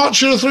pleasure to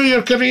watch you through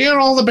your career.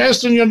 All the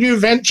best in your new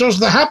ventures.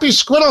 The Happy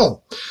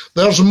Squirrel.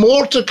 There's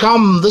more to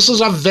come. This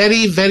is a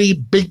very, very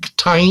big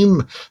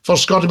time for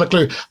Scottie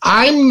McClue.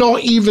 I'm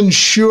not even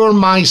sure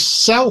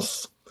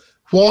myself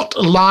what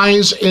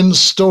lies in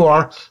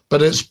store,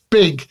 but it's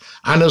big.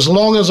 And as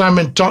long as I'm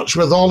in touch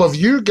with all of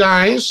you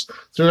guys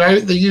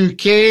throughout the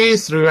UK,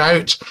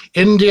 throughout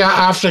India,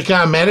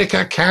 Africa,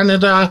 America,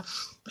 Canada,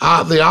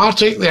 the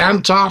Arctic, the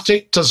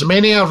Antarctic,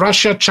 Tasmania,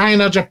 Russia,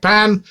 China,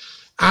 Japan,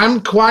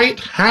 I'm quite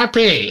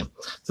happy.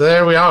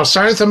 There we are,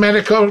 South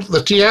America,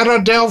 the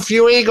Tierra del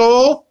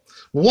Fuego.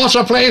 What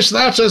a place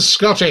that is,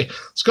 Scottie.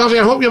 Scottie,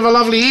 I hope you have a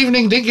lovely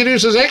evening. Dinky-Doo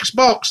says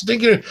Xbox.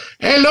 Dinky-Doo,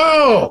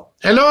 hello.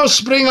 Hello,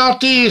 Spring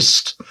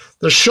Artiste.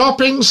 The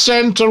shopping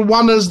centre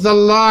one is the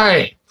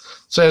lie,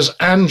 says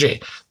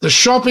Angie. The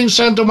shopping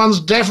centre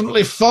one's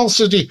definitely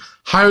falsity.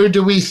 How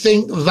do we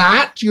think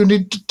that? You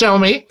need to tell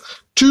me.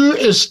 2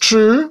 is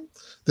true.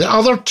 The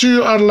other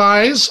 2 are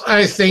lies,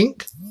 I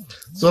think.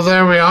 So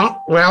there we are.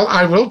 Well,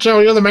 I will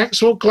tell you, the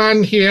Maxwell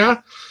clan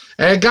here.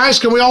 Guys,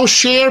 can we all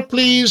share,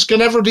 please?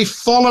 Can everybody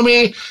follow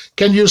me?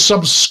 Can you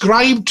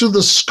subscribe to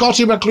the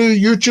Scottie McClue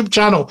YouTube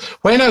channel?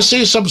 When I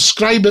say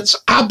subscribe, it's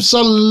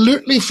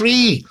absolutely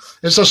free.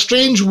 It's a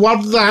strange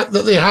word that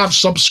they have,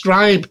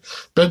 subscribe,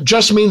 but it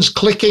just means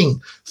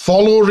clicking.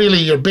 Follow, really.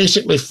 You're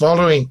basically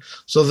following.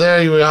 So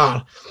there you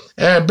are.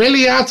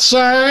 Billy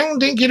Atsang,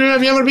 Dinky-Doo,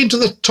 have you ever been to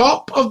the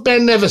top of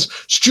Ben Nevis?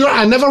 Stuart,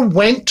 I never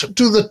went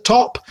to the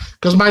top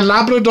because my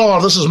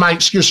Labrador, this is my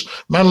excuse,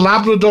 my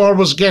Labrador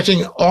was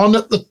getting on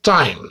at the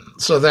time.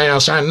 So there,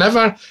 so I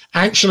never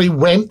actually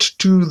went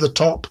to the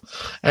top.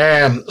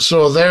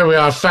 So there we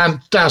are,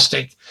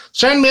 fantastic.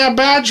 Send me a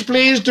badge,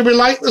 please. Do we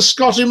like the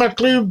Scottie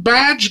McClue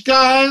badge,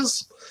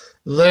 guys?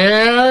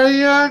 There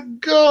you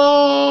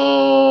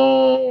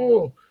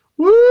go.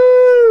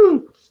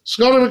 Woo!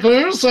 Scottie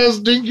McClue says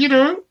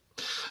Dinky-Doo.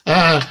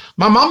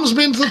 My mum's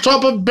been to the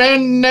top of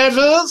Ben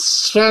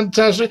Nevis.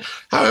 Fantastic.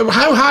 How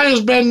high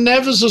is Ben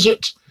Nevis? Is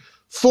it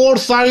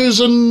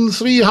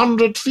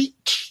 4,300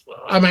 feet?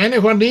 Am I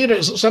anywhere near it?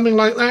 Is it something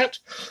like that?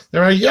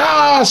 There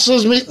are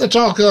says Meet the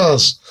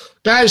Talkers.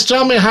 Guys,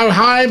 tell me how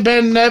high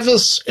Ben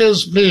Nevis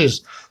is,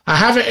 please. I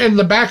have it in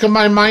the back of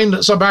my mind.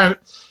 It's about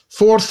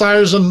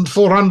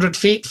 4,400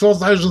 feet,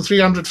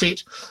 4,300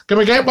 feet. Can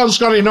we get one,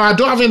 Scottie? No, I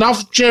don't have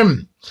enough,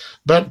 Jim.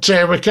 But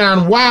we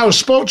can. Wow,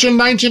 spoke in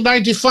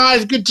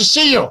 1995. Good to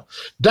see you.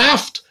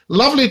 Daft,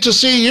 lovely to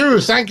see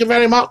you. Thank you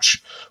very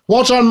much.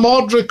 What are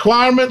mod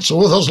requirements?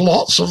 Oh, there's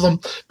lots of them.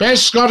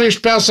 Best Scottish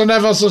person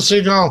ever, says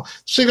Seagull.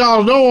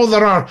 Seagull, no,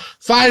 there are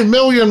 5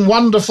 million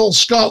wonderful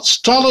Scots.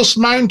 Tallest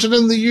mountain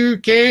in the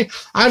UK.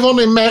 I've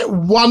only met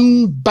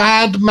one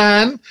bad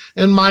man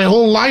in my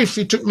whole life.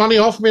 He took money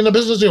off me in a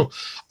business deal.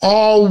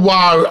 Oh,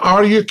 wow.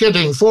 Are you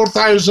kidding?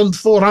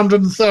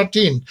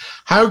 4,413.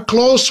 How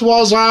close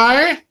was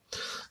I?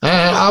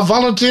 I'll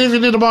volunteer if you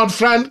need a mod,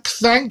 Frank.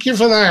 Thank you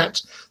for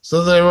that.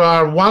 So there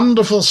are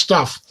wonderful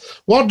stuff.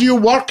 What do you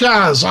work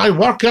as? I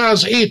work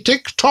as a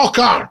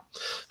TikToker.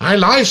 I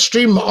live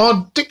stream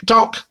on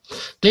TikTok.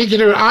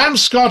 Dinky-Doo, I'm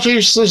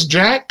Scottish, says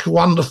Jack.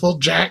 Wonderful,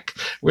 Jack.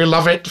 We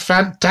love it.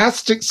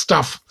 Fantastic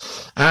stuff.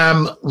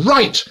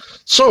 Right.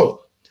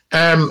 So,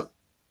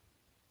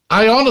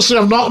 I honestly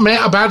have not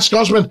met a bad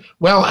Scotsman.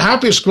 Well,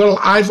 Happy Squirrel,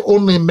 I've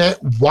only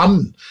met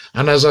one.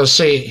 And as I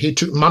say, he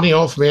took money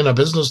off me in a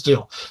business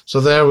deal.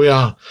 So there we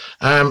are.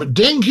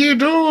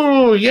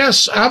 Dinky-Doo,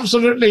 yes,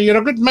 absolutely. You're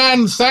a good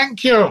man.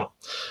 Thank you.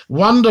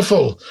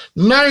 Wonderful.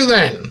 Now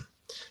then,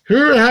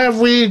 who have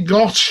we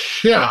got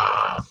here?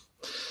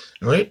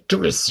 Wait till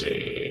we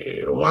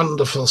see.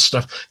 Wonderful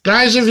stuff.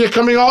 Guys, if you're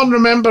coming on,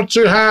 remember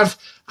to have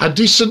a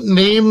decent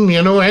name,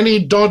 you know, any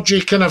dodgy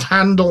kind of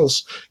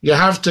handles, you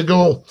have to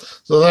go.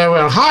 So there we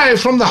are. Hi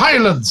from the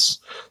Highlands,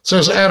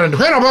 says Erin.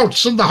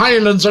 Whereabouts in the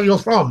Highlands are you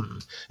from,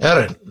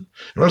 Erin?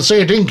 We'll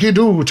say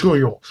Dinky-Doo to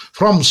you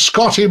from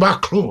Scottie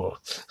McClue.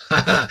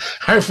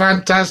 How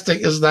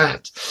fantastic is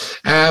that?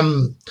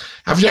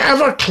 Have you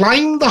ever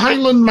climbed the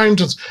Highland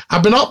Mountains?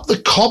 I've been up the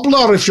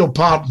cobbler, if you'll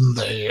pardon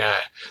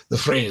the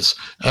phrase.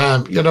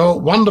 You know,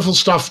 wonderful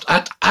stuff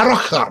at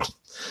Aracher,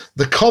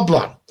 the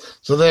cobbler.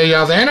 So there you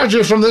are. The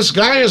energy from this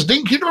guy is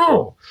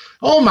Dinky-Doo.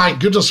 Oh, my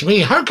goodness me.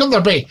 How can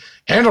there be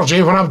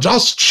energy when I'm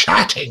just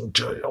chatting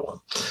to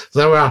you?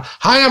 There we are.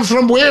 Hi, I'm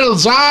from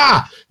Wales.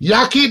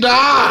 Yaki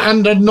da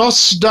and a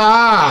nos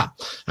da.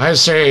 I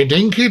say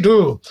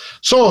Dinky-Doo.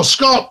 So,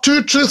 Scott,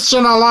 2 truths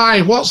and a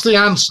lie. What's the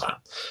answer?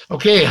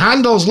 Okay,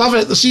 handles, love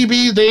it. The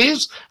CB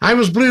days, I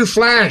was Blue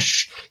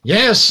Flash.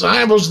 Yes,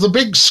 I was the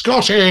big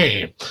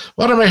Scottie.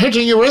 What am I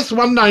hitting you with?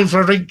 1-9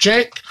 for a rig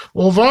check.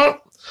 Over.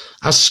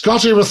 A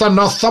Scottie with a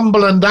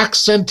Northumberland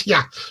accent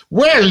here.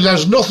 Well,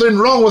 there's nothing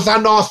wrong with a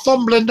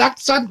Northumberland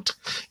accent.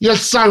 You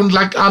sound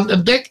like Ant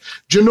and Dick.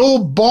 Do you know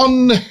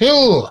Bon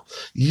Hill?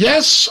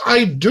 Yes,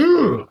 I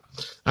do.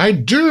 I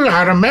do.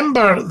 I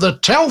remember the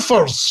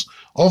Telfers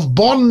of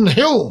Bon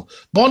Hill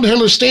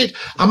Estate.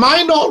 Am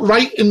I not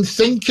right in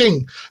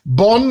thinking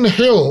Bon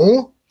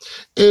Hill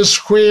is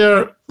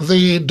where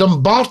the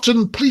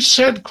Dumbarton Police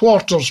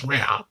Headquarters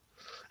were?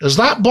 Is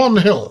that Bon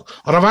Hill?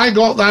 Or have I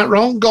got that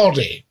wrong,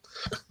 Gordy?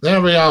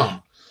 There we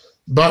are.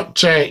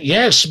 But,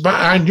 yes, but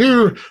I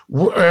knew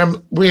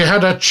we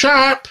had a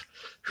chap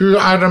who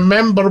I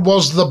remember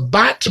was the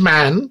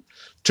Batman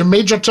to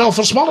Major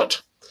Telfer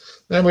Smollett.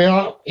 There we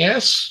are,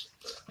 yes.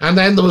 And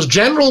then there was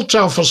General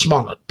Telfer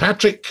Smollett,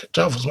 Patrick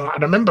Telfer Smollett.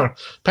 I remember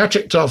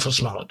Patrick Telfer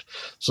Smollett.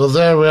 So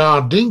there we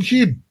are,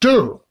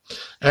 Dinky-Doo.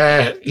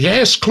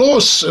 Yes,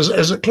 close.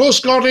 Is it close,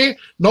 Scottie?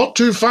 Not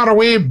too far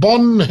away,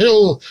 Bon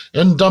Hill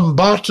in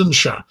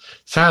Dumbartonshire.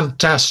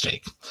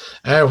 Fantastic.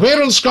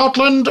 Where in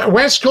Scotland?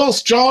 West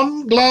Coast,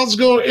 John.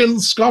 Glasgow in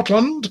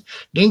Scotland.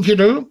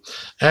 Dinky-Doo.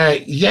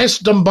 Yes,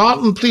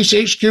 Dumbarton Police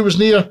HQ was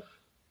near.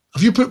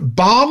 Have you put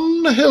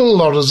Bon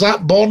Hill, or is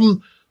that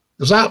Bon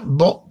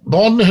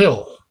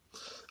Hill?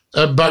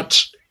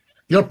 But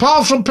your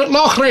pal from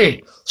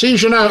Pitlochry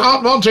sees you now.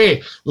 Up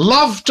Monty.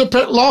 Love to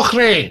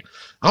Pitlochry.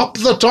 Up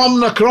the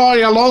Tom Nacroy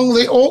along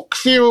the oak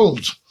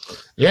field.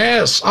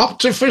 Yes, up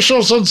to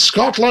Fishers and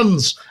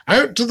Scotland's,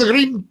 out to the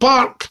Green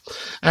Park.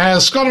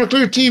 Scottie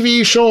McClue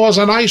TV show has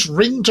a nice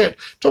ring to it.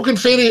 Token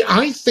Fairy,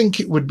 I think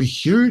it would be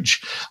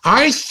huge.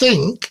 I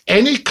think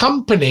any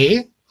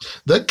company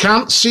that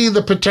can't see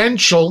the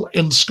potential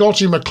in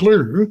Scottie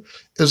McClue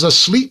is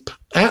asleep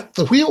at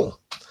the wheel.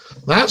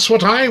 That's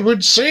what I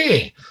would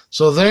say.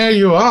 So there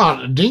you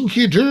are.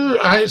 Dinky-Doo,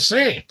 I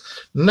say.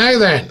 Now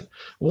then,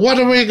 what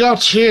have we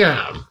got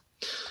here?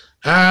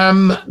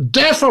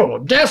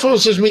 Defo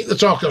says meet the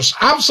talkers.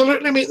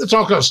 Absolutely meet the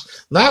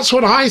talkers. That's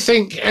what I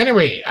think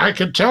anyway. I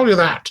can tell you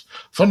that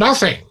for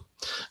nothing.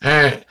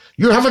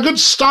 You have a good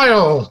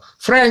style,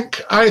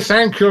 Frank. I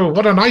thank you.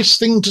 What a nice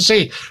thing to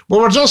say. We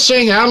were just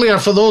saying earlier,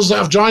 for those that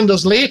have joined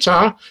us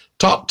later,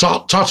 tot.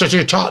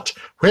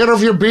 Where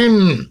have you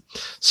been?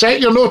 Set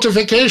your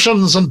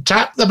notifications and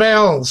tap the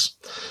bells.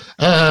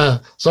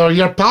 So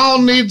your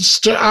pal needs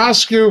to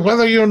ask you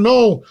whether you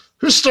know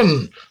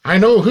Houston. I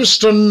know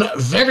Houston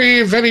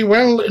very, very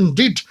well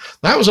indeed.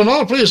 That was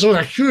another place with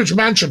a huge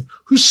mansion,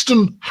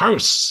 Houston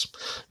House.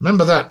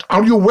 Remember that.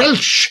 Are you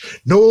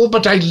Welsh? No,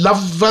 but I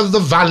love the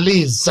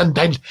valleys, and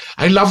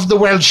I love the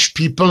Welsh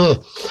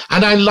people,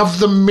 and I love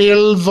the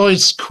male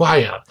voice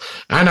choir,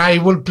 and I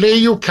will play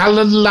you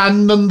Callan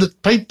Lan and the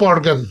pipe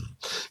organ.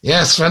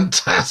 Yes,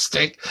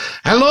 fantastic.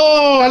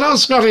 Hello,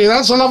 Scottie.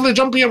 That's a lovely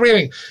jumper you're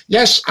wearing.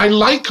 Yes, I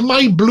like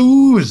my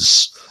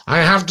blues. I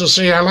have to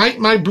say, I like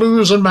my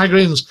blues and my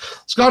greens.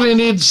 Scottie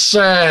needs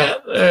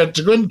to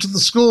go into the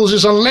schools.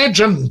 He's a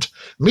legend.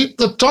 Meet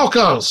the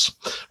talkers.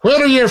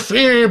 Where are you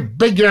fae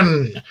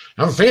biggin?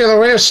 I'm fae the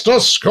west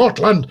of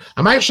Scotland.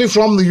 I'm actually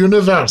from the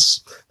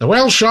universe. The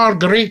Welsh are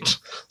great.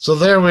 So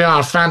there we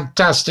are.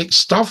 Fantastic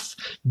stuff.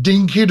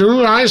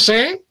 Dinky-Doo, I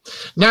say.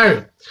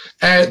 Now,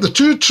 the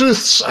two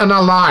truths and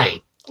a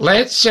lie.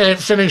 Let's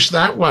finish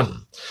that one.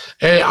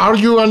 Are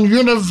you on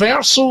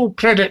universal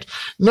credit?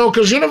 No,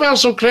 because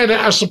universal credit,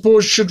 I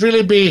suppose, should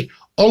really be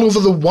all over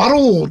the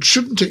world,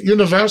 shouldn't it?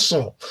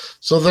 Universal.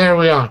 So there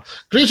we are.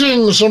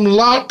 Greetings from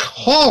Lark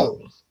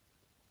Hall.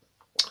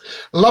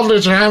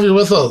 Lovely to have you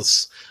with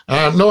us.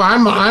 No,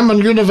 I'm on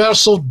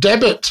universal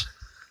debit.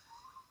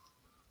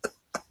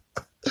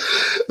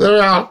 There we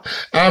are.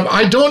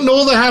 I don't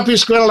know the happy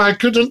squirrel. I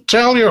couldn't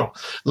tell you.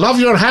 Love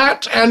your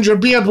hat and your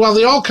beard. Well,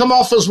 they all come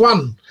off as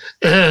one.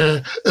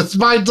 It's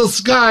my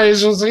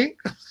disguise, you see.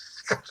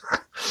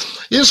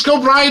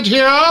 Isco Bride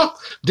here.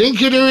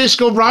 Dinky-Doo,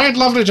 Isco Bride.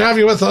 Lovely to have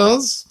you with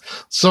us.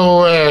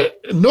 So,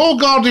 no,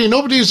 Gordy,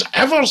 nobody's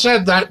ever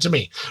said that to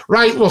me.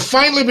 Right, we've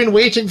finally been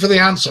waiting for the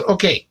answer.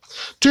 Okay,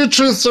 two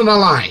truths and a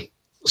lie.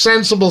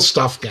 Sensible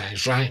stuff,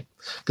 guys, right?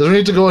 Because we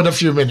need to go in a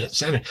few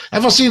minutes. Anyway,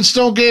 ever seen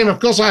Still Game? Of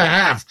course I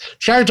have.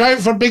 Shout out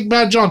for Big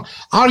Bad John.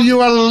 Are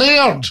you a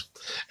laird?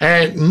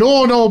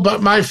 No,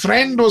 but my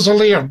friend was a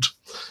laird.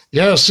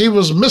 Yes, he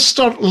was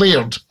Mr.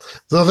 Laird.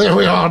 So there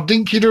we are,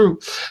 Dinky-Doo.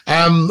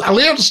 A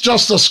laird's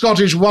just a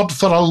Scottish word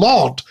for a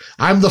lord.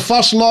 I'm the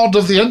first lord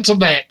of the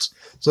internet.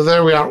 So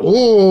there we are.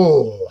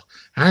 Oh,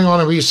 hang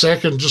on a wee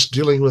second, just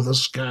dealing with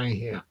this guy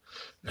here.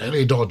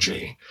 Very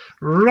dodgy.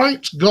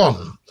 Right,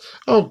 gone.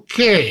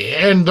 Okay,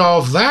 end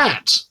of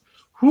that.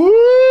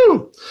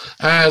 Woo!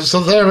 So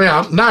there we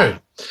are. Now,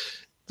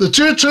 the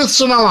two truths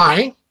and a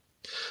lie.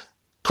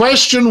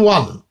 Question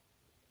one.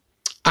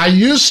 I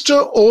used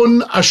to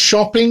own a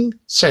shopping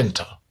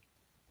centre,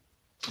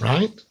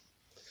 right?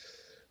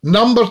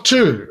 Number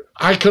two,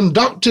 I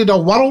conducted a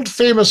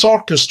world-famous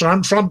orchestra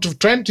in front of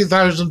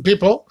 20,000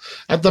 people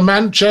at the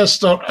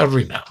Manchester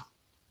Arena.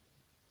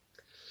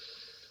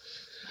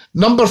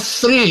 Number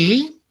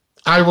three,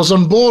 I was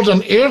on board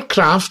an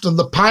aircraft and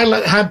the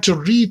pilot had to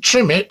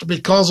retrim it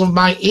because of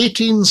my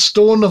 18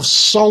 stone of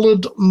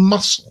solid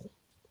muscle.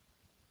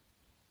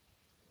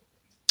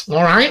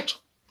 All right?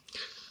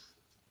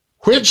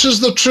 Which is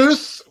the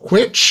truth?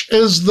 Which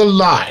is the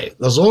lie?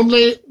 There's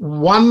only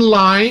one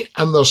lie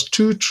and there's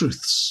two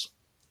truths.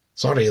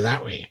 Sorry,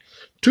 that way.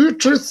 Two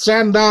truths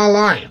and a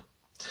lie.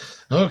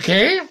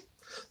 Okay,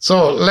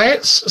 so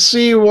let's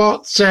see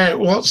what's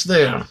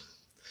there.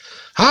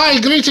 Hi,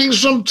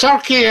 greetings from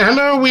Turkey.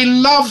 Hello, we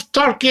love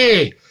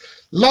Turkey.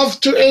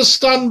 Love to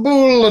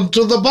Istanbul and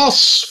to the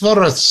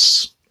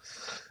Bosphorus.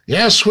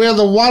 Yes, where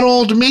the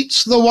world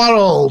meets the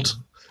world.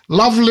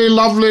 Lovely,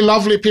 lovely,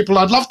 lovely people.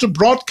 I'd love to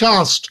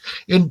broadcast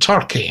in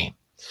Turkey.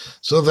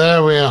 So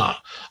there we are.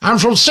 I'm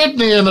from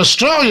Sydney in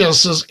Australia,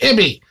 says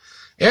Ibby.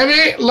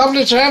 Abby,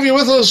 lovely to have you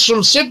with us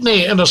from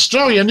Sydney in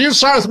Australia, New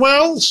South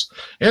Wales,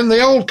 in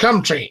the old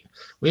country.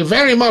 We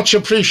very much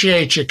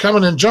appreciate you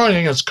coming and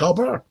joining us,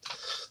 Copper.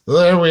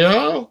 There we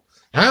are.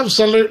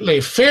 Absolutely.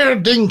 Fair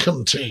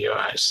dinkum to you,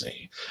 I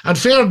see. And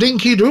fair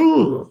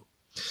Dinky-Doo.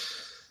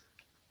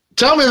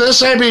 Tell me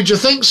this, Abby, do you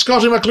think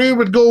Scottie McClue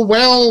would go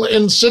well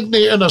in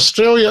Sydney in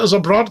Australia as a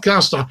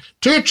broadcaster?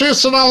 Two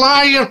truths and a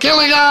lie, you're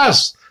killing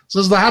us,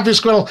 says the happy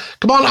squirrel.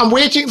 Come on, I'm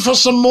waiting for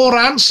some more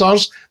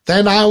answers,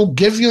 then I'll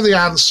give you the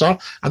answer,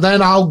 and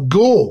then I'll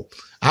go.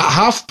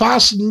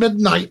 At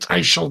midnight,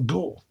 I shall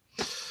go.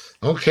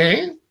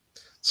 Okay,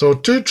 so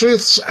two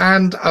truths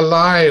and a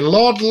lie.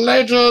 Lord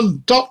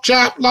Legend, top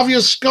chap, love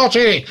you,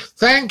 Scottie.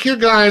 Thank you,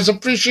 guys,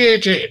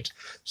 appreciate it.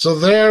 So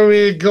there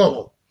we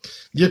go.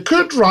 You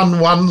could run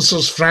one,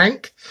 says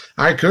Frank.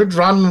 I could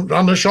run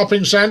a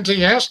shopping centre,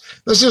 yes.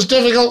 This is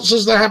difficult,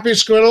 says the happy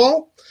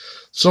squirrel.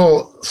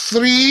 So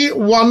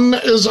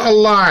 3-1 is a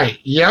lie.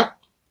 Yep,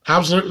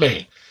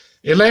 absolutely.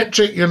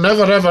 Electric, you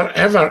never, ever,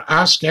 ever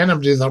ask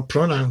anybody their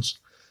pronouns.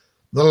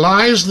 The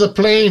lie's the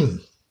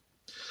plane.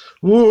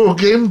 Ooh,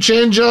 game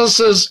changer,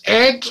 says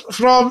Ed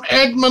from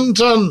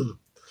Edmonton.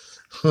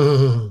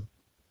 So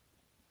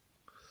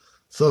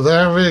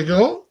there we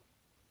go.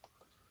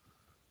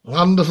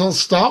 Wonderful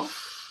stuff.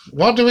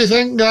 What do we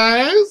think,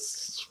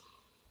 guys?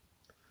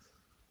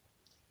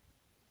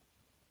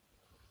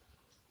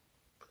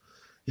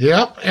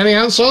 Yep, any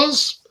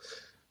answers?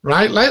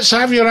 Right, let's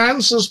have your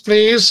answers,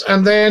 please,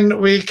 and then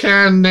we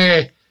can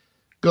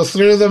go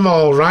through them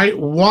all, right?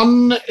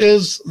 1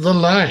 is the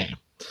lie.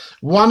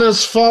 1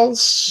 is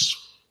false.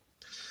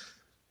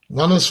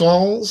 1 is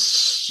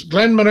false.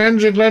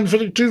 Glenmorangie,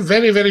 Glenfiddich, 2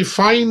 very, very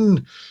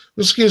fine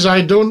whiskies.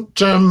 I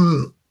don't...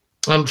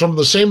 I'm from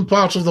the same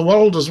part of the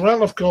world as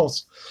well, of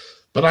course.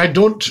 But I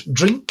don't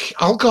drink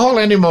alcohol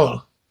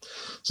anymore.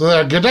 So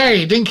there, good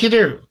day,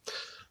 Dinky-Doo.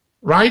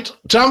 Right,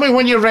 tell me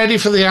when you're ready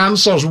for the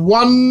answers.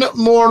 1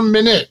 more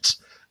minute,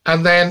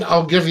 and then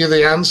I'll give you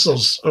the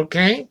answers,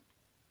 okay?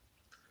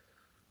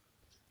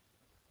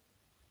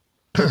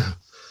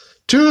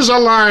 2's a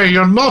lie.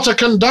 You're not a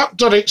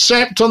conductor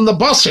except on the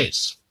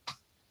buses.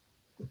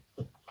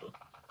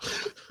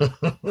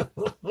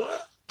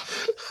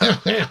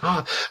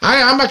 I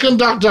am a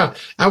conductor.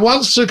 I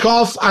once took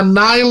off a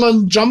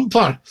nylon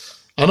jumper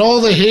and all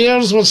the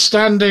hairs were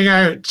standing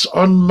out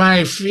on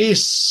my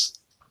face.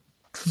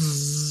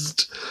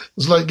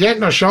 It's like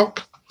getting a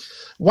shock.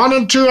 1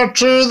 and 2 are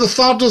true. The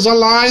third is a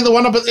lie. The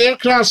one about the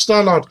aircraft,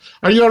 Starlord.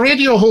 Are you a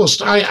radio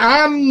host? I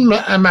am,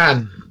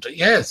 Amanda.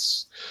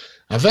 Yes.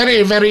 A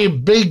very, very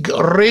big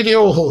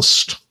radio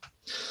host.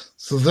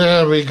 So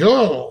there we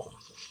go.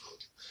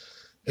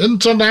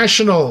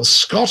 International.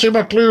 Scottie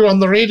McClue on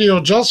the radio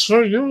just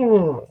for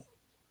you.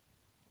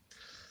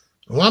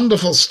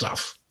 Wonderful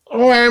stuff.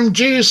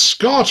 OMG,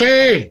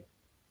 Scottie.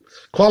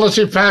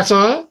 Quality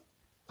patter.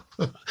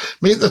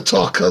 Meet the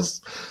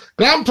talkers.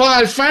 Grandpa,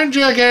 I found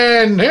you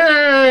again.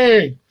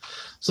 Hey!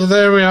 So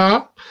there we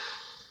are.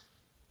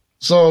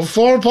 So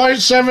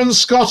 4.7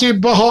 Scottie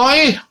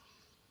Bahoy.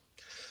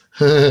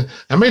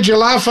 I made you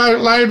laugh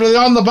out loud with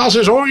on the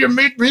buses. Oh, you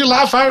made me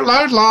laugh out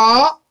loud,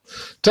 La.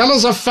 Tell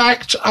us a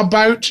fact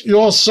about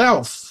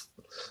yourself.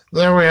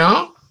 There we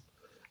are.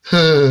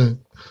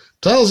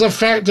 Tell us a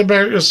fact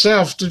about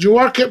yourself. Did you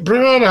work at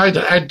Brewer?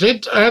 I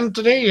did,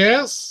 Anthony,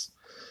 yes.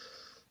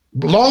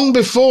 Long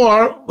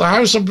before the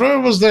House of Brewer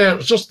was there. It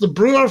was just the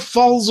Brewer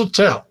Falls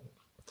Hotel.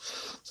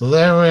 So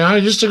there we are. I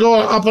used to go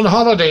up on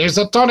holidays.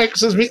 The tonic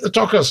says, Meet the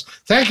Talkers.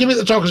 Thank you, Meet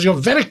the Talkers. You're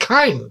very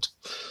kind.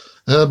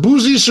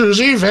 Boozy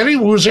Susie, very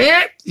woozy.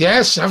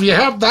 Yes, have you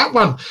heard that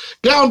one?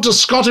 Get on to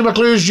Scottie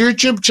McClue's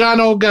YouTube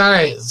channel,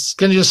 guys.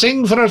 Can you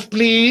sing for us,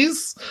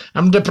 please?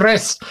 I'm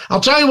depressed.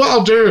 I'll tell you what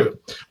I'll do.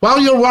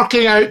 While you're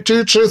working out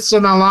Two Truths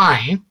and a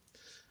Lie,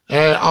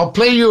 I'll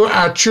play you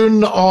a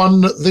tune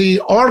on the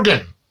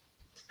organ.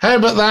 How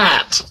about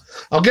that?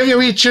 I'll give you a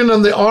wee tune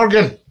on the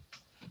organ.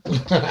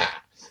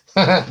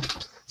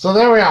 So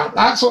there we are.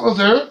 That's what we'll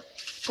do.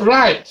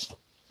 Right.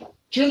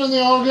 Tune on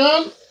the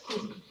organ.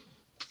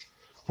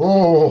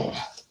 Oh,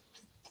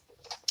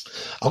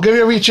 I'll give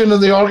you a wee tune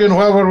on the organ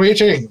while we're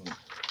waiting.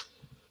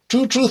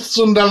 Two truths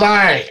and a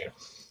lie.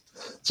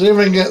 See if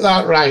we can get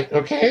that right,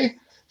 okay?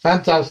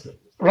 Fantastic.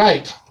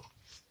 Right.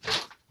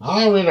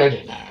 Are we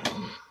ready now?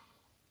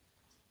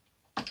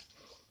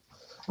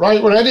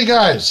 Right, we're ready,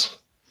 guys.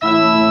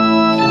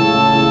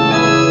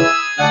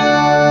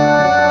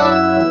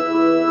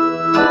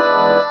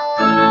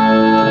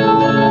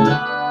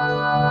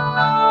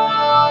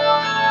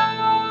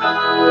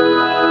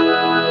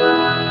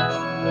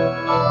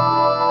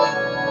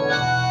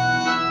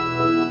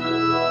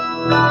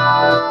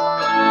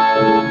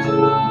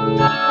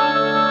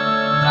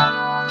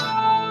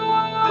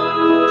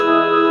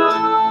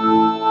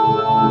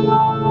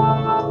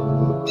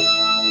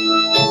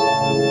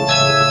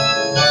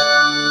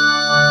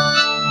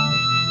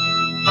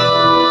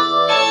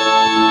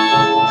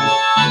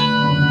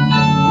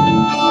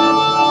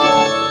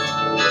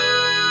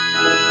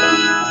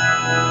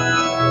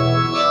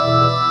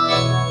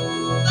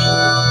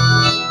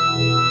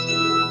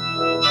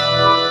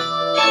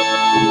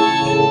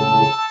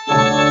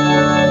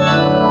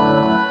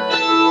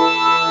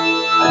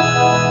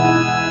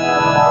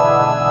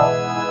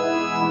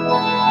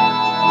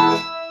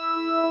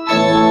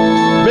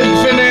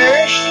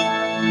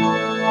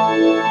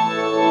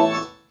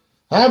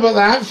 How about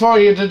that for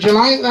you? Did you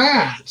like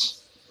that?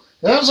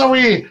 There's a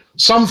wee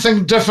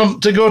something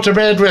different to go to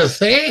bed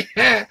with, eh?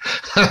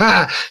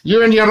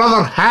 You and your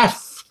other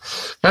half.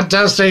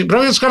 Fantastic.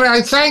 Brilliant, Scottie.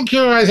 I thank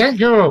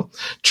you.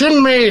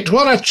 Tune mate,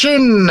 what a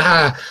tune.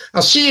 A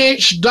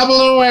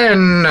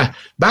CHOON.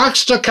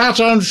 Baxter,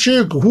 Carter and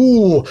Fugue.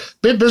 Ooh,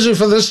 bit busy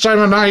for this time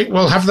of night.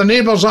 We'll have the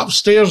neighbours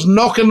upstairs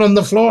knocking on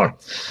the floor.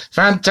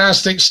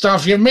 Fantastic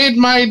stuff. You've made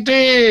my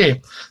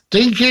day.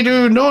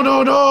 Dinky-Doo, no.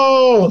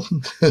 Not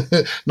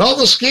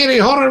the scary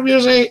horror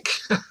music.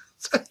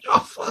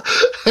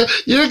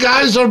 You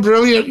guys are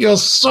brilliant. You're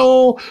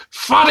so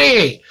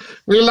funny.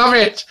 We love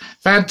it.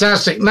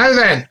 Fantastic. Now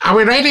then, are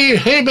we ready?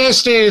 Hey,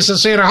 bestie,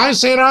 says Sarah. Hi,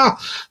 Sarah.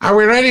 Are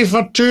we ready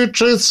for two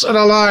truths and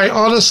a lie?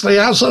 Honestly,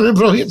 absolutely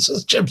brilliant,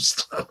 says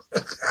Jimster.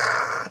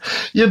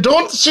 You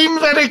don't seem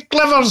very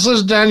clever,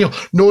 says Daniel.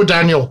 No,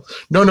 Daniel.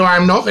 No,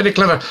 I'm not very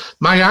clever.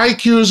 My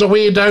IQ's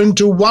away down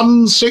to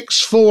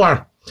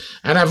 164,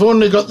 and I've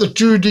only got the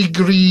 2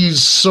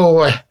 degrees,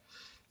 so...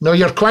 no,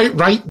 you're quite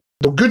right.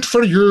 Well, good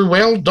for you.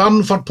 Well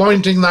done for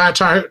pointing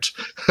that out.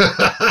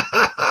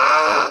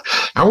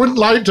 I wouldn't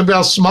like to be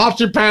a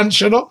smarty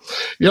pants, you know.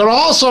 You're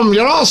awesome,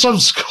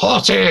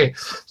 Scottie.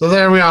 So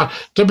there we are.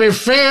 To be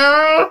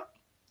fair,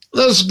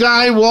 this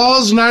guy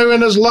was now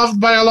and is loved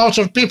by a lot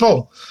of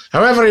people.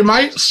 However, he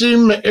might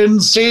seem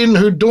insane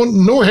who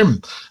don't know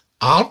him.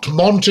 Art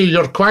Monty,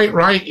 you're quite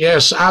right.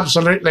 Yes,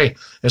 absolutely.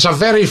 It's a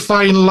very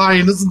fine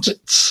line, isn't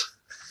it?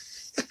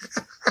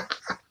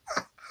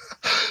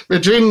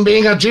 Between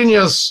being a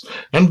genius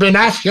and being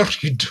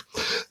accurate.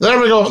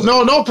 There we go.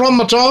 No problem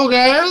at all,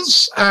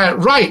 guys.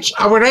 Right,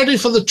 are we ready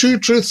for the 2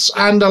 truths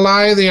and a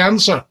lie? The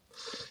answer.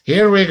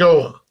 Here we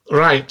go.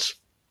 Right.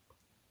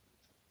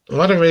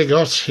 What have we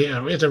got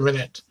here? Wait a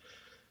minute.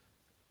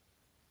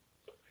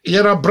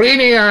 You're a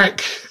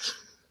brainiac.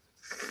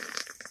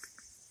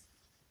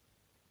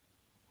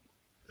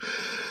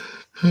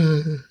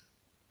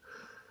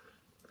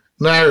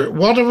 Now,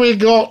 what have we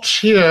got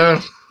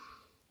here?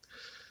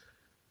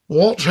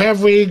 What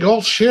have we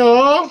got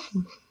here?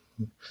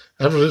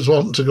 Everybody's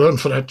wanting to go in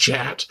for a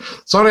chat.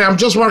 Sorry, I'm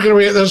just working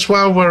away at this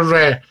while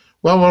we're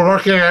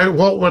working out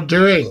what we're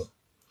doing.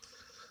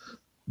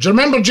 Do you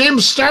remember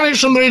James Stanish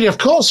from the radio? Of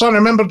course, I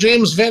remember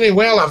James very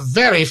well, a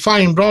very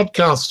fine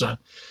broadcaster.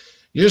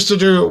 Used to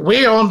do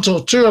way on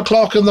till 2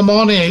 o'clock in the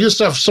morning. He used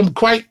to have some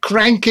quite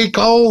cranky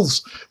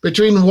calls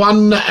between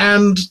 1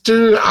 and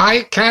 2.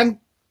 I can't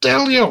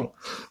tell you.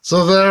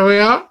 So there we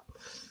are.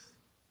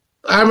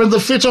 I'm in the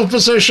fetal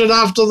position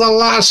after the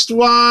last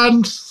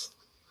one.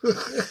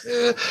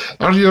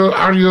 Are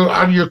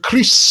you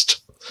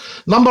creased?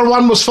 Number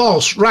 1 was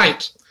false.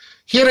 Right.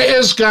 Here it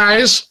is,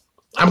 guys.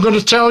 I'm going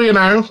to tell you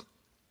now.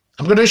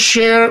 I'm going to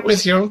share it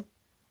with you.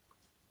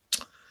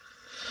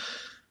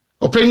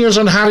 Opinions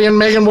on Harry and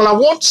Meghan. Well, I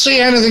won't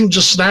say anything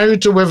just now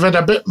till we've had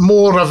a bit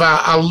more of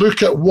a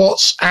look at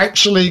what's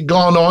actually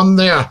gone on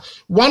there.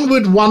 One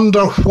would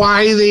wonder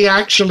why they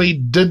actually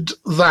did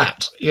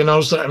that, you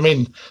know, so I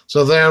mean,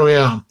 so there we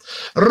are.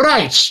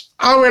 Right,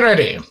 are we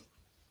ready?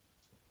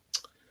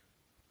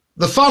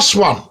 The first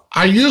one,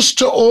 I used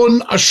to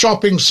own a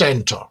shopping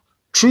centre.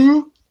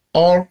 True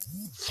or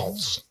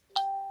false?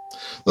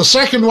 The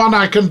second one,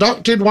 I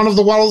conducted one of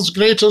the world's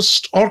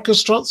greatest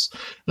orchestras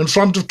in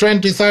front of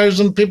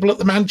 20,000 people at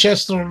the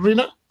Manchester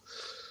Arena.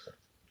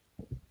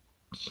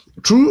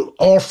 True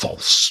or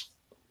false?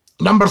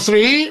 Number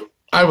 3,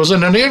 I was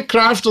in an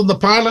aircraft and the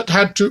pilot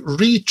had to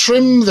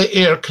retrim the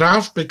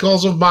aircraft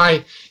because of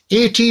my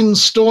 18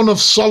 stone of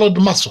solid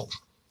muscle.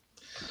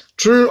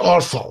 True or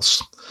false?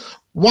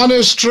 1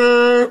 is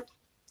true.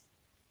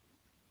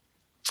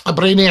 A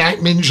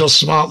brainiac means you're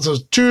smart.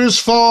 2 is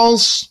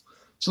false.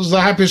 Says the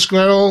happy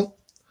squirrel.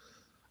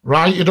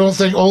 Right, you don't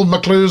think old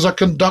McClue's a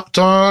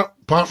conductor,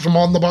 apart from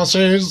on the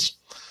buses?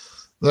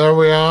 There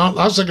we are.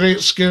 That's a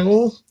great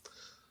skill.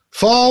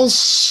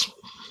 False.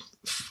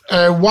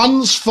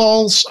 1's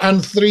false and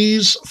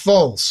 3's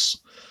false.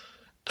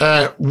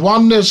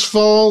 1 is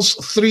false,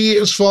 3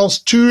 is false,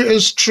 2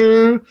 is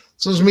true.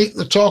 Says meet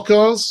the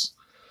talkers.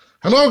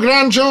 Hello,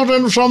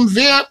 grandchildren from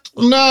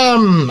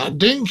Vietnam.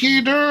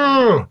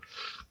 Dinky-Doo.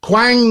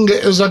 Quang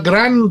is a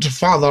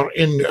grandfather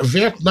in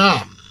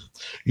Vietnam.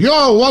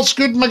 Yo, what's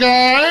good, my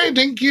guy?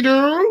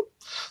 Dinky-Doo.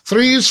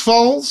 3's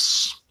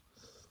false.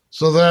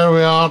 So there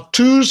we are.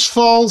 2's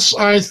false,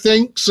 I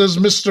think, says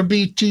Mr.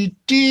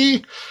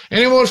 BTT.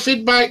 Any more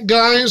feedback,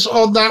 guys,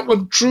 on that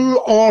one? True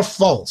or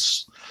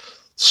false?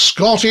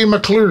 Scottie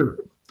McClue.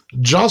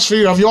 Just for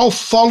you. Have you all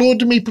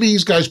followed me,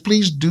 please, guys?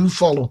 Please do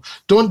follow.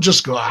 Don't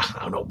just go,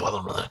 I'm not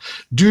bothering with that.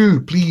 Do,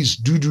 please.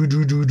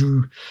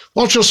 Do.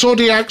 What's your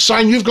zodiac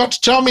sign? You've got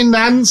to tell me,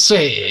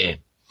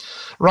 Nancy.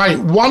 Right,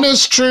 1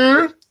 is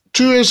true,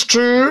 2 is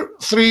true,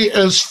 3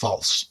 is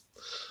false.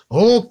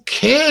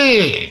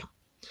 Okay.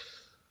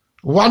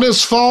 1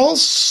 is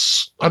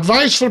false.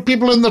 Advice for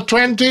people in the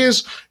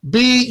 20s,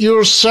 be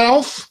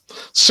yourself.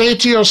 Say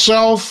to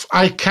yourself,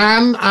 I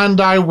can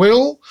and I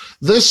will.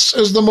 This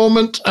is the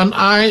moment and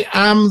I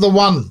am the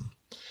one.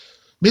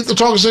 Meet the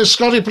Talker says,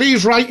 Scottie,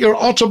 please write your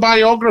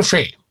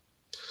autobiography.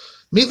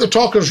 Meet the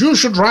talkers. You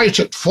should write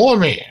it for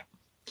me.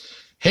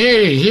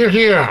 Hey,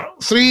 here.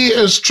 3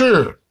 is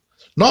true.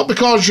 Not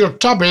because you're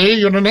tubby,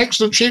 you're in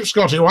excellent shape,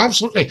 Scottie. Oh,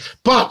 absolutely.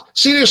 But,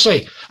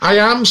 seriously, I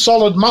am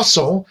solid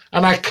muscle,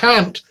 and I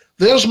can't.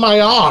 There's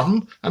my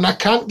arm, and I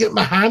can't get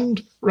my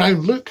hand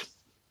round. Look.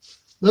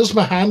 There's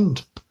my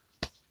hand.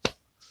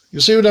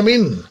 You see what I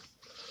mean?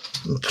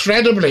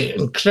 Incredibly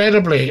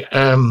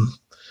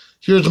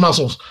huge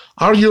muscles.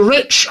 Are you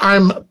rich?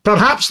 I'm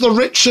perhaps the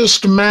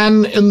richest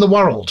man in the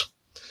world.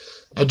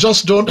 I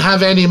just don't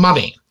have any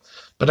money.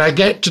 But I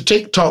get to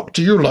TikTok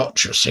to you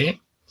lot, you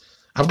see.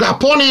 I've got a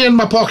pony in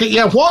my pocket.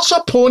 Yeah, what's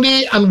a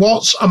pony and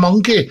what's a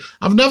monkey?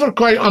 I've never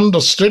quite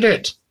understood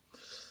it.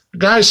 The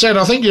guy said,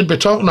 I think you'd be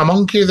talking a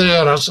monkey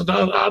there. I said,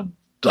 I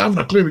haven't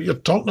a clue what you're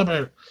talking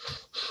about.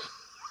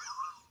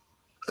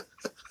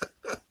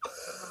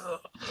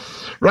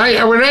 Right,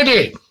 are we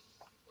ready?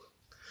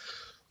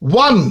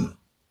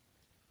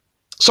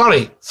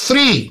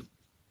 3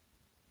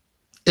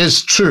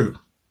 is true.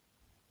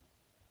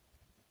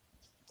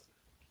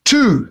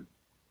 2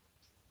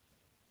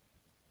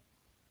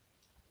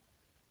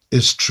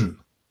 is true.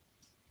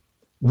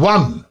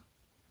 1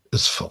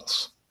 is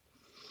false.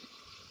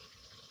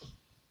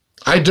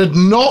 I did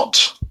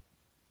not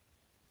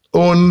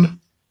own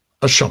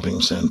a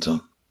shopping centre.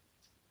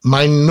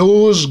 My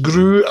nose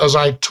grew as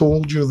I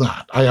told you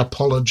that. I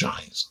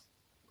apologise.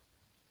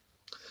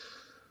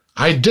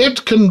 I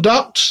did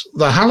conduct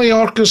the Halley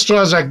Orchestra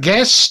as a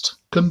guest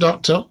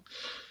conductor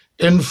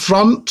in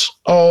front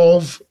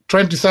of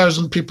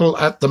 20,000 people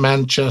at the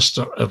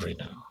Manchester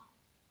Arena.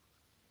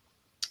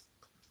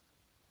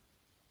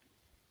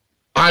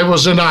 I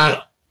was in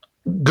a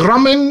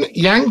Grumman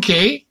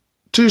Yankee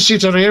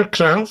 2-seater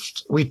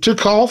aircraft. We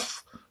took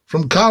off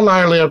from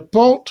Carlisle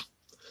Airport,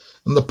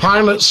 and the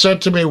pilot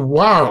said to me,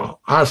 wow,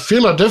 I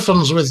feel a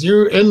difference with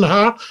you in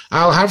her.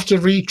 I'll have to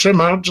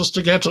retrim her just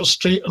to get her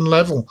straight and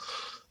level.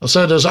 I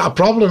said, is that a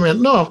problem? He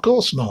went, no, of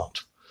course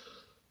not.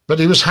 But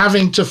he was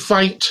having to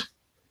fight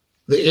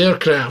the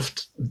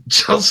aircraft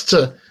just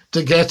to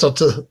get her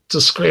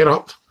to square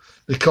up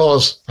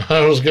because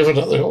I was giving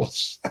it the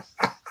horse.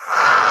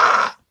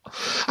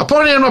 A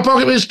pony in my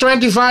pocket means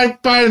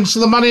 £25, so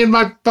the money in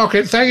my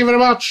pocket. Thank you very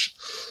much.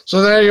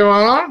 So there you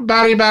are,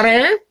 Barry.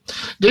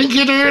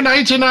 Dinky-Doo,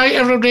 nighty-night,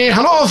 everybody.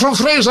 Hello from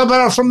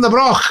Fraserburgh, from the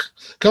Broch.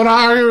 How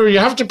are you? You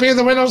have to pay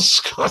the winners,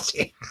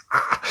 Scottie.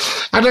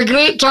 Had a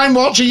great time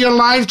watching you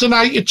live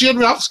tonight. You cheered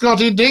me up,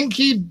 Scottie.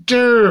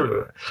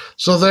 Dinky-Doo.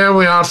 So there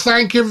we are.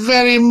 Thank you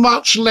very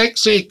much,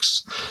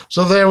 Lexix.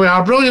 So there we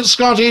are. Brilliant,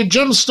 Scottie.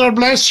 Jimster,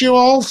 bless you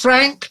all.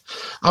 Frank,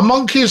 a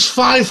monkey's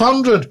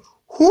 500.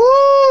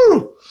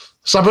 Whoo!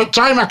 It's about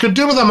time I could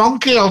do with a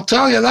monkey, I'll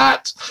tell you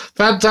that.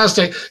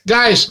 Fantastic.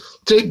 Guys,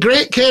 take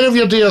great care of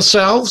your dear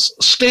selves.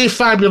 Stay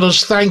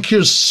fabulous. Thank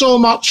you so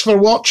much for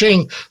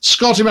watching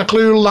Scottie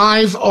McClue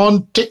live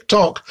on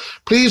TikTok.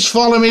 Please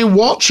follow me.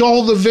 Watch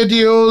all the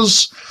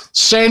videos.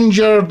 Send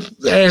your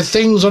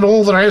things and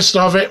all the rest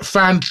of it.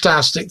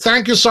 Fantastic.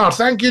 Thank you, sir.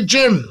 Thank you,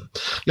 Jim.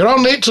 You're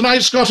on late tonight,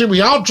 Scottie. We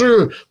are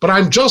true, but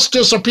I'm just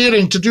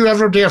disappearing to do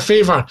everybody a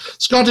favour.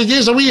 Scottie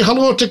gives a wee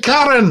hello to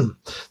Karen.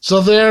 So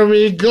there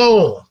we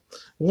go.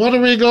 What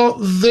do we got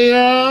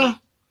there?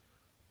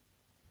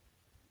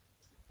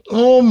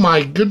 Oh,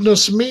 my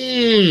goodness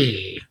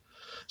me.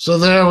 So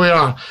there we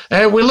are.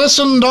 We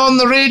listened on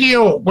the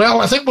radio.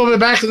 Well, I think we'll be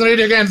back on the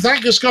radio again.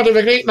 Thank you, Scottie. Have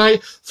a great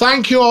night.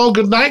 Thank you all.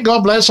 Good night.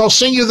 God bless. I'll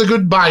sing you the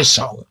goodbye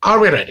song.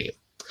 Are we ready?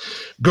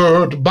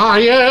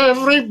 Goodbye,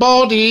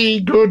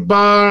 everybody.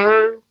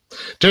 Goodbye.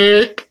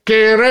 Take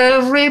care,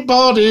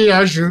 everybody,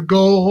 as you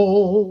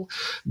go.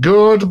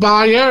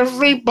 Goodbye,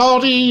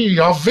 everybody.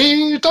 Auf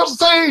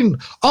Wiedersehen.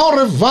 Au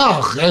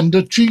revoir and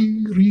a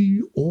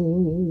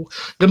cheerio.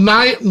 Good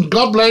night and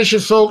God bless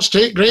you, folks.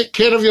 Take great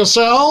care of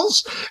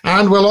yourselves,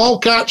 and we'll all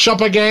catch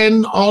up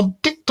again on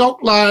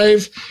TikTok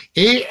Live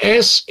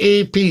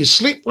ASAP.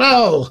 Sleep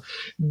well.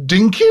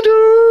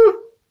 Dinky-Doo.